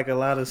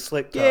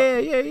slick talk.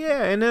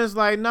 Yeah. And it's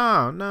like,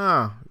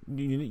 nah.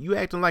 You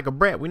acting like a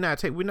brat. You're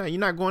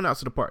not going out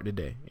to the park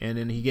today. And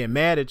then he get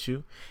mad at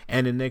you.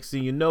 And the next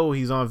thing you know,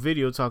 he's on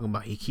video talking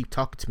about, he keep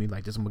talking to me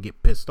like this. I'm gonna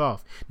get pissed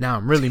off. Now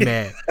I'm really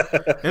mad.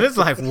 And it's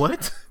like,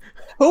 what?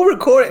 Who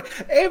recorded?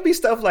 It'd be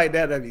stuff like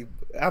that.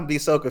 I'd be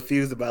so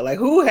confused about. Like,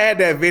 who had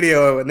that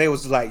video and they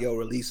was just like, yo,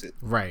 release it.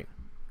 Right.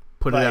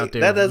 Put like, it out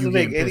there. That doesn't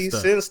make any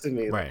sense to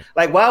me. Right.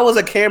 Like, why was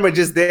a camera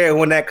just there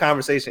when that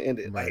conversation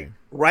ended? Right. Like,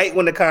 right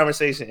when the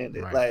conversation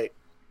ended. Right. Like,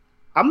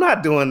 I'm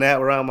not doing that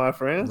around my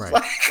friends. Right.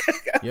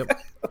 Like, yep.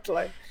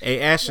 Like,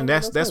 hey, Ashton,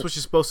 that's what you're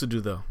supposed to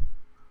do, though.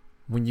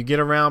 When you get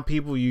around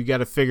people, you got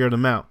to figure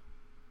them out.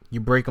 You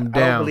break them I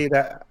don't down. believe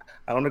that.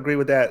 I don't agree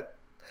with that.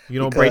 You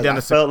don't break down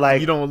I felt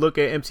like you don't look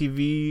at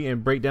MTV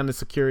and break down the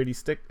security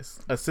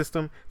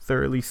system,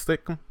 thoroughly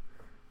stick them.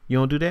 You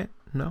don't do that?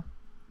 No.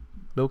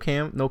 No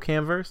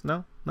Canverse?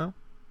 No.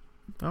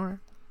 All right.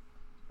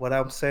 what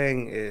I'm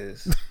saying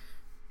is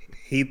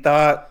he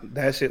thought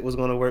that shit was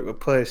going to work with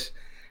Push,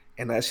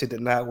 and that shit did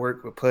not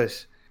work with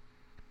Push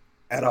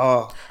at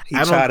all.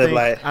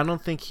 I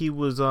don't think he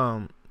was.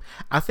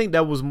 I think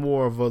that was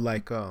more of a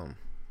like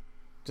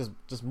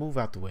just move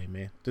out the way,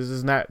 man.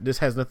 This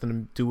has nothing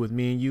to do with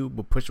me and you.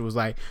 But Pusha was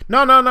like, no,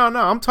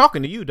 I'm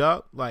talking to you,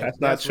 dog. Like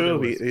that's not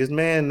true. His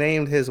man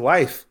named his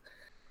wife.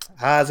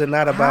 How is it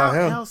not about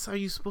him? How else are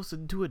you supposed to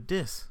do a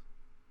diss?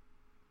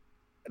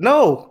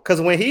 No,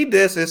 because when he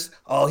disses,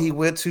 he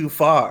went too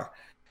far.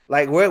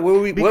 Like what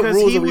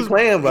rules are we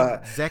playing by?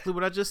 Exactly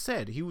what I just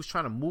said. He was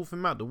trying to move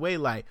him out the way.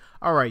 Like,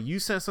 all right, you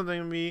sent something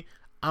to me.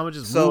 I'm gonna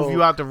just move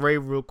you out the way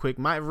real quick.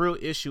 My real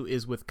issue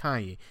is with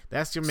Kanye.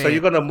 That's your man. So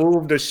you're gonna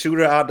move the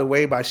shooter out the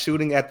way by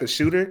shooting at the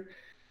shooter?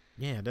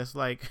 Yeah, that's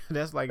like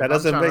that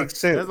doesn't make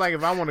sense. That's like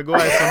if I want to go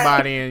at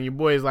somebody and your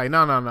boy is like, no.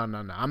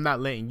 I'm not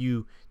letting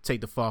you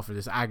take the fall for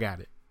this. I got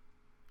it.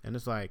 And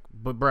it's like,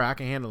 but bro, I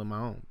can handle it my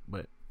own.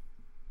 But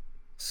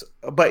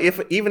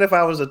even if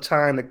I was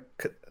trying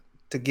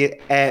to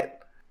get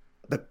at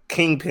the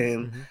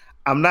kingpin,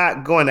 I'm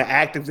not going to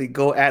actively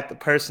go at the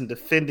person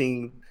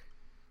defending.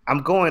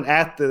 I'm going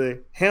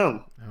after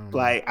him.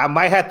 Like I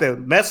might have to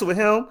mess with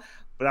him,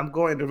 but I'm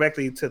going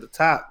directly to the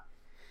top.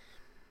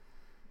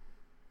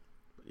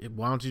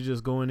 Why don't you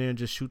just go in there and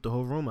just shoot the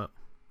whole room up?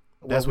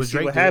 That's what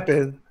Drake did.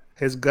 Happened.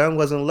 His gun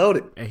wasn't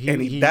loaded, and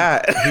he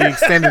died. He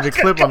extended the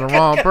clip on the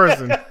wrong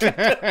person.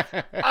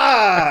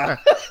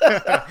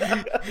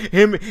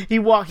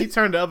 He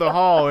turned the other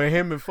hall, and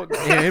him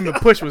and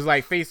Push was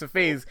like face to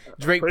face.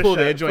 Drake pulled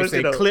that joint,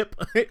 say clip,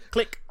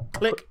 click.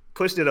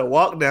 Push did a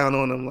walk down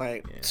on him,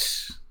 like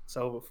it's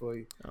over for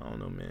you. I don't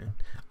know,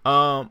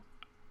 man.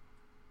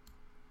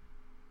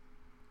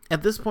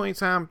 At this point in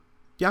time,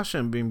 y'all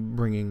shouldn't be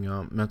bringing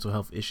mental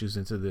health issues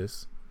into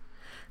this.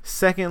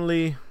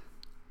 Secondly,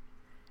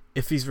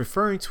 if he's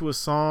referring to a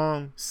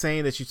song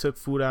saying that you took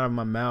food out of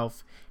my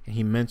mouth and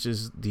he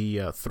mentions the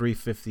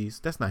 350s,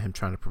 that's not him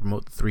trying to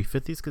promote the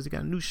 350s because he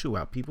got a new shoe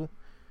out, people.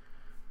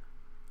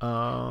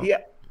 Yeah,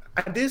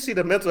 I did see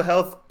the mental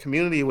health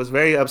community was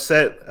very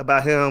upset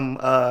about him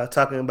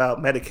talking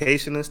about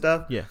medication and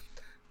stuff. Yeah.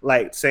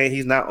 Like saying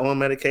he's not on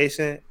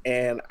medication.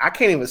 And I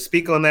can't even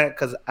speak on that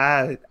because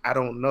I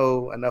don't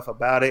know enough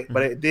about it.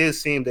 But it did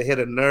seem to hit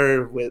a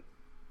nerve with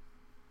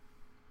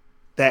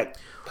that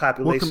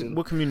population.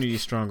 What community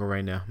is stronger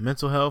right now?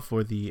 Mental health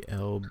or the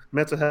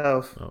mental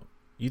health? Oh,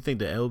 you think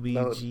the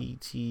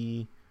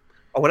LBGT?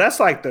 Oh, well, that's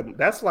like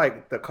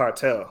the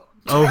cartel.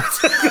 Oh,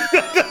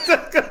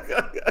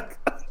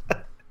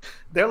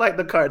 they're like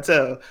the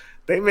cartel.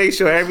 They make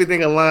sure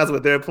everything aligns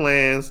with their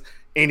plans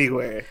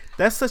anywhere.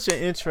 That's such an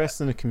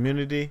interesting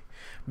community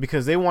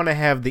because they want to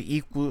have the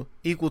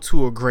equal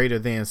to or greater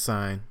than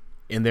sign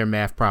in their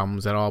math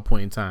problems at all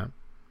point in time.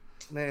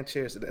 Man,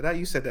 cheers to that.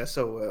 You said that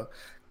so well.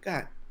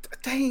 God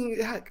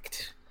dang.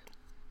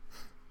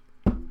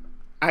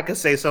 I could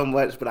say so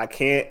much, but I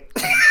can't.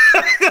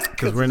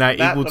 Because we're not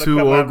equal to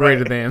or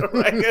greater than.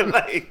 Right?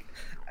 Like,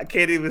 I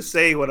can't even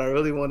say what I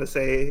really want to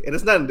say. And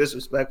it's nothing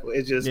disrespectful.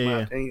 It's just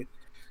my opinion.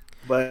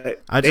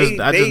 But I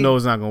just know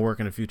it's not going to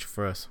work in the future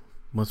for us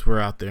once we're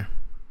out there.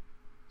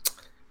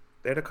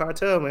 They're the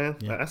cartel, man.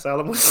 Yeah. That's all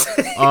I'm going to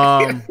say.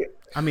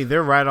 I mean,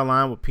 they're right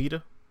aligned with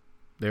PETA.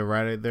 They're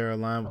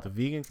aligned with the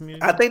vegan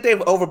community. I think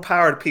they've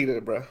overpowered PETA,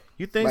 bro.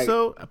 You think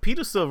so?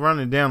 PETA's still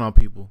running down on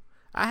people.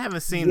 I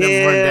haven't seen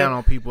them run down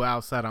on people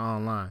outside of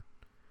online.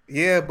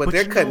 Yeah, but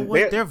they're cutting.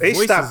 They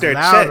stopped their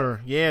louder.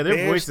 Check. Yeah,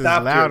 their voice is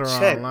louder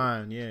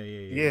online.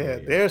 Yeah.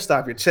 They'll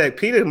stop your check.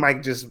 PETA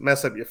might just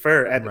mess up your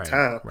fur at the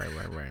time.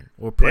 Right.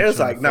 Or there's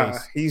like, nah,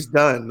 he's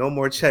done. No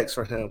more checks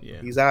for him.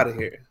 Yeah. He's out of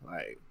here.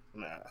 Like,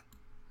 nah.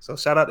 So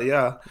shout out to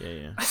y'all.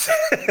 Yeah.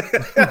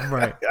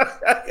 Right.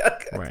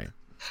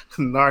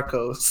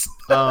 Narcos.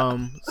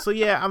 So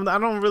yeah, I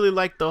don't really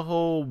like the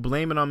whole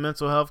blaming on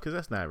mental health because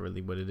that's not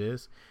really what it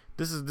is.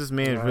 This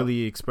man is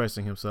really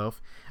expressing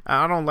himself.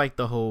 I don't like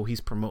the whole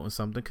he's promoting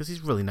something because he's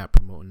really not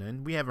promoting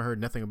nothing. We haven't heard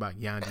nothing about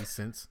Yandhi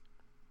since.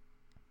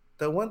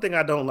 The one thing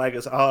I don't like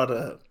is all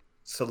the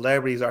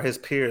celebrities or his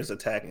peers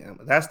attacking him.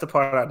 That's the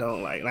part I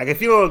don't like. Like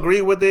if you don't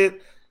agree with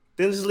it,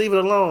 then just leave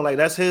it alone. Like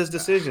that's his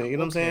decision. You know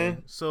what I'm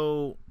saying?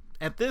 So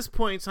at this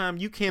point in time,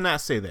 you cannot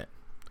say that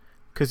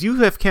because you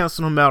have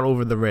canceled him out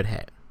over the red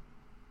hat.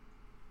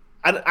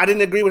 I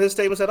didn't agree with his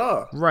statements at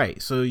all. Right.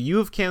 So you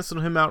have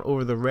canceled him out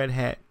over the red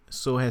hat.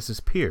 So has his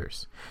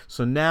peers.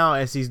 So now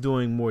as he's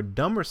doing more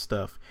dumber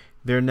stuff,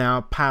 they're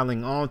now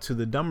piling on to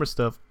the dumber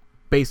stuff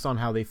based on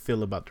how they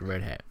feel about the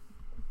red hat.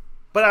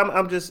 But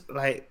I'm just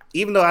like,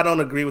 even though I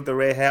don't agree with the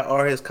red hat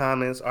or his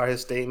comments or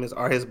his statements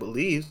or his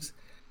beliefs,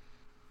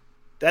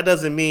 that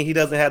doesn't mean he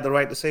doesn't have the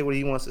right to say what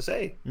he wants to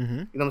say. Mm-hmm.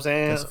 You know what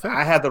I'm saying?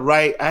 I have the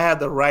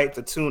right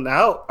to tune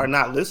out or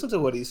not listen to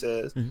what he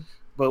says. Mm-hmm.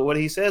 But what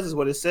he says is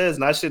what it says,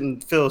 and I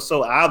shouldn't feel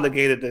so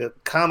obligated to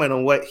comment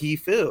on what he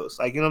feels.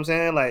 Like, you know what I'm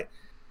saying? Like,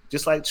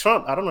 just like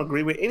Trump, I don't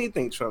agree with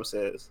anything Trump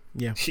says.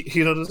 Yeah.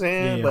 You know what I'm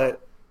saying? Yeah.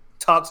 But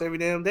talks every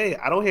damn day.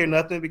 I don't hear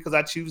nothing because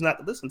I choose not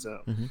to listen to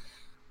him. Mm-hmm.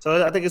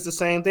 So I think it's the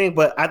same thing,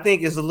 but I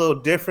think it's a little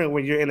different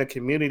when you're in a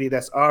community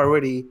that's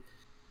already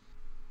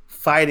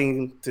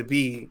fighting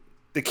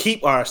to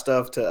keep our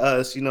stuff to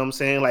us. You know what I'm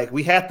saying? Like,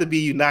 we have to be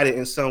united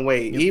in some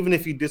way. Yep. Even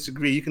if you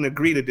disagree, you can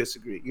agree to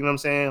disagree. You know what I'm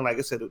saying? Like,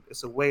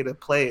 it's a way to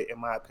play it, in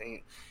my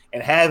opinion.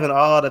 And having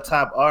all the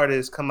top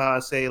artists come out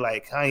and say,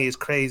 like, Kanye's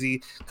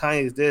crazy,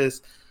 Kanye's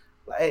this,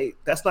 like,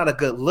 that's not a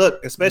good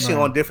look, especially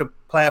Right. on different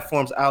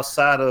platforms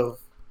outside of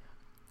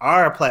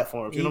our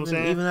platforms. You know what I'm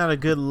saying? Even not a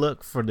good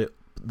look for the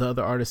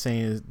other artist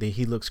saying that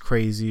he looks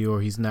crazy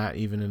or he's not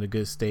even in a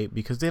good state,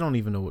 because they don't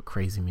even know what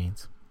crazy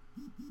means.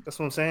 That's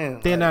what I'm saying.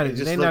 They're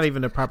Like, not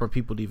even the proper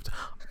people to even.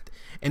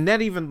 And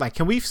that even, like,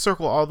 can we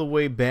circle all the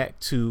way back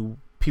to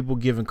people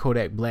giving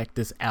Kodak Black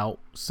this out,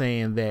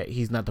 saying that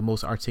he's not the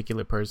most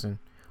articulate person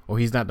or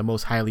he's not the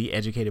most highly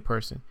educated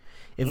person?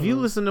 If you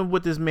listen to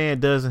what this man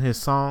does in his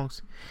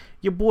songs,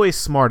 your boy is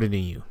smarter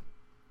than you.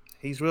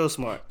 He's real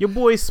smart. Your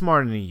boy is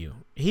smarter than you.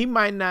 He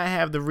might not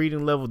have the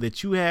reading level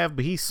that you have,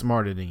 but he's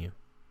smarter than you.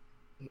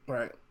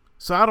 Right.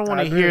 So I don't want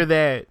I to agree. hear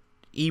that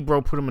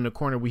Ebro put him in the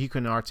corner where he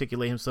couldn't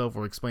articulate himself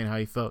or explain how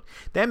he felt.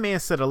 That man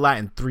said a lot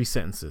in 3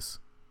 sentences.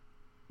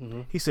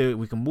 Mhm. He said,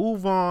 we can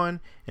move on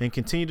and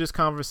continue this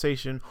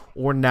conversation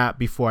or not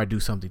before I do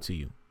something to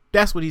you.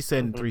 That's what he said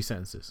in 3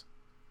 sentences.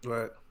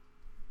 Right.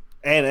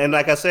 And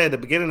like I said at the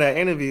beginning of that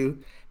interview,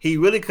 he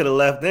really could have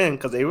left then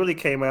because they really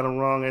came at him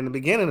wrong in the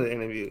beginning of the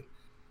interview.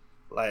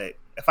 Like,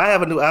 if I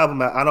have a new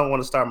album out, I don't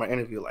want to start my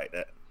interview like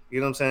that. You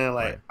know what I'm saying?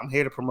 Like, Right. I'm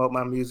here to promote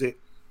my music.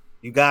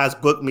 You guys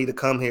booked me to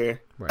come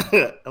here.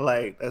 Right.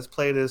 Like, let's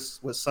play this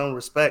with some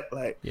respect.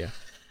 Like, Yeah.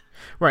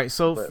 Right.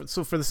 So, But-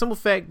 so for the simple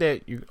fact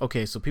that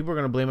so people are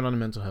going to blame it on the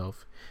mental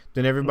health.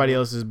 Then everybody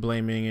else is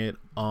blaming it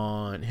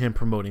on him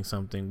promoting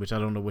something, which I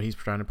don't know what he's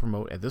trying to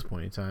promote at this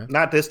point in time.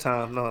 not this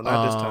time. No,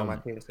 not this time. I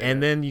can't say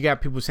And that. then you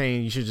got people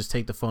saying you should just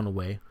take the phone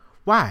away.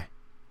 Why?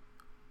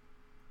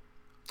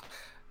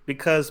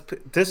 Because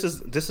this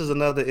is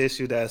another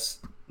issue that's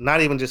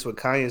not even just with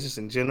Kanye, it's just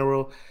in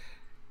general.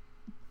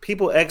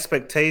 People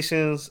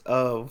expectations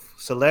of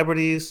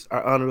celebrities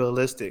are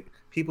unrealistic.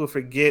 People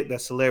forget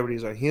that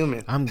celebrities are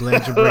human. I'm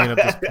glad you're bringing up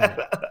this point,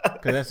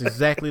 because that's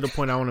exactly the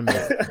point I want to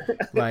make.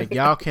 Like,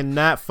 y'all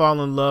cannot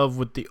fall in love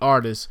with the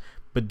artist,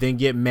 but then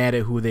get mad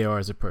at who they are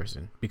as a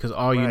person, because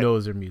all you Right. know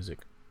is their music.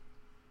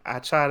 I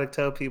try to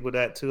tell people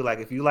that too. Like,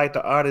 if you like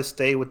the artist,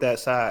 stay with that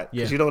side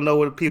because Yeah. you don't know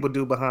what people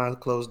do behind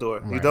closed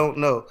door. You Right. don't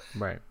know.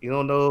 Right. You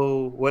don't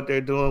know what they're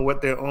doing,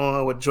 what they're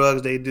on, what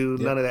drugs they do. Yep.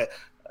 None of that.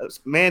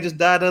 Man just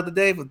died the other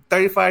day for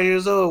 35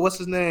 years old. What's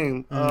his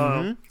name?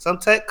 Mhm. Some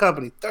tech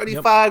company.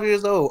 35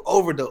 years old.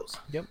 Overdose.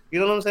 Yep. You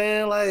know what I'm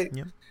saying? Like,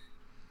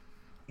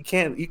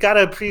 Yep. you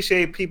gotta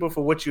appreciate people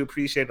for what you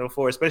appreciate them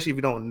for, especially if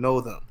you don't know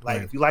them. Like,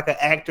 Right. if you like an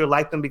actor,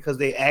 like them because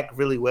they act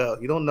really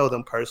well. You don't know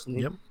them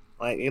personally. Yep.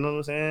 Like, you know what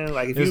I'm saying?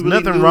 Like, if There's you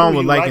really nothing knew wrong who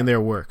with you liking like- their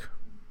work.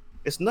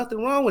 It's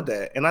nothing wrong with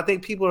that. And I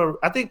think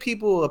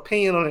people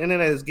opinion on the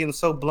internet is getting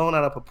so blown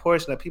out of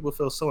proportion that people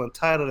feel so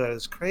entitled that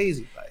it's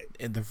crazy. Like,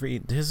 And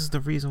this is the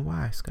reason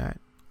why, Scott.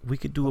 We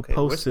could do Okay,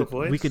 a what's post. the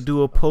voice? We could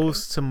do a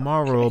post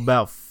tomorrow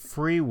about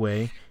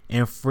Freeway,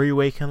 and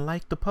Freeway can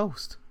like the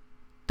post.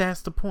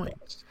 That's the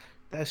point.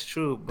 that's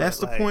true. But That's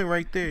the like, point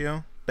right there,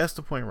 yo. That's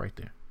the point right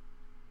there.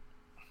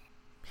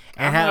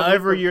 And I'm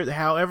not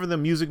however the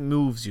music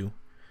moves you.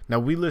 Now,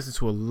 we listen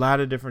to a lot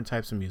of different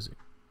types of music,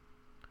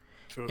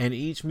 True. and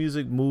each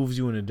music moves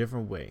you in a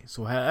different way.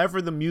 So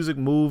however the music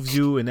moves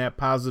you in that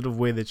positive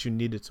way that you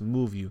need it to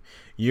move you,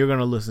 you're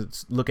gonna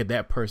look at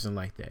that person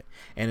like that.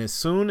 And as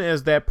soon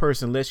as that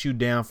person lets you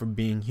down for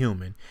being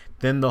human,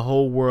 then the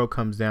whole world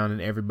comes down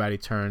and everybody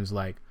turns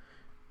like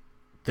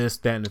this,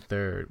 that, and the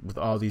third with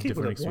all these Keep it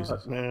different a buck,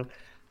 excuses. man.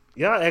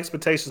 Y'all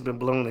expectations been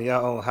blown in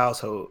y'all own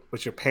household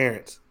with your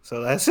parents,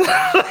 so that's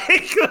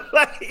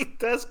like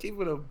that's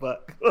keeping a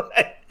buck.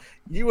 Like,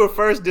 you were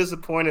first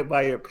disappointed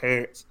by your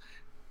parents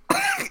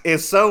in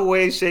some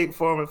way, shape,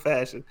 form, and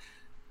fashion.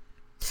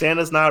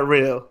 Santa's not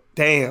real.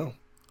 Damn.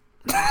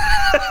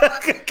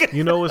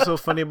 You know what's so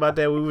funny about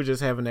that? We were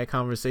just having that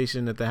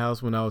conversation at the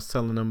house when I was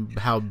telling them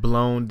how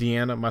blown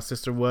Deanna, my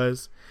sister,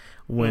 was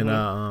when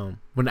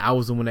I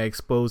was the one that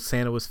exposed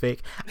Santa was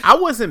fake. I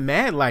wasn't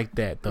mad like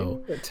that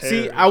though. You were See,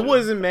 terrible. I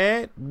wasn't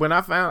mad when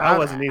I found I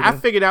wasn't I either.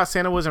 figured out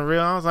Santa wasn't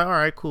real. I was like, all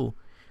right, cool.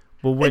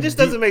 But when It just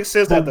doesn't make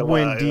sense after But a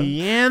when while. yo.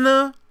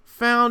 Deanna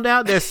found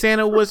out that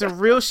Santa wasn't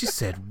real, she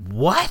said,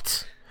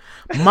 "What?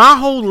 My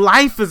whole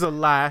life is a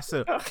lie." I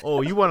said,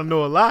 "Oh, you want to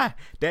know a lie?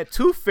 That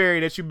tooth fairy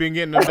that you've been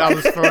getting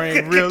 $1 for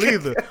ain't real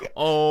either."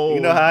 Oh,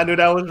 You know how I knew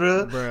that was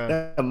real?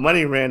 Bruh. That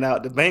money ran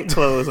out. The bank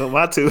closed on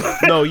my tooth.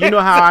 No, you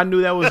know how I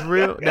knew that was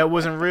real? That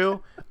wasn't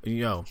real?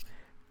 Yo,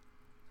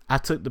 I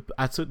took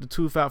the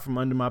tooth out from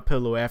under my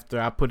pillow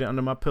after I put it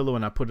under my pillow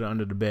and I put it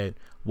under the bed.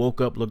 Woke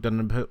up, looked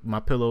under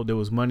my pillow. There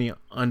was money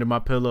under my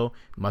pillow.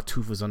 My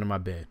tooth was under my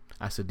bed.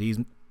 I said,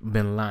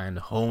 Been lying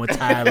the whole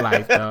entire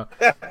life, dog.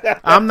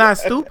 I'm not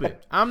stupid.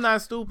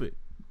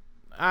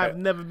 I've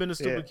never been a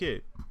stupid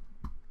kid.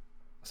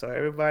 So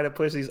everybody that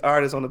puts these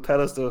artists on the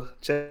pedestal,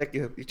 check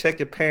your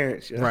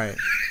parents. You know? Right.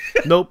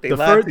 Nope. They the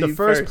lied first to the you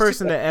first first.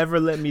 person that ever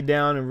let me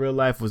down in real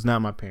life was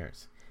not my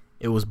parents.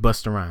 It was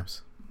Busta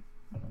Rhymes.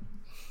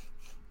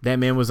 That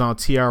man was on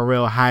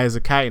TRL high as a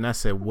kite, and I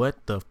said,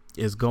 "What the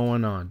is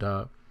going on,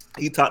 dog?"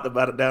 He talked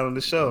about it down on the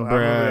show. I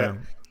remember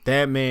Bruh,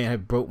 that man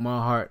had broke my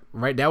heart.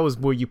 Right, that was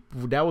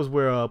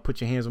where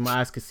Put Your Hands on My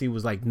Eyes Could See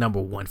was like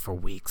 #1 for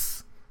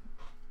weeks.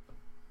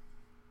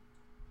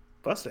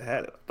 Busta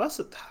had it.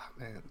 Busta,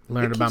 man.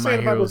 Learned They keep about my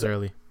saying about heroes Busta-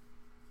 early.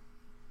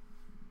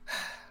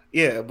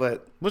 Yeah,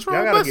 but What's y'all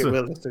wrong gotta with get Busta?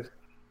 realistic.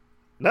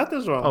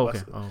 Nothing's wrong Oh, with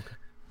okay. Busta. Oh, okay.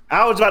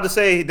 I was about to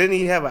say, didn't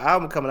he have an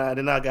album coming out?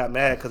 And then I got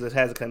mad because it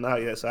hasn't come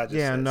out yet. So I just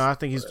Yeah, said, no, I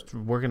think he's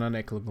working on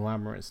that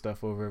conglomerate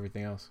stuff over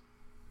everything else.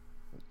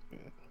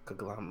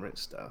 conglomerate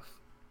stuff.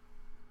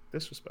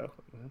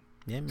 Disrespectful, man.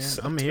 Yeah, man.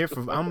 I'm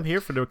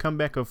here for the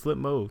comeback of Flip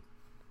Mode.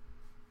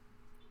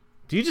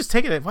 Do you just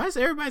take it? Why does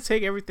everybody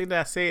take everything that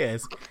I say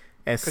as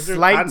 'Cause you're-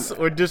 slights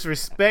or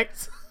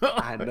disrespect?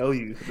 I know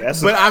you.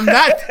 That's But I'm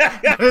not.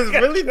 It's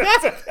really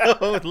not.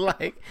 though.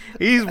 Like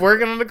he's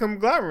working on the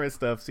conglomerate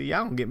stuff. See,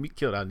 y'all don't get me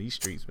killed out in these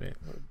streets, man.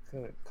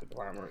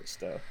 conglomerate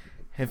stuff.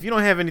 If you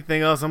don't have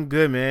anything else, I'm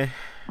good, man.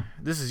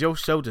 This is your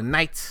show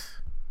tonight.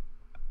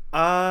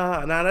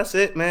 Nah, that's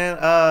it, man.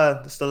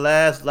 It's the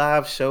last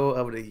live show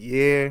of the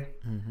year.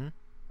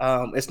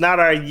 Mm-hmm. It's not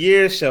our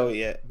year show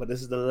yet, but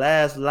this is the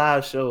last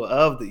live show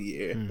of the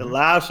year. The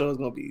live show is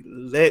gonna be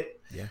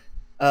lit. Yeah.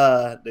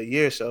 The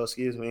year show,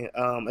 excuse me.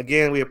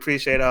 Again, we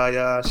appreciate all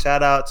y'all.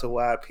 Shout out to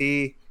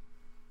YP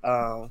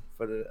for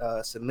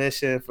the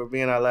submission, for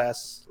being our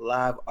last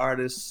live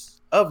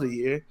artist of the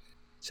year.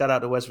 Shout out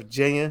to West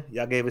Virginia.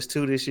 Y'all gave us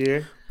 2 this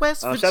year.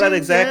 West Virginia. Shout out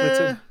exactly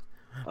to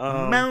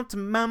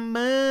Mountain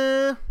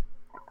Mama.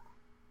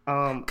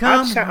 I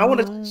Come want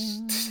on.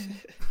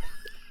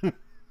 to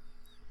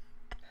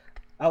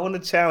I want to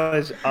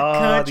challenge all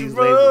Country these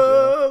labels.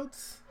 Yo.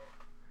 roads.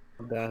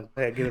 I'm done.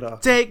 Go ahead, get it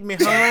off. Take me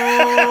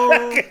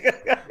home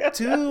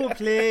to a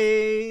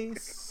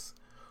place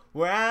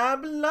where I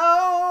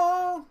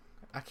belong.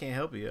 I can't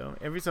help you, yo.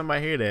 Every time I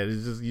hear that,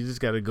 it's just you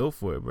just gotta go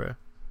for it, bro.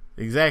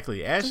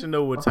 Exactly. Ashton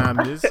know what time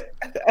it is.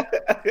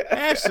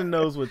 Ashton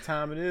knows what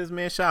time it is,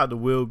 man. Shout out to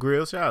Will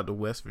Grill. Shout out to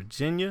West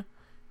Virginia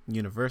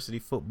University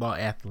Football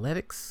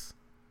Athletics.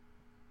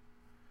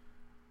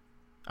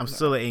 I'm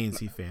still an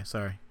A&T fan.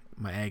 Sorry,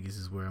 my Aggies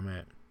is where I'm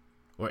at,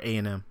 or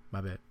A&M.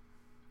 My bad.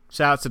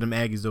 Shout out to them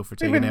Aggies though for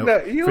taking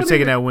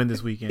that win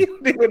this weekend. You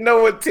don't even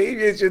know what team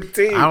is your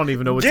team. I don't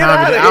even know what Get time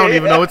it outta is. I don't here.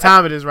 even know what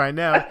time it is right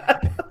now.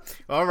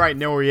 All right,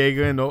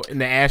 Noriega in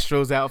the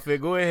Astros outfit.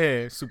 Go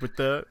ahead, Super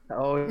Thug.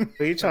 Oh,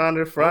 you trying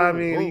to fry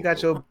me? You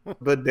got your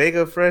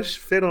bodega fresh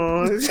fit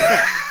on.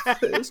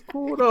 It's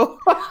cool though.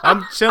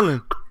 I'm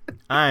chilling.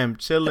 I am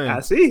chilling.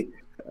 I see.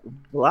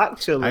 Block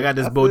chilling. I got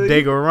this feel you.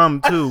 bodega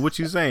rum too. What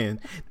you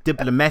saying?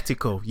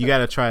 Diplomatico. You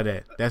gotta try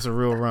that. That's a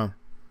real rum.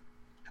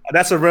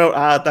 That's a real.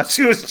 I thought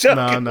you was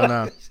joking.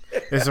 No.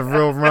 It's a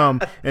real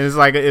rum, and it's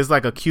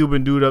like a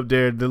Cuban dude up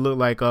there that look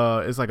like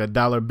it's like a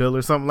dollar bill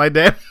or something like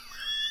that.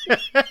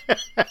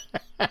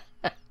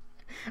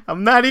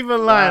 I'm not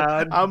even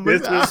lying. I'm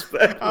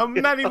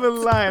not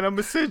even lying. I'm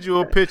gonna send you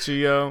a picture,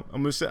 yo.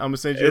 I'm gonna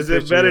send you. Is a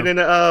picture, it better yo. than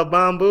the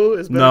bamboo?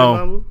 It's better No.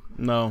 than bamboo.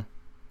 No,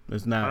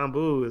 it's not.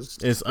 Bamboo is.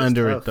 It's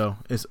under tough. it though.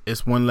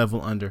 It's one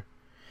level under.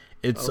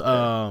 It's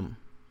Okay.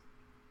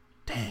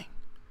 dang.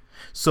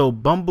 So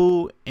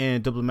Bumble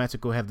and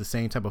Diplomatico have the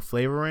same type of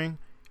flavoring.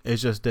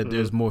 It's just that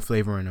there's more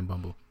flavoring in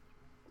Bumble.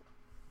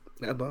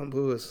 That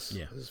bamboo is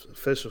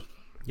official.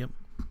 Yep.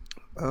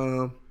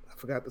 I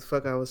forgot the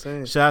fuck I was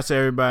saying. Shout out to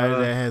everybody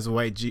that has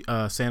white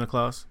Santa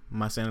Claus.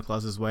 My Santa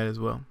Claus is white as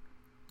well.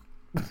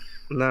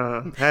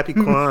 Nah, happy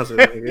Kwanzaa,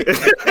 nigga.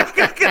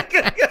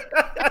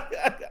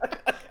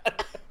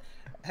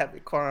 Happy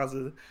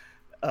Kwanzaa.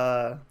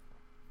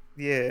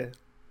 Yeah.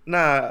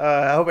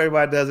 Nah, I hope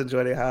everybody does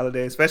enjoy their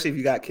holiday, especially if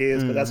you got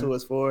kids, because that's what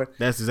it's for.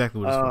 That's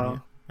exactly what it's for. Yeah.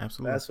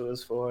 Absolutely. That's what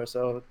it's for.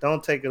 So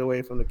don't take it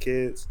away from the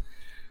kids.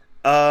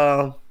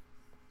 Yeah,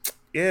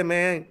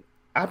 man.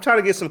 I'm trying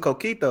to get some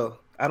coquito.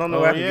 I don't know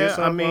where I can get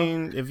some. I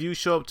mean, if you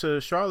show up to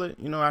Charlotte,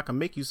 I can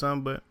make you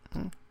some, but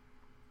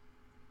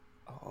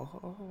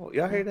Oh,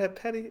 y'all hear that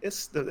petty?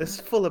 It's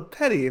full of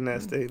petty in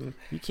that statement.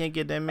 you can't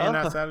get that man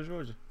outside of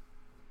Georgia.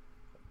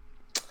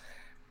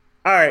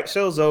 All right,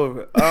 show's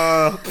over.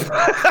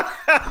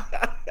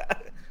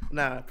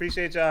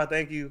 Appreciate y'all.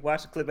 Thank you.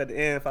 Watch the clip at the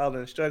end. Follow the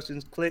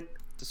instructions. Click,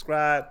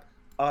 subscribe,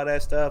 all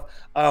that stuff.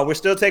 We're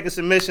still taking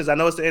submissions. I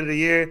know it's the end of the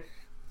year.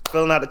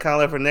 Filling out the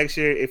calendar for next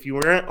year. If you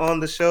weren't on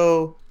the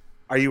show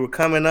or you were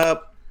coming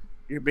up,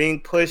 you're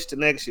being pushed to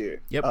next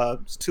year. Yep.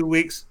 It's 2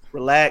 weeks.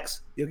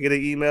 Relax. You'll get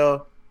an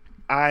email,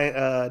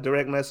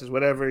 direct message,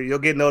 whatever. You'll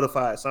get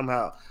notified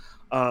somehow.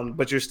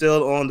 But you're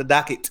still on the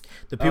docket.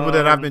 The people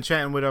that I've been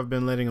chatting with, I've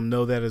been letting them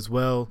know that as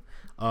well.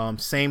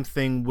 Same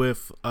thing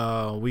with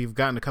we've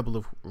gotten a couple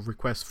of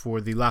requests for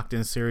the Locked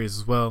In series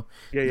as well.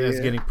 That's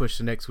getting pushed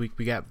to next week.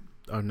 We got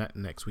or not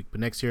next week, but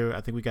next year.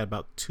 I think we got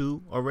about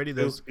 2 already.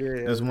 There's Yeah,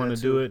 one we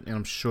to got do 2. it, and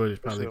I'm sure there's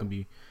probably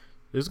sure.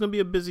 there's gonna be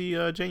a busy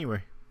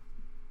January.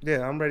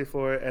 Yeah, I'm ready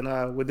for it, and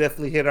we'll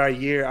definitely hit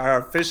our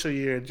official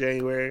year in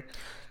January.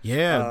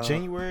 Yeah,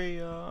 January.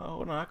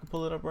 Hold on, I can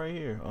pull it up right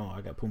here. Oh,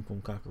 I got Pum Pum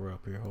Conqueror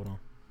up here. Hold on,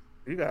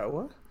 You got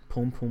what?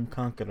 Pum Pum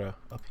Conqueror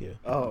up here.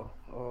 Oh,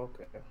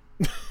 okay.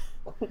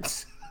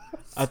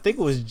 I think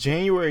it was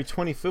January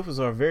 25th was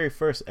our very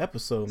first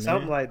episode, man.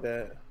 Something like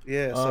that.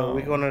 Yeah, so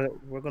we're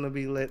Oh. gonna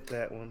be lit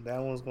that one. That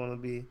one's gonna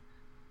be.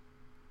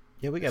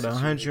 Yeah, we got That's a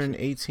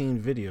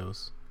 118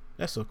 videos.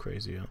 That's so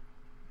crazy, yo.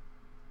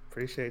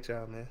 Appreciate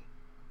y'all, man.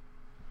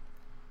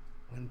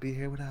 Wouldn't be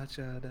here without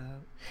y'all,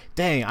 dog.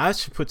 Dang, I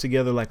should put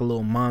together like a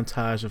little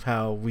montage of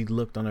how we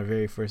looked on our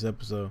very first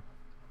episode.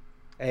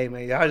 Hey,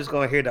 man, y'all just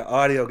gonna hear the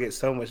audio get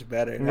so much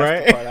better. That's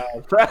Right. the part I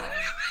was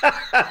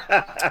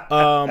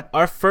proud.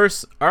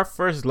 Our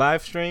first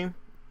live stream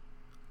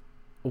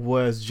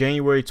was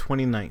January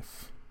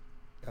 29th.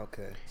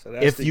 Okay, so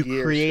that's If the you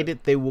year create show.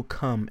 it, they will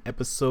come.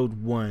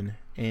 Episode 1,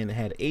 and it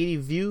had 80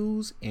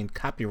 views and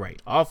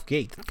copyright off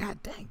gate.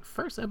 God dang,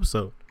 first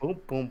episode.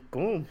 Boom, boom,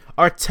 boom.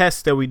 Our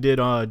test that we did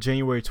on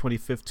January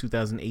 25th,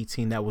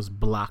 2018, that was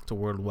blocked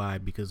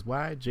worldwide because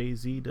why?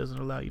 Jay-Z doesn't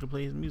allow you to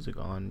play his music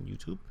on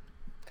YouTube.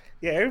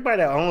 Yeah, everybody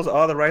that owns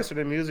all the rights to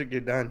the music,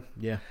 you're done.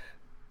 Yeah.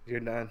 You're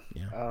done.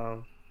 Yeah.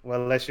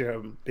 Well, unless you're a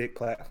big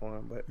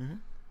platform, but Mhm.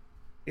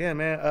 yeah,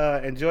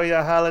 man. Enjoy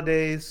your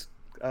holidays.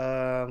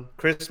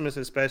 Christmas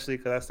especially,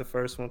 because that's the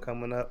first one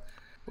coming up.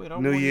 Wait, our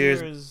New 1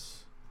 Year's- year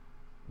is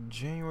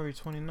January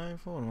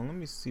 29th. Hold on, let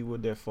me see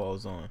what that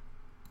falls on.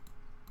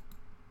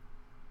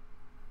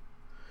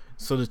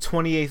 So the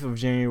 28th of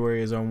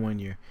January is our 1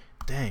 year.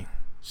 Dang.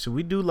 Should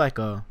we do like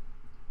a...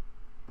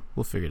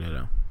 We'll figure that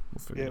out.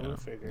 We'll figure that we'll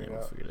out. figure Yeah, it we'll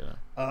out. figure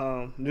that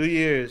out. New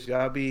Year's,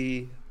 y'all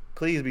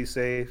please be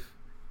safe.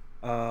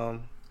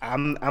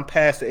 I'm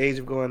past the age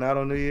of going out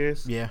on New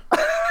Year's. Yeah.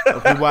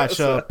 If we watch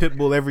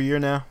Pitbull every year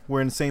now,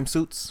 wearing the same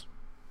suits.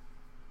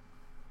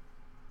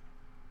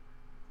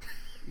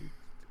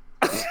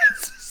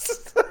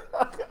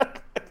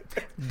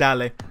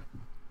 Dale.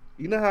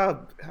 You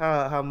know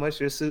how much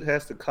your suit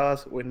has to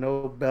cost with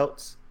no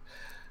belts?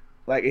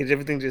 Like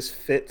everything just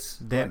fits.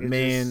 That Like, it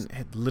man just-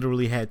 had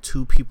literally had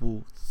 2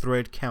 people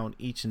thread count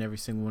each and every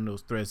single one of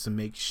those threads to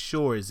make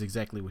sure it's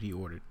exactly what he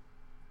ordered.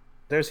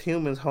 there's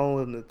humans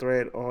holding the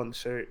thread on the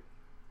shirt.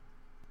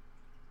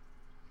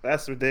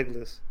 That's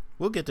ridiculous.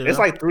 We'll get there. It's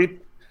though.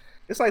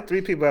 like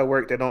three people at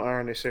work that don't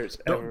iron their shirts.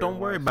 Don't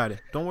worry about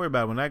it. Don't worry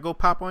about it. When I go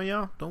pop on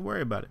y'all, don't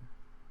worry about it.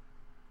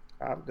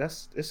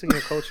 It's in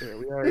your culture.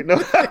 We already know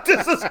how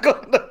this is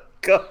gonna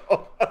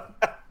go.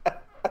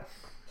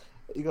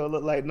 You gonna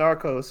look like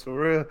Narcos for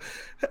real.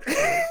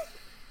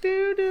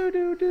 do do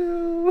do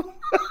do.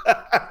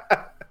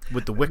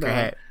 With the wicker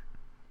hat.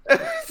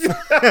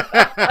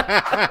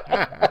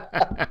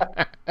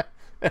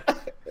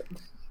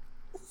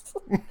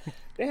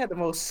 They had the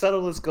most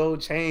subtlest gold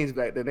chains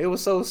back then. They were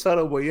so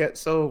subtle, but yet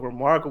so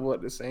remarkable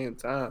at the same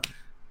time.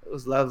 It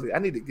was lovely. I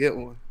need to get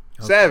one.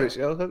 Okay. Savage,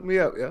 yo, hook me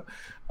up, yo.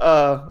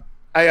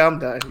 I'm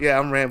done. Yeah,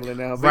 I'm rambling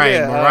now. But Right,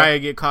 yeah, Mariah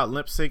get caught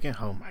lip syncing.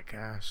 Oh my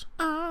gosh.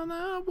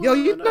 yo,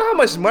 you know how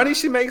much money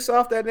she makes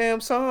off that damn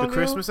song? The yo?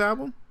 Christmas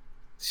album?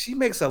 She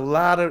makes a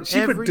lot of. She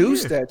Every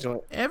produced year. that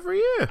joint. Every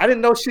year. I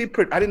didn't know she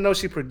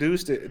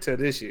produced it until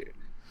this year.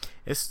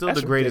 It's still That's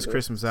the greatest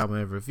ridiculous. Christmas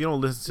album ever. If you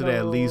don't listen to that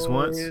at least No,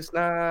 once. It's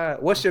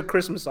not. What's your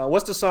Christmas song?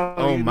 What's the song?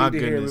 Oh you my need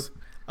to hear? goodness.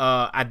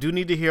 I do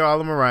need to hear all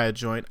of Mariah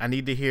joint. I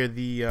need to hear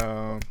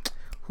the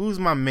Who's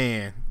My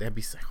Man? That'd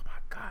be sick. Oh my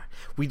god.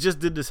 We just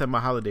did this at my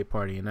holiday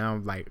party and now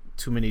I'm like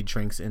too many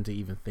drinks in to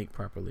even think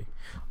properly.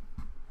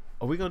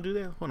 Are we gonna do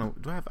that? Hold on.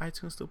 Do I have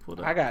iTunes still pulled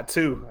up? I got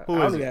 2. Who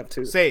I is only it? have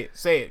 2. Say it,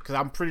 because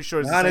I'm pretty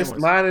sure it's the same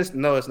ones. Mine is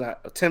no, it's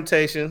not.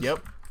 Temptations.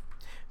 Yep.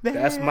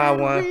 That's my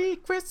one. Merry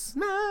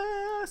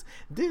Christmas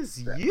this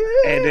year.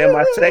 And then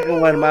my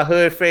second one, my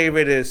hood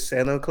favorite is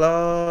Santa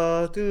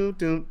Claus. Doom,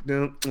 doom,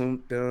 doom,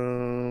 doom,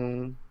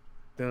 doom,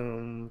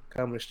 doom.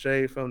 Coming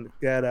straight from the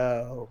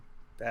ghetto.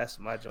 That's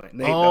my joint.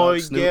 Nate Oh,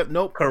 Dogg, Snoop, yep,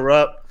 nope.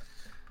 Corrupt.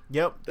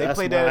 Yep, they That's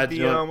played that my at the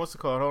joint. what's it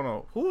called? Hold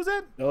on. Who was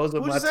that? Those are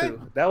What'd my you say?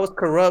 2. That was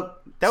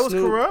Corrupt. That was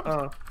Snoop,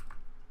 Corrupt?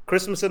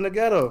 Christmas in the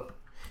Ghetto.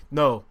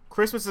 No,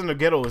 Christmas in the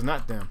Ghetto is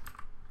not them.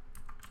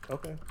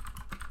 Okay.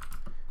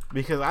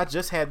 Because I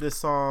just had this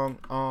song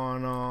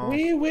on.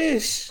 We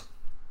wish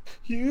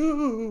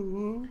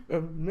you a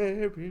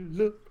merry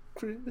little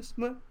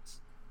Christmas.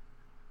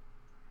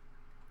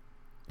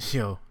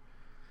 Yo,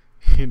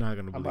 you're not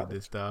gonna believe about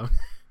this, dog.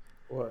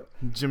 What?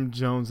 Jim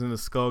Jones and the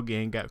Skull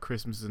Gang got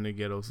Christmas in the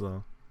Ghetto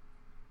song.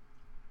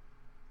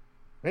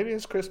 Maybe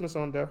it's Christmas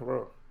on Death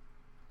Row.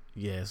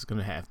 Yeah, it's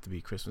gonna have to be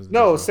Christmas. in the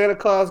No, Ghetto. Santa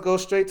Claus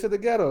goes straight to the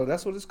ghetto.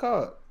 That's what it's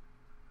called.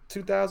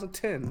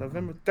 2010,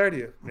 November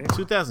 30th. Man.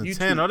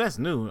 2010. YouTube. Oh, that's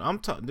new. I'm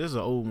talking. There's an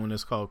old one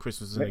that's called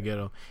Christmas in the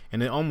Ghetto,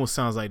 and it almost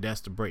sounds like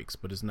that's the Breaks,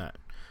 but it's not.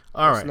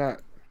 All It's right.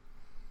 not.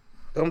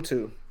 Them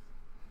 2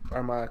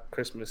 are my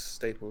Christmas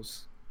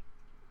staples.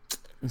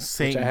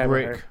 Saint I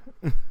haven't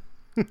Break.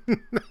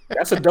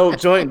 That's a dope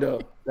joint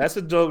though. That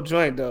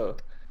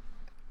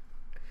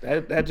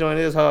joint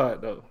is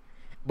hard though.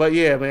 But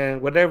yeah,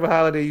 man, whatever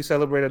holiday you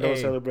celebrate or don't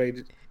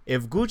celebrate.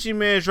 If Gucci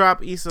Man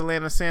drop East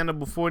Atlanta Santa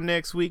before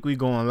next week, we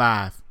going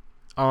live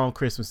on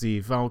Christmas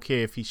Eve. I don't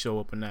care if he show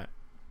up or not.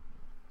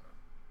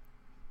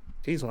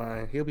 He's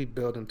lying. He'll be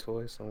building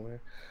toys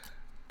somewhere.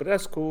 But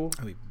that's cool.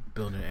 I'll be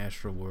building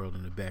Astro World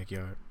in the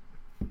backyard.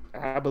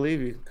 I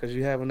believe you, because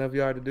you have enough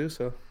yard to do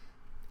so.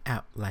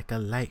 Out like a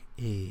light,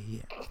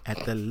 yeah.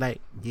 At the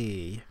light,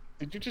 yeah.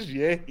 Did you just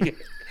yeah?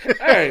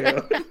 All right,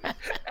 yo.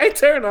 Hey,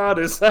 turn all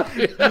this up.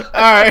 All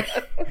right.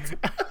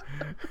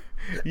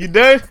 You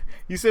done?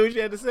 You said what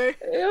you had to say?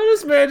 Yo,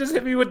 this man just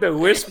hit me with the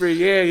whisper.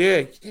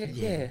 Yeah.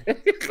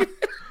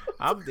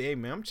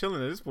 I'm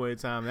chilling at this point in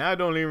time. Now it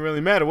don't even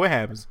really matter what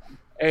happens.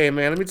 Hey,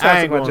 man, let me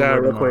talk to my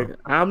job real quick.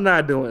 I'm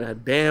not doing a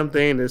damn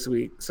thing this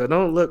week, so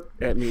don't look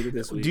at me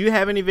this week. Do you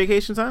have any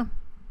vacation time?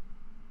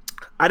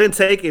 I didn't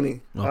take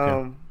any.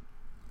 Okay.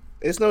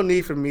 It's no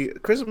need for me.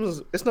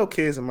 Christmas, it's no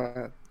kids in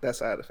that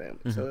side of the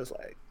family, so it's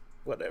like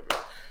whatever.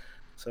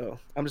 So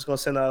I'm just gonna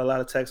send out a lot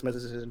of text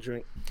messages and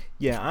drink.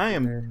 Yeah, I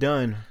am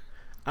done.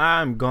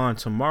 I'm gone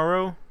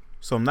tomorrow,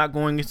 so I'm not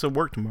going into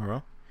work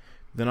tomorrow.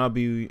 Then I'll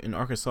be in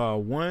Arkansas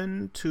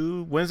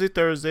Wednesday,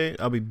 Thursday.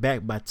 I'll be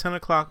back by 10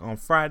 o'clock on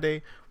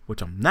Friday,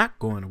 which I'm not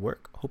going to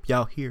work. Hope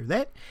y'all hear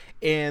that.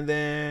 And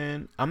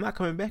then I'm not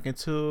coming back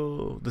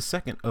until the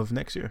 2nd of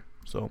next year.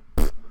 So,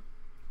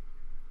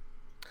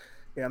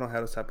 yeah, I don't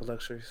have those type of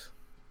luxuries.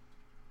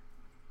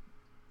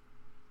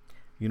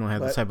 You don't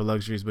have the type of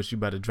luxuries, but you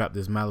about to drop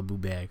this Malibu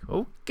bag.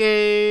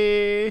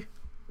 Okay.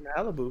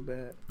 Malibu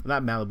bag.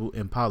 Not Malibu,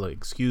 Impala,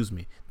 excuse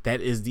me. That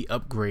is the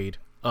upgrade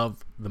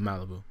of the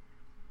Malibu.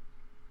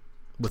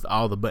 With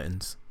all the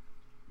buttons.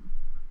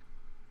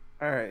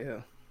 All right,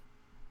 yeah.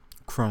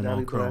 Chrome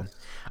on chrome.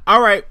 All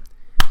right.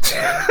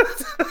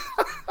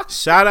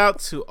 Shout out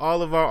to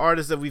all of our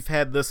artists that we've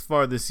had thus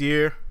far this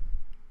year.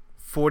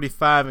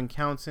 45 and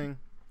counting.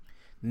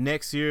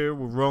 Next year,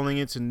 we're rolling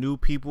into new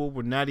people.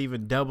 We're not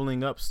even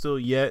doubling up still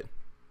yet.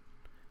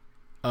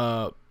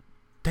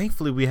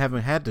 Thankfully, we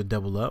haven't had to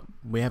double up.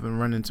 We haven't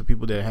run into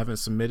people that haven't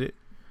submitted.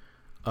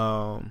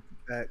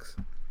 Facts.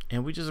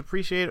 And we just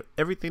appreciate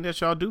everything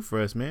that y'all do for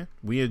us, man.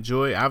 We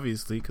enjoy,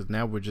 obviously, because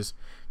now we're just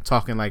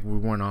talking like we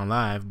weren't on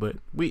live, but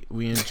we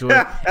enjoy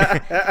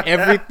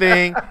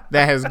everything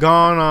that has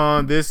gone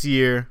on this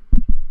year.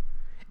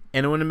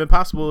 And it wouldn't have been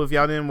possible if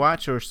y'all didn't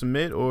watch or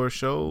submit or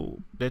show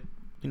that,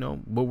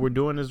 what we're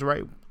doing is the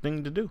right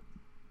thing to do.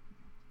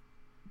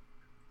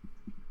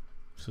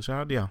 So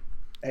shout out to y'all.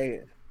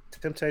 Hey,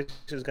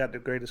 Temptations got the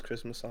greatest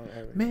Christmas song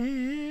ever.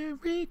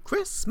 Merry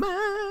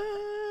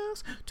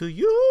Christmas to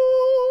you.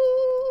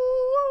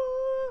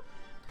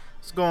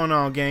 What's going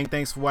on, gang?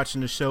 Thanks for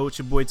watching the show. It's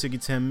your boy Tiggy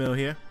 10 Mil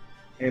here.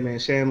 Hey, man,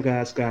 Sham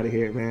God Scotty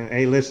here, man.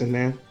 Hey, listen,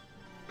 man.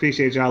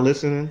 Appreciate y'all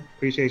listening.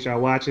 Appreciate y'all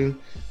watching.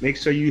 Make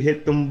sure you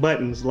hit them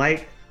buttons.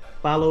 Like,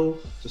 follow,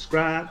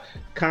 subscribe,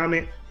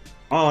 comment,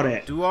 all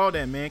that. Do all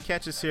that, man.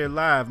 Catch us here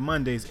live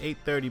Mondays,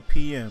 8:30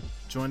 p.m.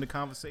 Join the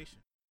conversation.